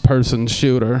first person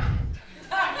shooter.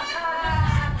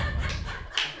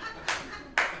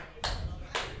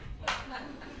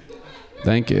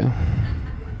 Thank you.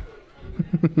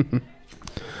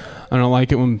 I don't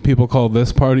like it when people call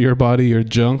this part of your body your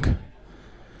junk.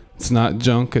 It's not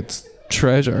junk, it's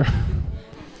treasure.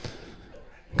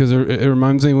 Because it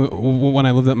reminds me when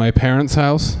I lived at my parents'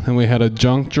 house and we had a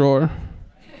junk drawer.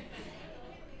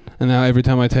 And now every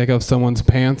time I take off someone's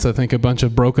pants, I think a bunch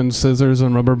of broken scissors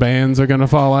and rubber bands are going to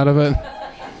fall out of it.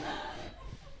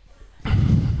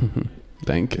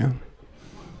 Thank you.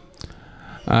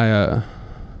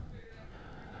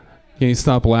 Can you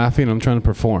stop laughing? I'm trying to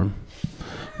perform.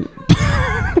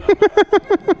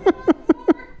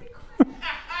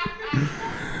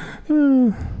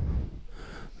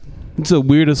 It's the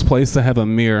weirdest place to have a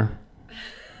mirror.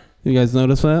 You guys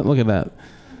notice that? Look at that.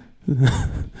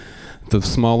 The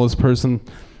smallest person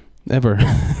ever.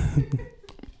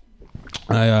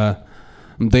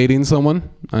 I'm dating someone.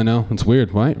 I know, it's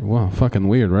weird, right? Wow, fucking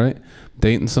weird, right?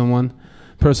 Dating someone.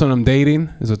 Person I'm dating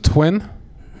is a twin.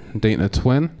 I'm dating a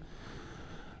twin.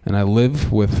 And I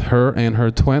live with her and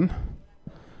her twin.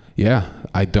 Yeah,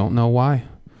 I don't know why.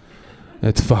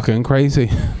 It's fucking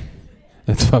crazy.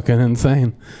 It's fucking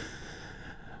insane.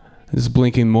 Just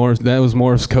blinking Morse. That was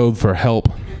Morse code for help.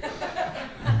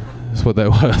 That's what that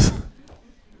was.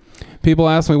 People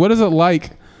ask me, what is it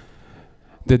like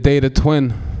to date a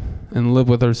twin and live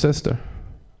with her sister?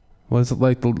 What is it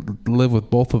like to live with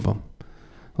both of them?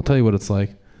 I'll tell you what it's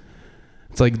like.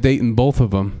 It's like dating both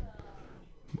of them,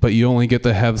 but you only get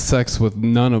to have sex with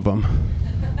none of them.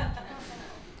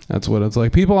 That's what it's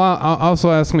like. People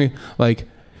also ask me, like,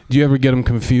 do you ever get them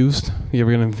confused? You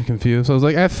ever get them confused? I was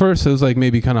like, at first it was like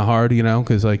maybe kind of hard, you know,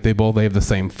 because like they have the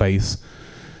same face.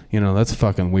 You know, that's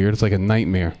fucking weird. It's like a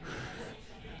nightmare.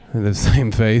 The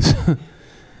same face.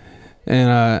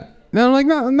 And no, like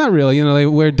not really. You know, they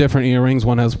wear different earrings.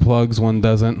 One has plugs, one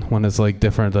doesn't. One has like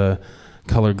different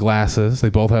colored glasses. They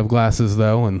both have glasses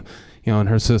though, and you know, and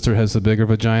her sister has the bigger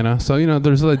vagina. So you know,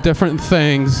 there's like different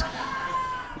things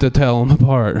to tell them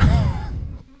apart.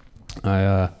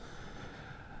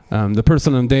 The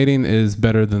person I'm dating is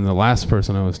better than the last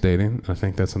person I was dating. I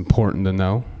think that's important to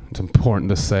know. It's important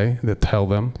to say, to tell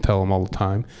them all the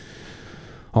time.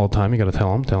 All the time, you gotta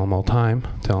tell them all the time.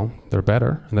 Tell them they're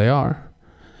better, and they are.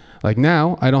 Like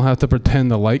now, I don't have to pretend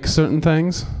to like certain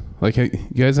things. Like you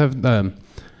guys have, I don't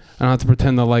have to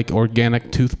pretend to like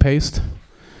organic toothpaste.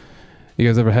 You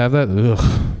guys ever have that?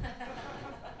 Ugh.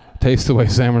 Tastes the way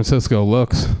San Francisco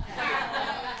looks.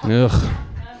 Ugh.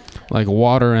 Like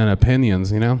water and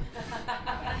opinions, you know?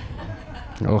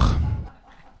 Ugh.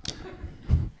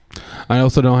 I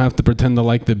also don't have to pretend to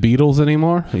like the Beatles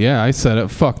anymore. Yeah, I said it.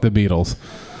 Fuck the Beatles.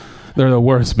 They're the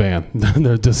worst band.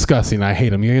 They're disgusting. I hate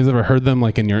them. You guys ever heard them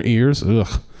like in your ears?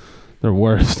 Ugh. They're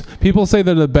worst. People say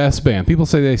they're the best band. People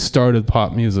say they started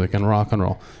pop music and rock and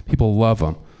roll. People love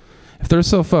them. If they're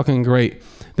so fucking great,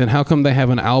 then how come they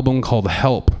have an album called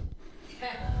Help?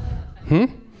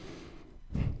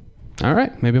 All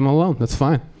right, maybe I'm alone. That's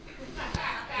fine.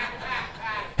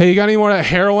 Hey, you got any more of that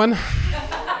heroin?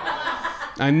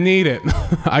 I need it.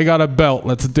 I got a belt.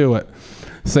 Let's do it.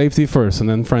 Safety first and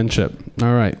then friendship.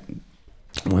 All right.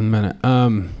 1 minute.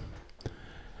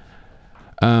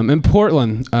 In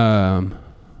Portland,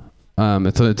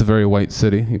 it's a very white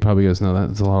city. You probably guys know that.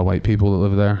 There's a lot of white people that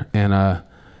live there. And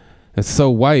it's so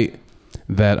white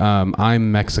that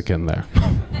I'm Mexican there.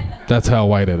 That's how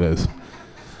white it is.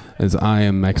 I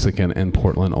am Mexican in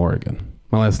Portland, Oregon.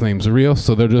 My last name's Rios,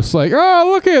 so they're just like, oh,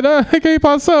 look at, ¿qué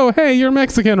pasó? Hey, you're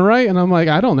Mexican, right? And I'm like,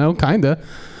 I don't know, kinda.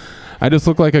 I just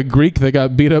look like a Greek that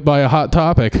got beat up by a Hot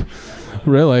Topic.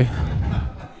 Really.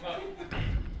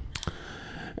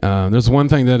 There's one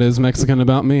thing that is Mexican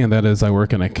about me, and that is I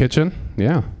work in a kitchen.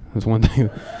 Yeah, there's one thing.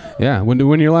 Yeah,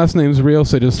 when your last name's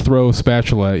Rios, they just throw a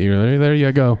spatula at you. There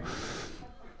you go.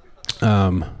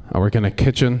 I work in a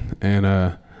kitchen,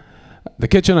 and the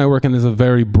kitchen I work in is a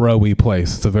very bro-y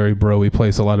place. It's a very bro-y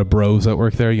place. A lot of bros that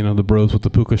work there. You know, the bros with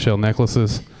the puka shell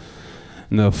necklaces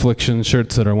and the affliction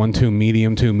shirts that are 1, 2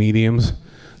 medium, 2 mediums.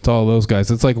 It's all those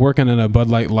guys. It's like working in a Bud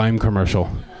Light Lime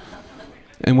commercial.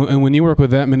 And when you work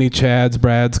with that many Chads,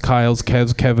 Brads, Kyles,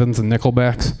 Kevs, Kevins, and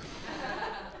Nickelbacks,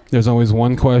 there's always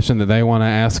one question that they want to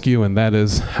ask you, and that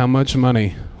is, how much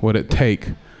money would it take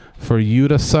for you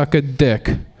to suck a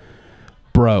dick,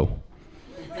 bro?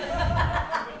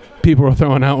 People are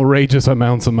throwing outrageous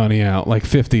amounts of money out, like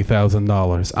 $50,000,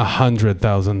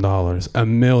 $100,000, $1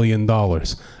 million.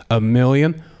 $1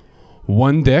 million?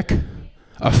 One dick?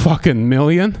 A fucking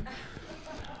million?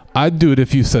 I'd do it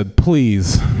if you said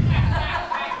please.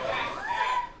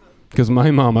 Because my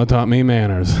mama taught me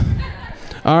manners.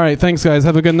 All right, thanks guys.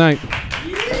 Have a good night.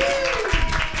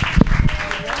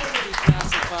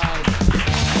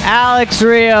 Alex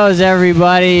Rios,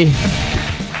 everybody.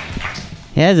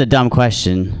 Yeah, that's a dumb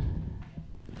question.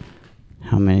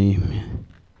 How many?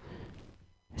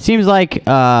 Seems like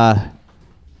that's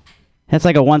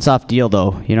like a once-off deal,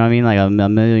 though. You know what I mean? Like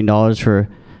 $1 million for,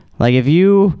 like, if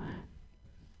you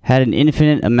had an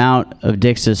infinite amount of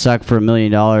dicks to suck for $1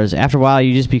 million, after a while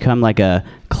you just become like a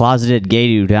closeted gay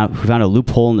dude who found a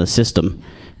loophole in the system.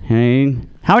 You know what I mean?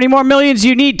 How many more millions do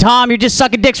you need, Tom? You're just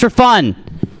sucking dicks for fun.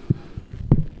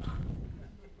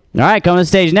 All right, coming to the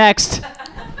stage next,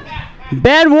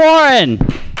 Ben Warren.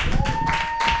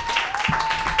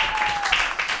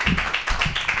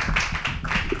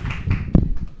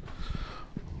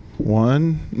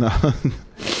 One? No,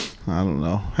 I don't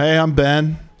know. Hey, I'm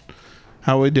Ben.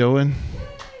 How we doing?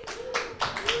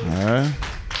 All right.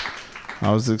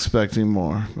 I was expecting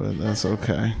more, but that's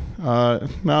okay.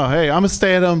 No, hey, I'm a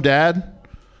stay-at-home dad.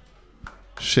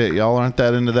 Shit, y'all aren't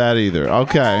that into that either.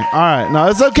 Okay, all right. No,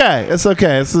 it's okay. It's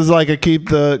okay. This is like a keep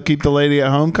the lady at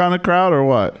home kind of crowd, or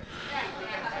what?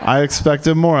 I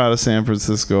expected more out of San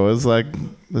Francisco. It's like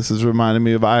this is reminding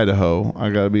me of Idaho.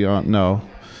 I gotta be on. No.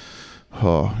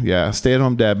 Oh yeah,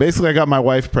 stay-at-home dad. Basically, I got my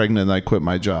wife pregnant and I quit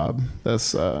my job.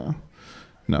 That's no.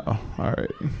 All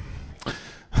right.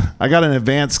 I got an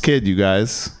advanced kid, you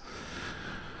guys.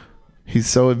 He's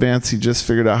so advanced, he just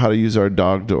figured out how to use our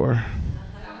dog door.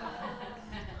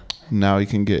 Now he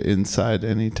can get inside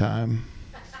anytime.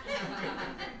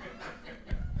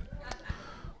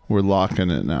 We're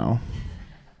locking it now.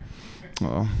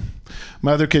 Oh.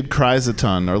 My other kid cries a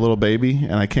ton, our little baby,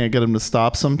 and I can't get him to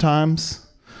stop sometimes.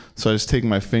 So I just take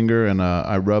my finger and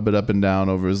I rub it up and down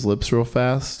over his lips real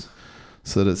fast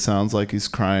so that it sounds like he's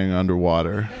crying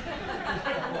underwater.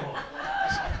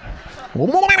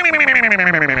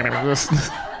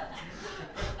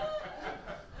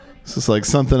 It's just like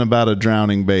something about a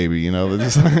drowning baby, you know, that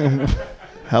just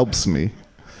helps me.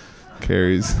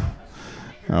 Carries.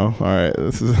 Oh, all right.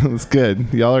 This is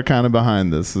good. Y'all are kind of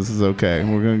behind this. This is okay.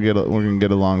 We're gonna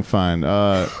get along fine.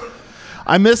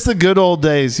 I miss the good old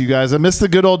days, you guys. I miss the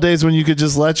good old days when you could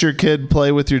just let your kid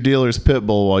play with your dealer's pit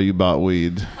bull while you bought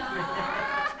weed.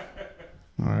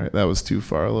 All right, that was too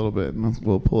far a little bit.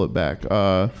 We'll pull it back.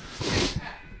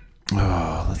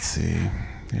 Let's see.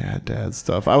 Yeah, dad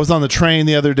stuff. I was on the train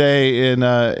the other day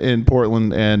in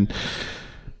Portland, and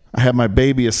I had my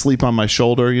baby asleep on my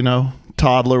shoulder, you know.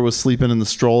 Toddler was sleeping in the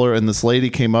stroller, and this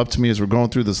lady came up to me as we're going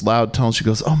through this loud tunnel. She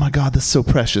goes, "Oh my God, this is so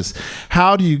precious.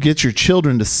 How do you get your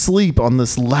children to sleep on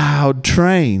this loud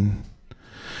train?"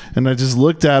 And I just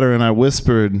looked at her and I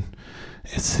whispered,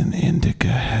 "It's an indica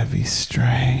heavy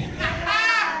strain."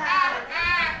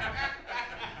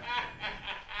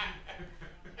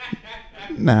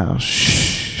 Now,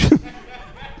 shh.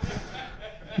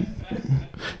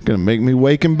 Gonna make me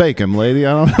wake and bake him, lady.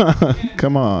 I don't know.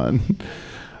 Come on.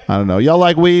 I don't know. Y'all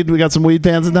like weed? We got some weed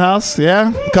fans in the house?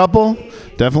 Yeah? Couple?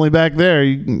 Definitely back there.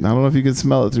 I don't know if you can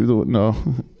smell it through the... No.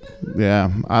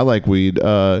 Yeah, I like weed.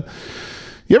 You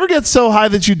ever get so high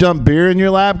that you dump beer in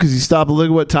your lap because you stopped to look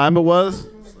at what time it was?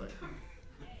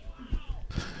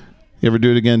 You ever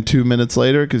do it again 2 minutes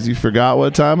later because you forgot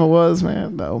what time it was?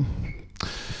 Man, no.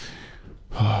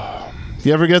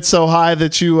 You ever get so high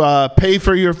that you pay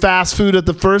for your fast food at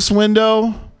the first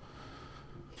window,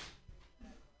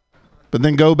 but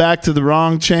then go back to the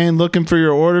wrong chain looking for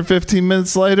your order 15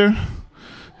 minutes later?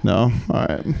 No? All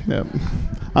right. Yep.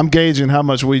 I'm gauging how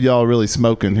much weed y'all really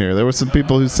smoking here. There were some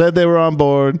people who said they were on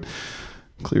board.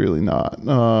 Clearly not.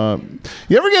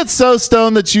 You ever get so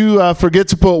stoned that you forget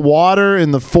to put water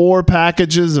in the 4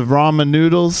 packages of ramen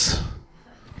noodles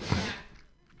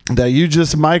that you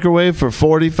just microwave for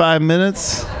 45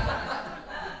 minutes?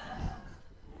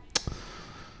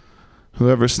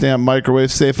 Whoever stamped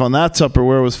microwave safe on that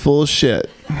Tupperware was full of shit.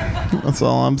 That's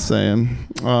all I'm saying.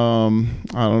 I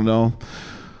don't know.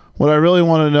 What I really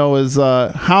want to know is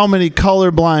how many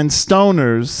colorblind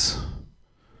stoners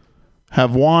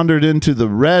have wandered into the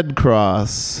Red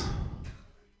Cross.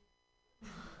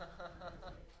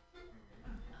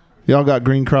 Y'all got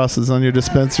green crosses on your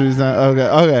dispensaries now?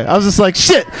 Okay. I was just like,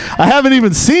 shit, I haven't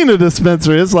even seen a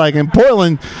dispensary. It's like in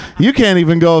Portland, you can't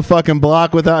even go a fucking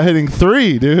block without hitting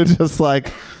 3, dude. Just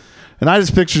like, and I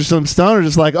just picture some stoner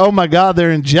just like, oh my God,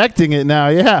 they're injecting it now.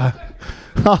 Yeah.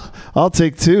 I'll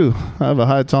take 2. I have a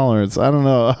high tolerance. I don't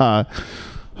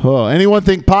know. Anyone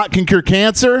think pot can cure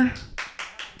cancer?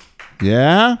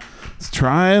 Yeah. It's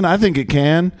trying. I think it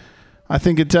can. I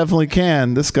think it definitely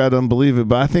can. This guy doesn't believe it,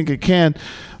 but I think it can.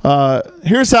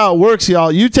 Here's how it works,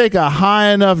 y'all. You take a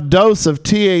high enough dose of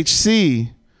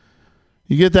THC,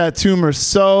 you get that tumor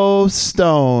so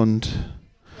stoned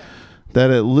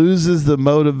that it loses the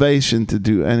motivation to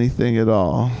do anything at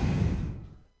all.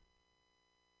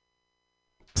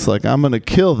 It's like, I'm going to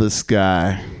kill this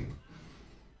guy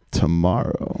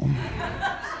tomorrow.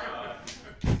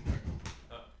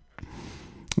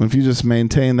 If you just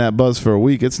maintain that buzz for a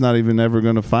week, it's not even ever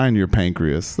going to find your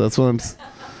pancreas. That's what I'm...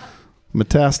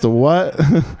 Metasta what?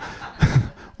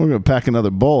 We're going to pack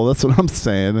another bowl. That's what I'm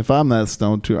saying. If I'm that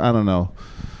stoned too, I don't know.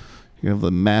 You have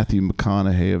the Matthew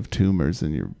McConaughey of tumors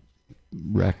in your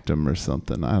rectum or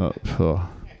something. I don't... Oh.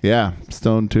 Yeah,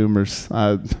 stone tumors.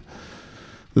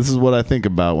 This is what I think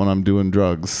about when I'm doing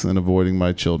drugs and avoiding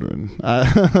my children.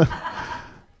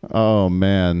 Oh,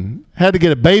 man. Had to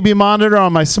get a baby monitor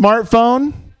on my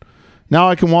smartphone. Now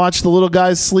I can watch the little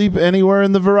guys sleep anywhere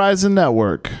in the Verizon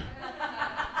network.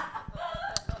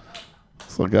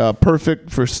 like perfect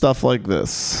for stuff like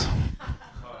this.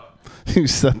 You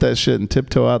set that shit and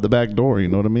tiptoe out the back door, you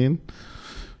know what I mean?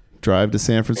 Drive to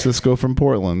San Francisco from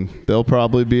Portland. They'll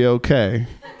probably be okay.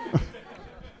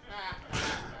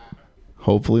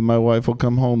 Hopefully my wife will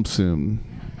come home soon.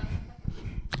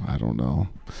 I don't know.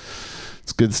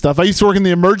 It's good stuff. I used to work in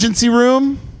the emergency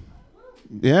room.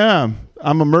 Yeah.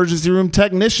 I'm an emergency room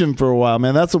technician for a while,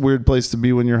 man. That's a weird place to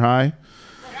be when you're high.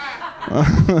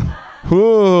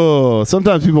 Whoa.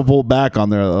 Sometimes people pull back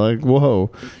on there. They're like, whoa,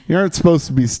 you aren't supposed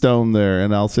to be stoned there.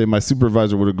 And I'll say my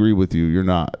supervisor would agree with you. You're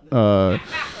not. But,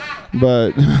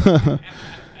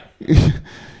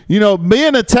 you know,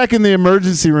 being a tech in the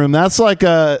emergency room, that's like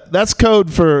that's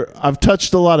code for I've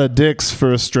touched a lot of dicks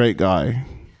for a straight guy.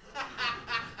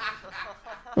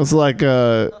 It's like,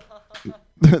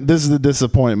 this is the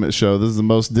disappointment show. This is the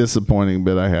most disappointing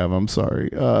bit I have. I'm sorry.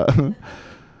 Yeah,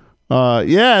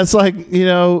 it's like, you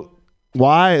know,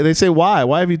 why? They say, why?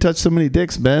 Why have you touched so many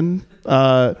dicks, Ben?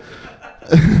 Right?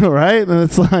 And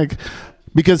it's like,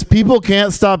 because people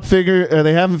can't stop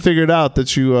they haven't figured out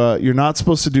that you're not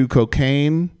supposed to do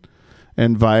cocaine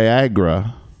and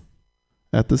Viagra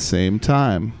at the same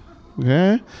time.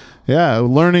 Okay? Yeah,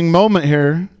 learning moment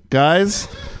here, guys.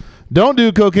 Don't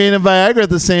do cocaine and Viagra at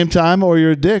the same time or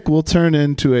your dick will turn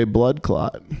into a blood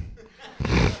clot.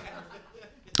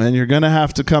 And you're going to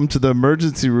have to come to the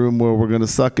emergency room where we're going to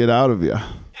suck it out of you.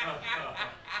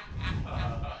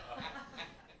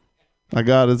 I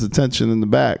got his attention in the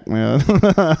back, man.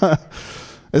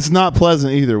 It's not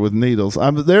pleasant either with needles.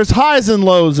 There's highs and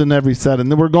lows in every set, and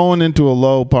then we're going into a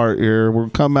low part here. We'll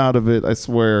come out of it, I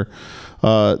swear.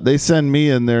 They send me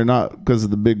in there not because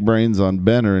of the big brains on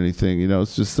Ben or anything. You know,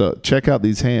 it's just check out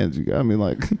these hands. You got me,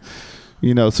 like,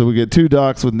 you know. So we get 2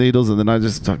 docs with needles, and then I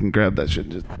just fucking grab that shit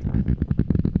and just.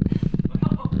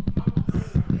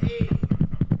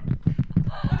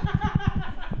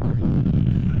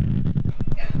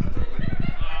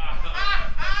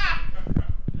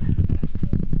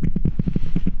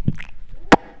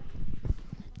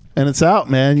 And it's out,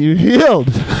 man. You healed.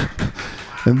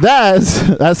 And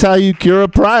that's how you cure a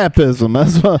priapism.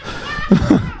 That's what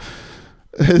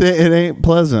it ain't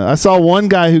pleasant. I saw one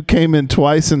guy who came in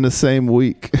twice in the same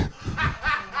week. I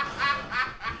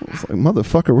was like,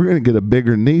 motherfucker, we're gonna get a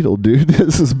bigger needle, dude.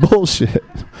 This is bullshit.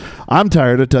 I'm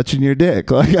tired of touching your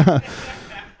dick. Like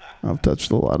I've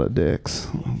touched a lot of dicks.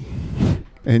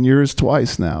 And yours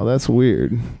twice now. That's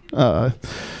weird.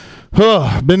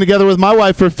 Been together with my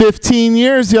wife for 15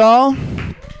 years, y'all.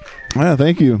 Yeah,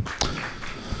 thank you.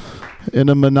 In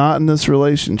a monotonous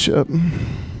relationship.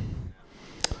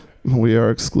 We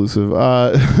are exclusive.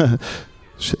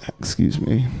 Excuse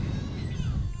me.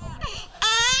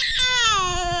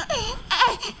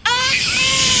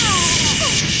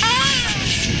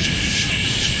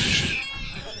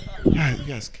 All right, you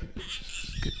guys,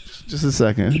 just a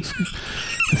second.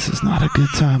 This is not a good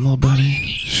time, little buddy.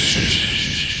 Shh.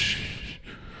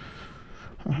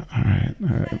 All right.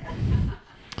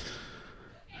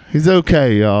 He's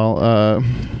okay, y'all.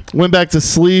 Went back to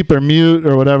sleep or mute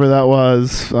or whatever that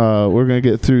was. We're going to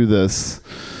get through this.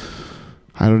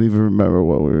 I don't even remember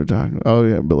what we were talking about. Oh,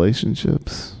 yeah,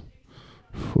 relationships.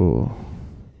 Cool.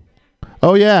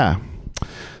 Oh, yeah.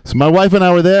 So my wife and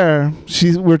I were there.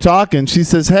 We're talking. She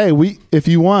says, hey, if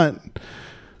you want,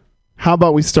 how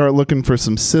about we start looking for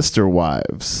some sister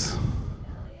wives?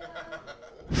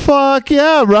 Fuck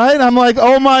yeah, right? I'm like,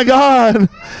 oh my God,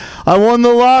 I won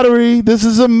the lottery. This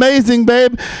is amazing,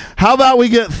 babe. How about we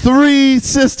get 3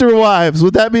 sister wives?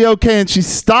 Would that be okay? And she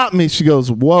stopped me. She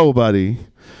goes, whoa, buddy.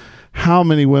 How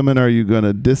many women are you going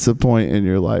to disappoint in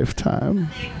your lifetime?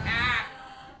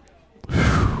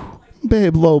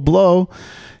 Babe, low blow.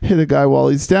 Hit a guy while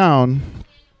he's down.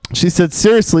 She said,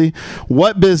 seriously,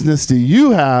 what business do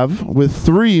you have with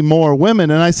 3 more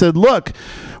women? And I said, look,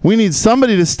 we need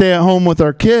somebody to stay at home with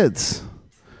our kids.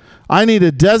 I need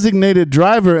a designated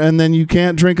driver, and then you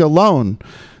can't drink alone.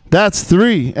 That's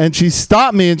 3. And she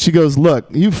stopped me, and she goes, look,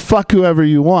 you fuck whoever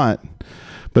you want.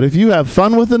 But if you have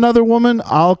fun with another woman,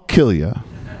 I'll kill you.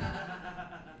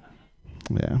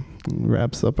 Yeah,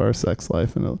 wraps up our sex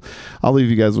life. And I'll leave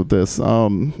you guys with this.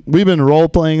 We've been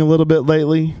role-playing a little bit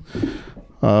lately.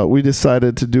 We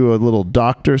decided to do a little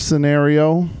doctor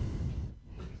scenario.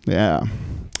 Yeah.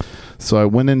 So I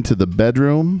went into the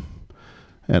bedroom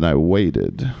and I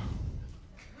waited.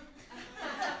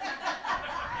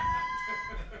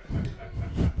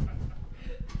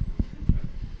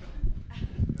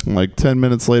 Like 10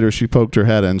 minutes later, she poked her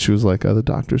head in. She was like, the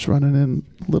doctor's running in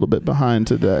a little bit behind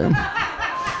today.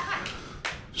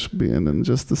 She'll be in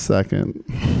just a second.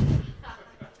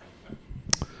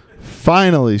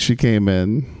 Finally, she came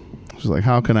in. She's like,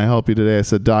 how can I help you today? I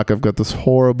said, Doc, I've got this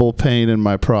horrible pain in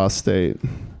my prostate.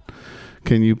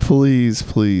 Can you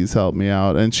please help me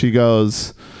out? And she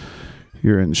goes,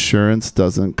 your insurance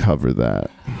doesn't cover that.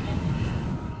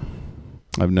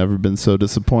 I've never been so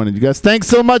disappointed. You guys, thanks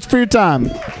so much for your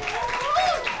time.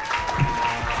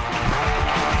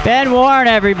 Ben Warren,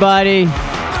 everybody. All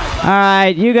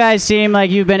right, you guys seem like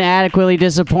you've been adequately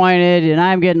disappointed, and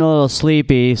I'm getting a little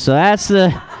sleepy. So that's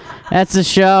the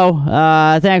show.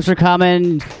 Thanks for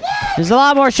coming. There's a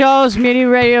lot more shows. Mutiny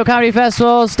Radio Comedy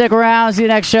Festival. Stick around. See you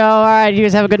next show. All right, you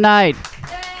guys have a good night.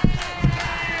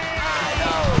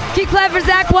 Keep clap for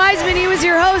Zach Wiseman. He was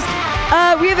your host.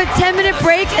 We have a 10-minute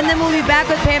break, and then we'll be back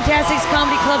with Fantastic's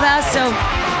Comedy Clubhouse. So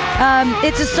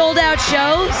it's a sold-out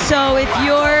show. So if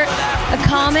you're a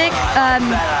comic,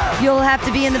 you'll have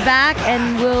to be in the back,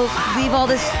 and we'll leave all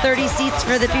this 30 seats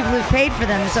for the people who've paid for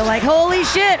them. So, like, holy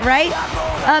shit, right?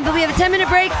 But we have a 10-minute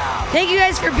break. Thank you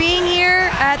guys for being here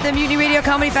at the Mutiny Radio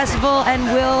Comedy Festival, and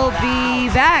we'll be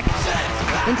back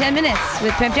in 10 minutes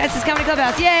with Fantastic's Comedy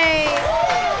Clubhouse. Yay!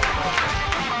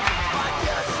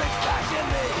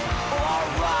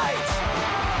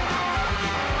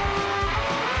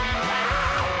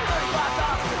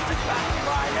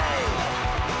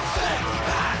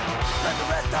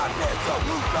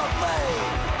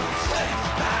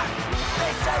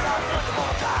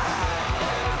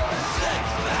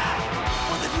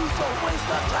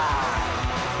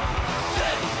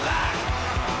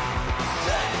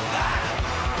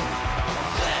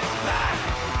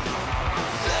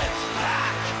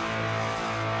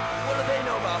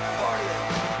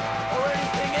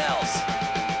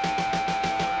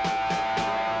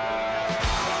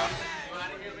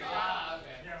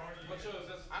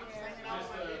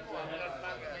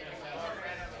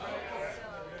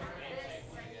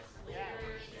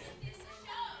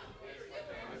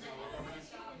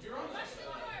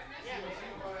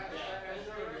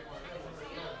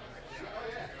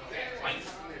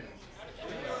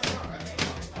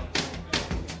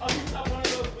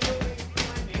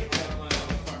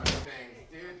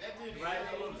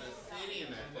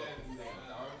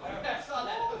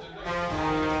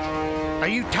 Are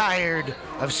you tired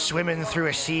of swimming through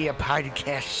a sea of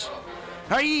podcasts?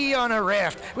 Are ye on a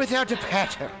raft without a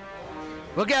paddle?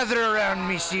 Well, gather around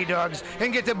me, sea dogs,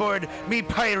 and get aboard me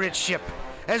pirate ship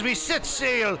as we set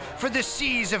sail for the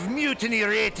seas of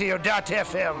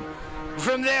MutinyRadio.fm.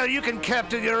 From there, you can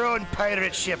captain your own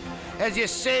pirate ship as you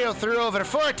sail through over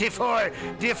 44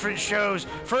 different shows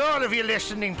for all of your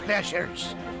listening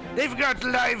pleasures. They've got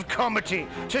live comedy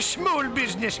to small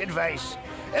business advice,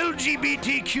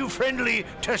 LGBTQ friendly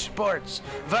to sports,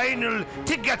 vinyl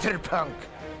to gutter punk.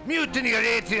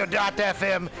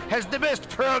 MutinyRadio.fm has the best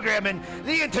programming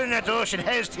the internet ocean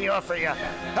has to offer you.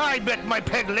 I bet my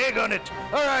peg leg on it,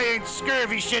 or I ain't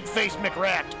scurvy shit-faced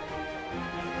McRat.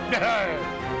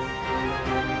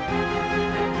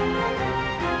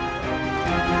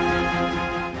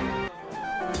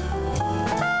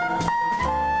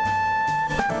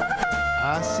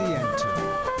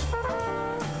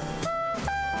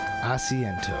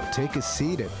 Asiento. Take a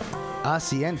seat at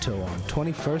Asiento on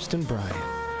 21st and Bryant.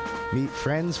 Meet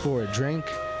friends for a drink,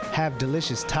 have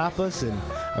delicious tapas, and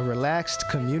a relaxed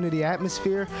community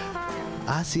atmosphere.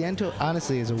 Asiento,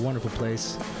 honestly, is a wonderful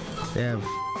place. They have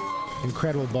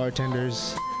incredible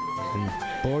bartenders and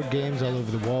board games all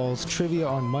over the walls, trivia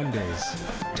on Mondays,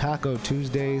 Taco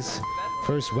Tuesdays,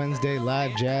 First Wednesday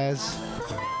live jazz,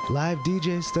 live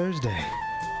DJs Thursday,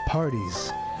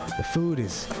 parties. The food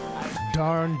is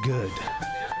darn good.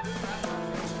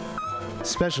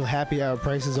 Special happy hour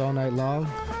prices all night long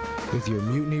with your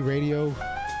Mutiny Radio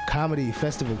Comedy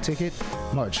Festival ticket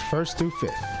March 1st through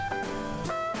 5th.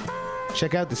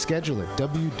 Check out the schedule at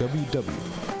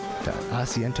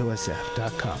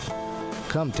www.asientosf.com.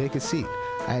 Come take a seat.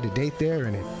 I had a date there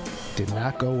and it did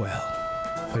not go well.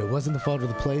 But it wasn't the fault of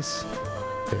the place.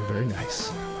 They're very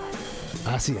nice.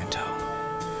 Asiento.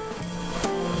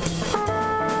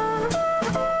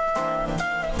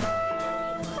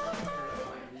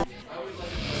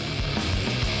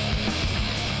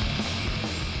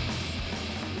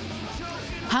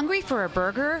 Hungry for a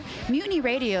burger? Mutiny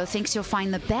Radio thinks you'll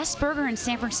find the best burger in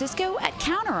San Francisco at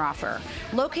Counteroffer,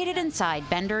 located inside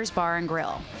Bender's Bar and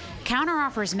Grill.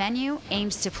 Counteroffer's menu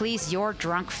aims to please your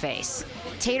drunk face.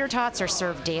 Tater tots are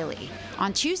served daily.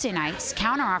 On Tuesday nights,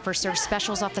 Counteroffer serves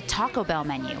specials off the Taco Bell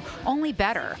menu, only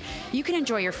better. You can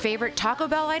enjoy your favorite Taco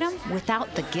Bell item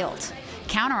without the guilt.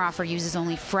 Counteroffer uses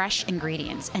only fresh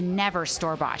ingredients and never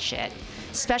store-bought shit.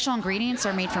 Special ingredients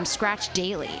are made from scratch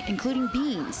daily, including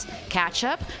beans,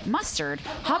 ketchup, mustard,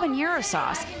 habanero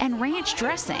sauce, and ranch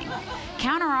dressing.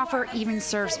 Counteroffer even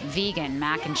serves vegan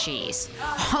mac and cheese.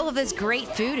 All of this great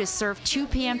food is served 2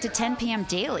 p.m. to 10 p.m.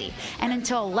 daily and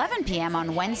until 11 p.m.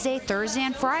 on Wednesday, Thursday,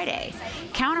 and Friday.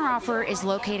 Counteroffer is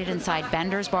located inside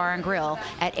Bender's Bar and Grill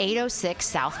at 806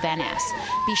 South Van Ness.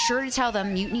 Be sure to tell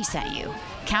them Mutiny sent you.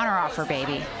 Counteroffer,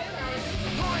 baby.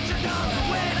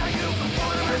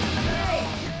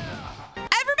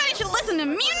 Everybody should listen to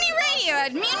Mutiny Radio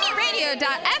at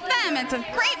MutinyRadio.fm. It's a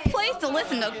great place to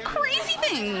listen to crazy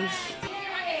things.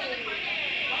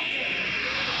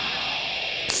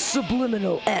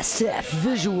 Subliminal SF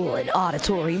visual and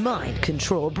auditory mind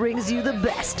control brings you the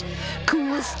best,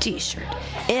 coolest t-shirt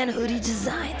and hoodie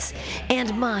designs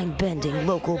and mind-bending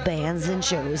local bands and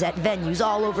shows at venues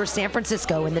all over San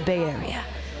Francisco and the Bay Area.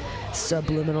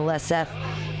 Subliminal SF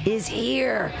is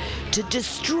here to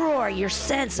destroy your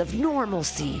sense of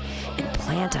normalcy and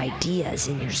plant ideas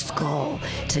in your skull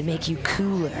to make you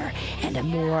cooler and a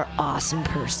more awesome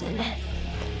person.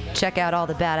 Check out all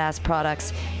the badass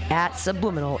products at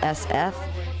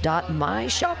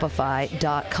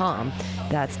subliminalsf.myshopify.com.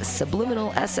 That's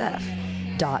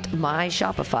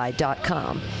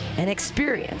subliminalsf.myshopify.com and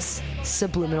experience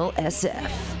Subliminal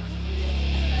SF.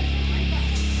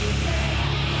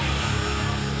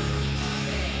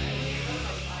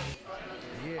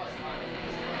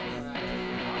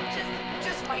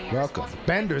 Welcome,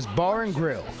 Bender's Bar and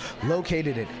Grill,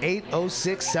 located at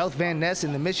 806 South Van Ness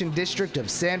in the Mission District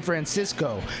of San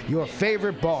Francisco. Your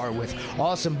favorite bar with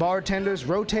awesome bartenders,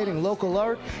 rotating local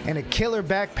art, and a killer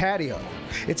back patio.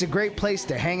 It's a great place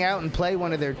to hang out and play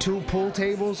one of their 2 pool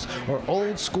tables or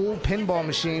old school pinball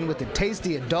machine with a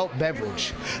tasty adult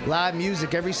beverage. Live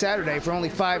music every Saturday for only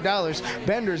 $5.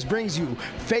 Bender's brings you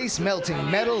face-melting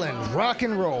metal and rock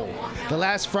and roll. The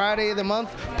last Friday of the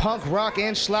month, punk, rock,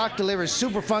 and schlock delivers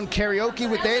super fun karaoke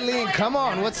with Alien. Come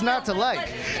on, what's not to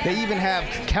like? They even have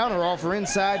Counteroffer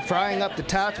inside, frying up the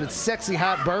tots with sexy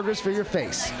hot burgers for your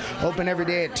face. Open every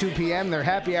day at 2 p.m. Their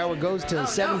happy hour goes till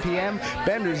 7 p.m.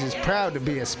 Bender's is proud to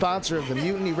be a sponsor of the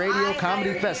Mutiny Radio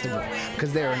Comedy Festival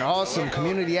because they're an awesome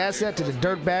community asset to the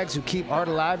dirtbags who keep art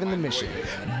alive in the Mission.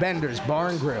 Bender's Bar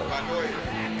and Grill.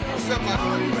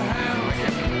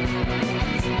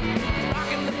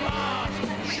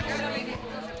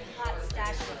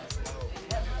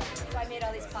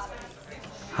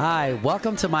 Hi,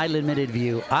 welcome to My Limited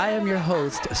View. I am your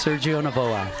host, Sergio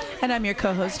Navoa. And I'm your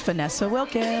co-host, Vanessa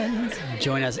Wilkins.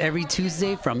 Join us every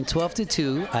Tuesday from 12 to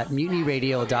 2 at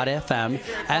MutinyRadio.fm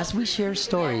as we share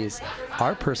stories,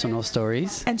 our personal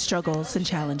stories. And struggles and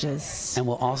challenges. And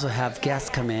we'll also have guests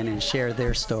come in and share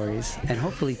their stories. And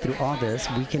hopefully through all this,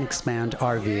 we can expand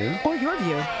our view. Or your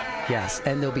view. Yes,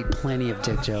 and there'll be plenty of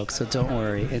dick jokes, so don't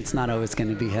worry. It's not always going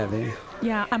to be heavy.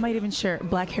 Yeah, I might even share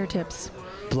black hair tips.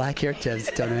 Black hair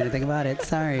tips. Don't know anything about it.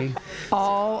 Sorry.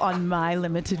 All on My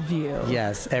Limited View.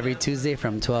 Yes, every Tuesday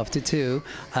from 12 to 2.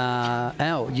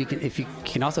 You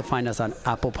can also find us on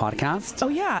Apple Podcasts. Oh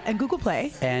yeah, and Google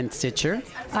Play. And Stitcher.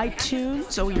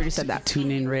 iTunes. Oh, you already said that.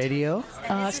 TuneIn Radio.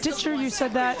 Stitcher, you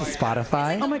said that.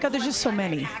 Spotify. Oh my God, there's just so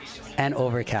many. And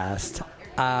Overcast.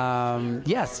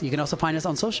 Yes, you can also find us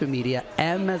on social media.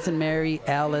 M as in Mary,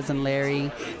 L as in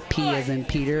Larry, P as in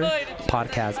Peter,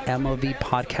 podcast. MOV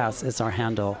Podcast is our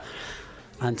handle.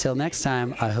 Until next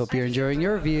time, I hope you're enjoying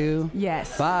your view.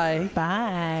 Yes. Bye.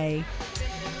 Bye.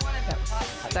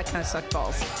 That kind of sucked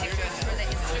balls.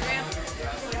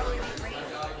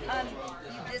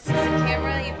 This is a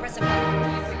camera, you press a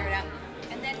button, you figure it out.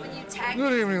 And then when you tag...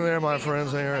 Good evening there, my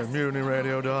friends here at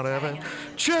MutinyRadio.fm.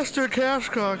 Chester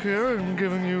Cashcock here, and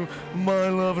giving you my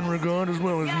love and regard as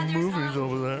well as movies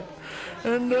over there.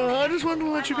 And I just wanted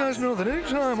to let you guys know that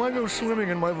anytime I go swimming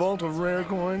in my vault of rare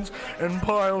coins and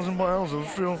piles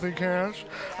of filthy cash,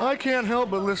 I can't help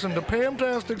but listen to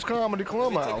Pamtastic's Comedy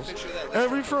Clubhouse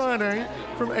every Friday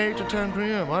from 8 to 10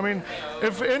 p.m. I mean,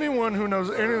 if anyone who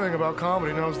knows anything about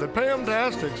comedy knows that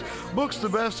Pamtastic's books the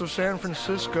best of San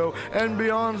Francisco and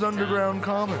beyond's underground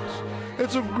comics.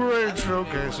 It's a great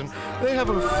showcase, and they have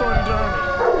a fun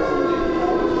time.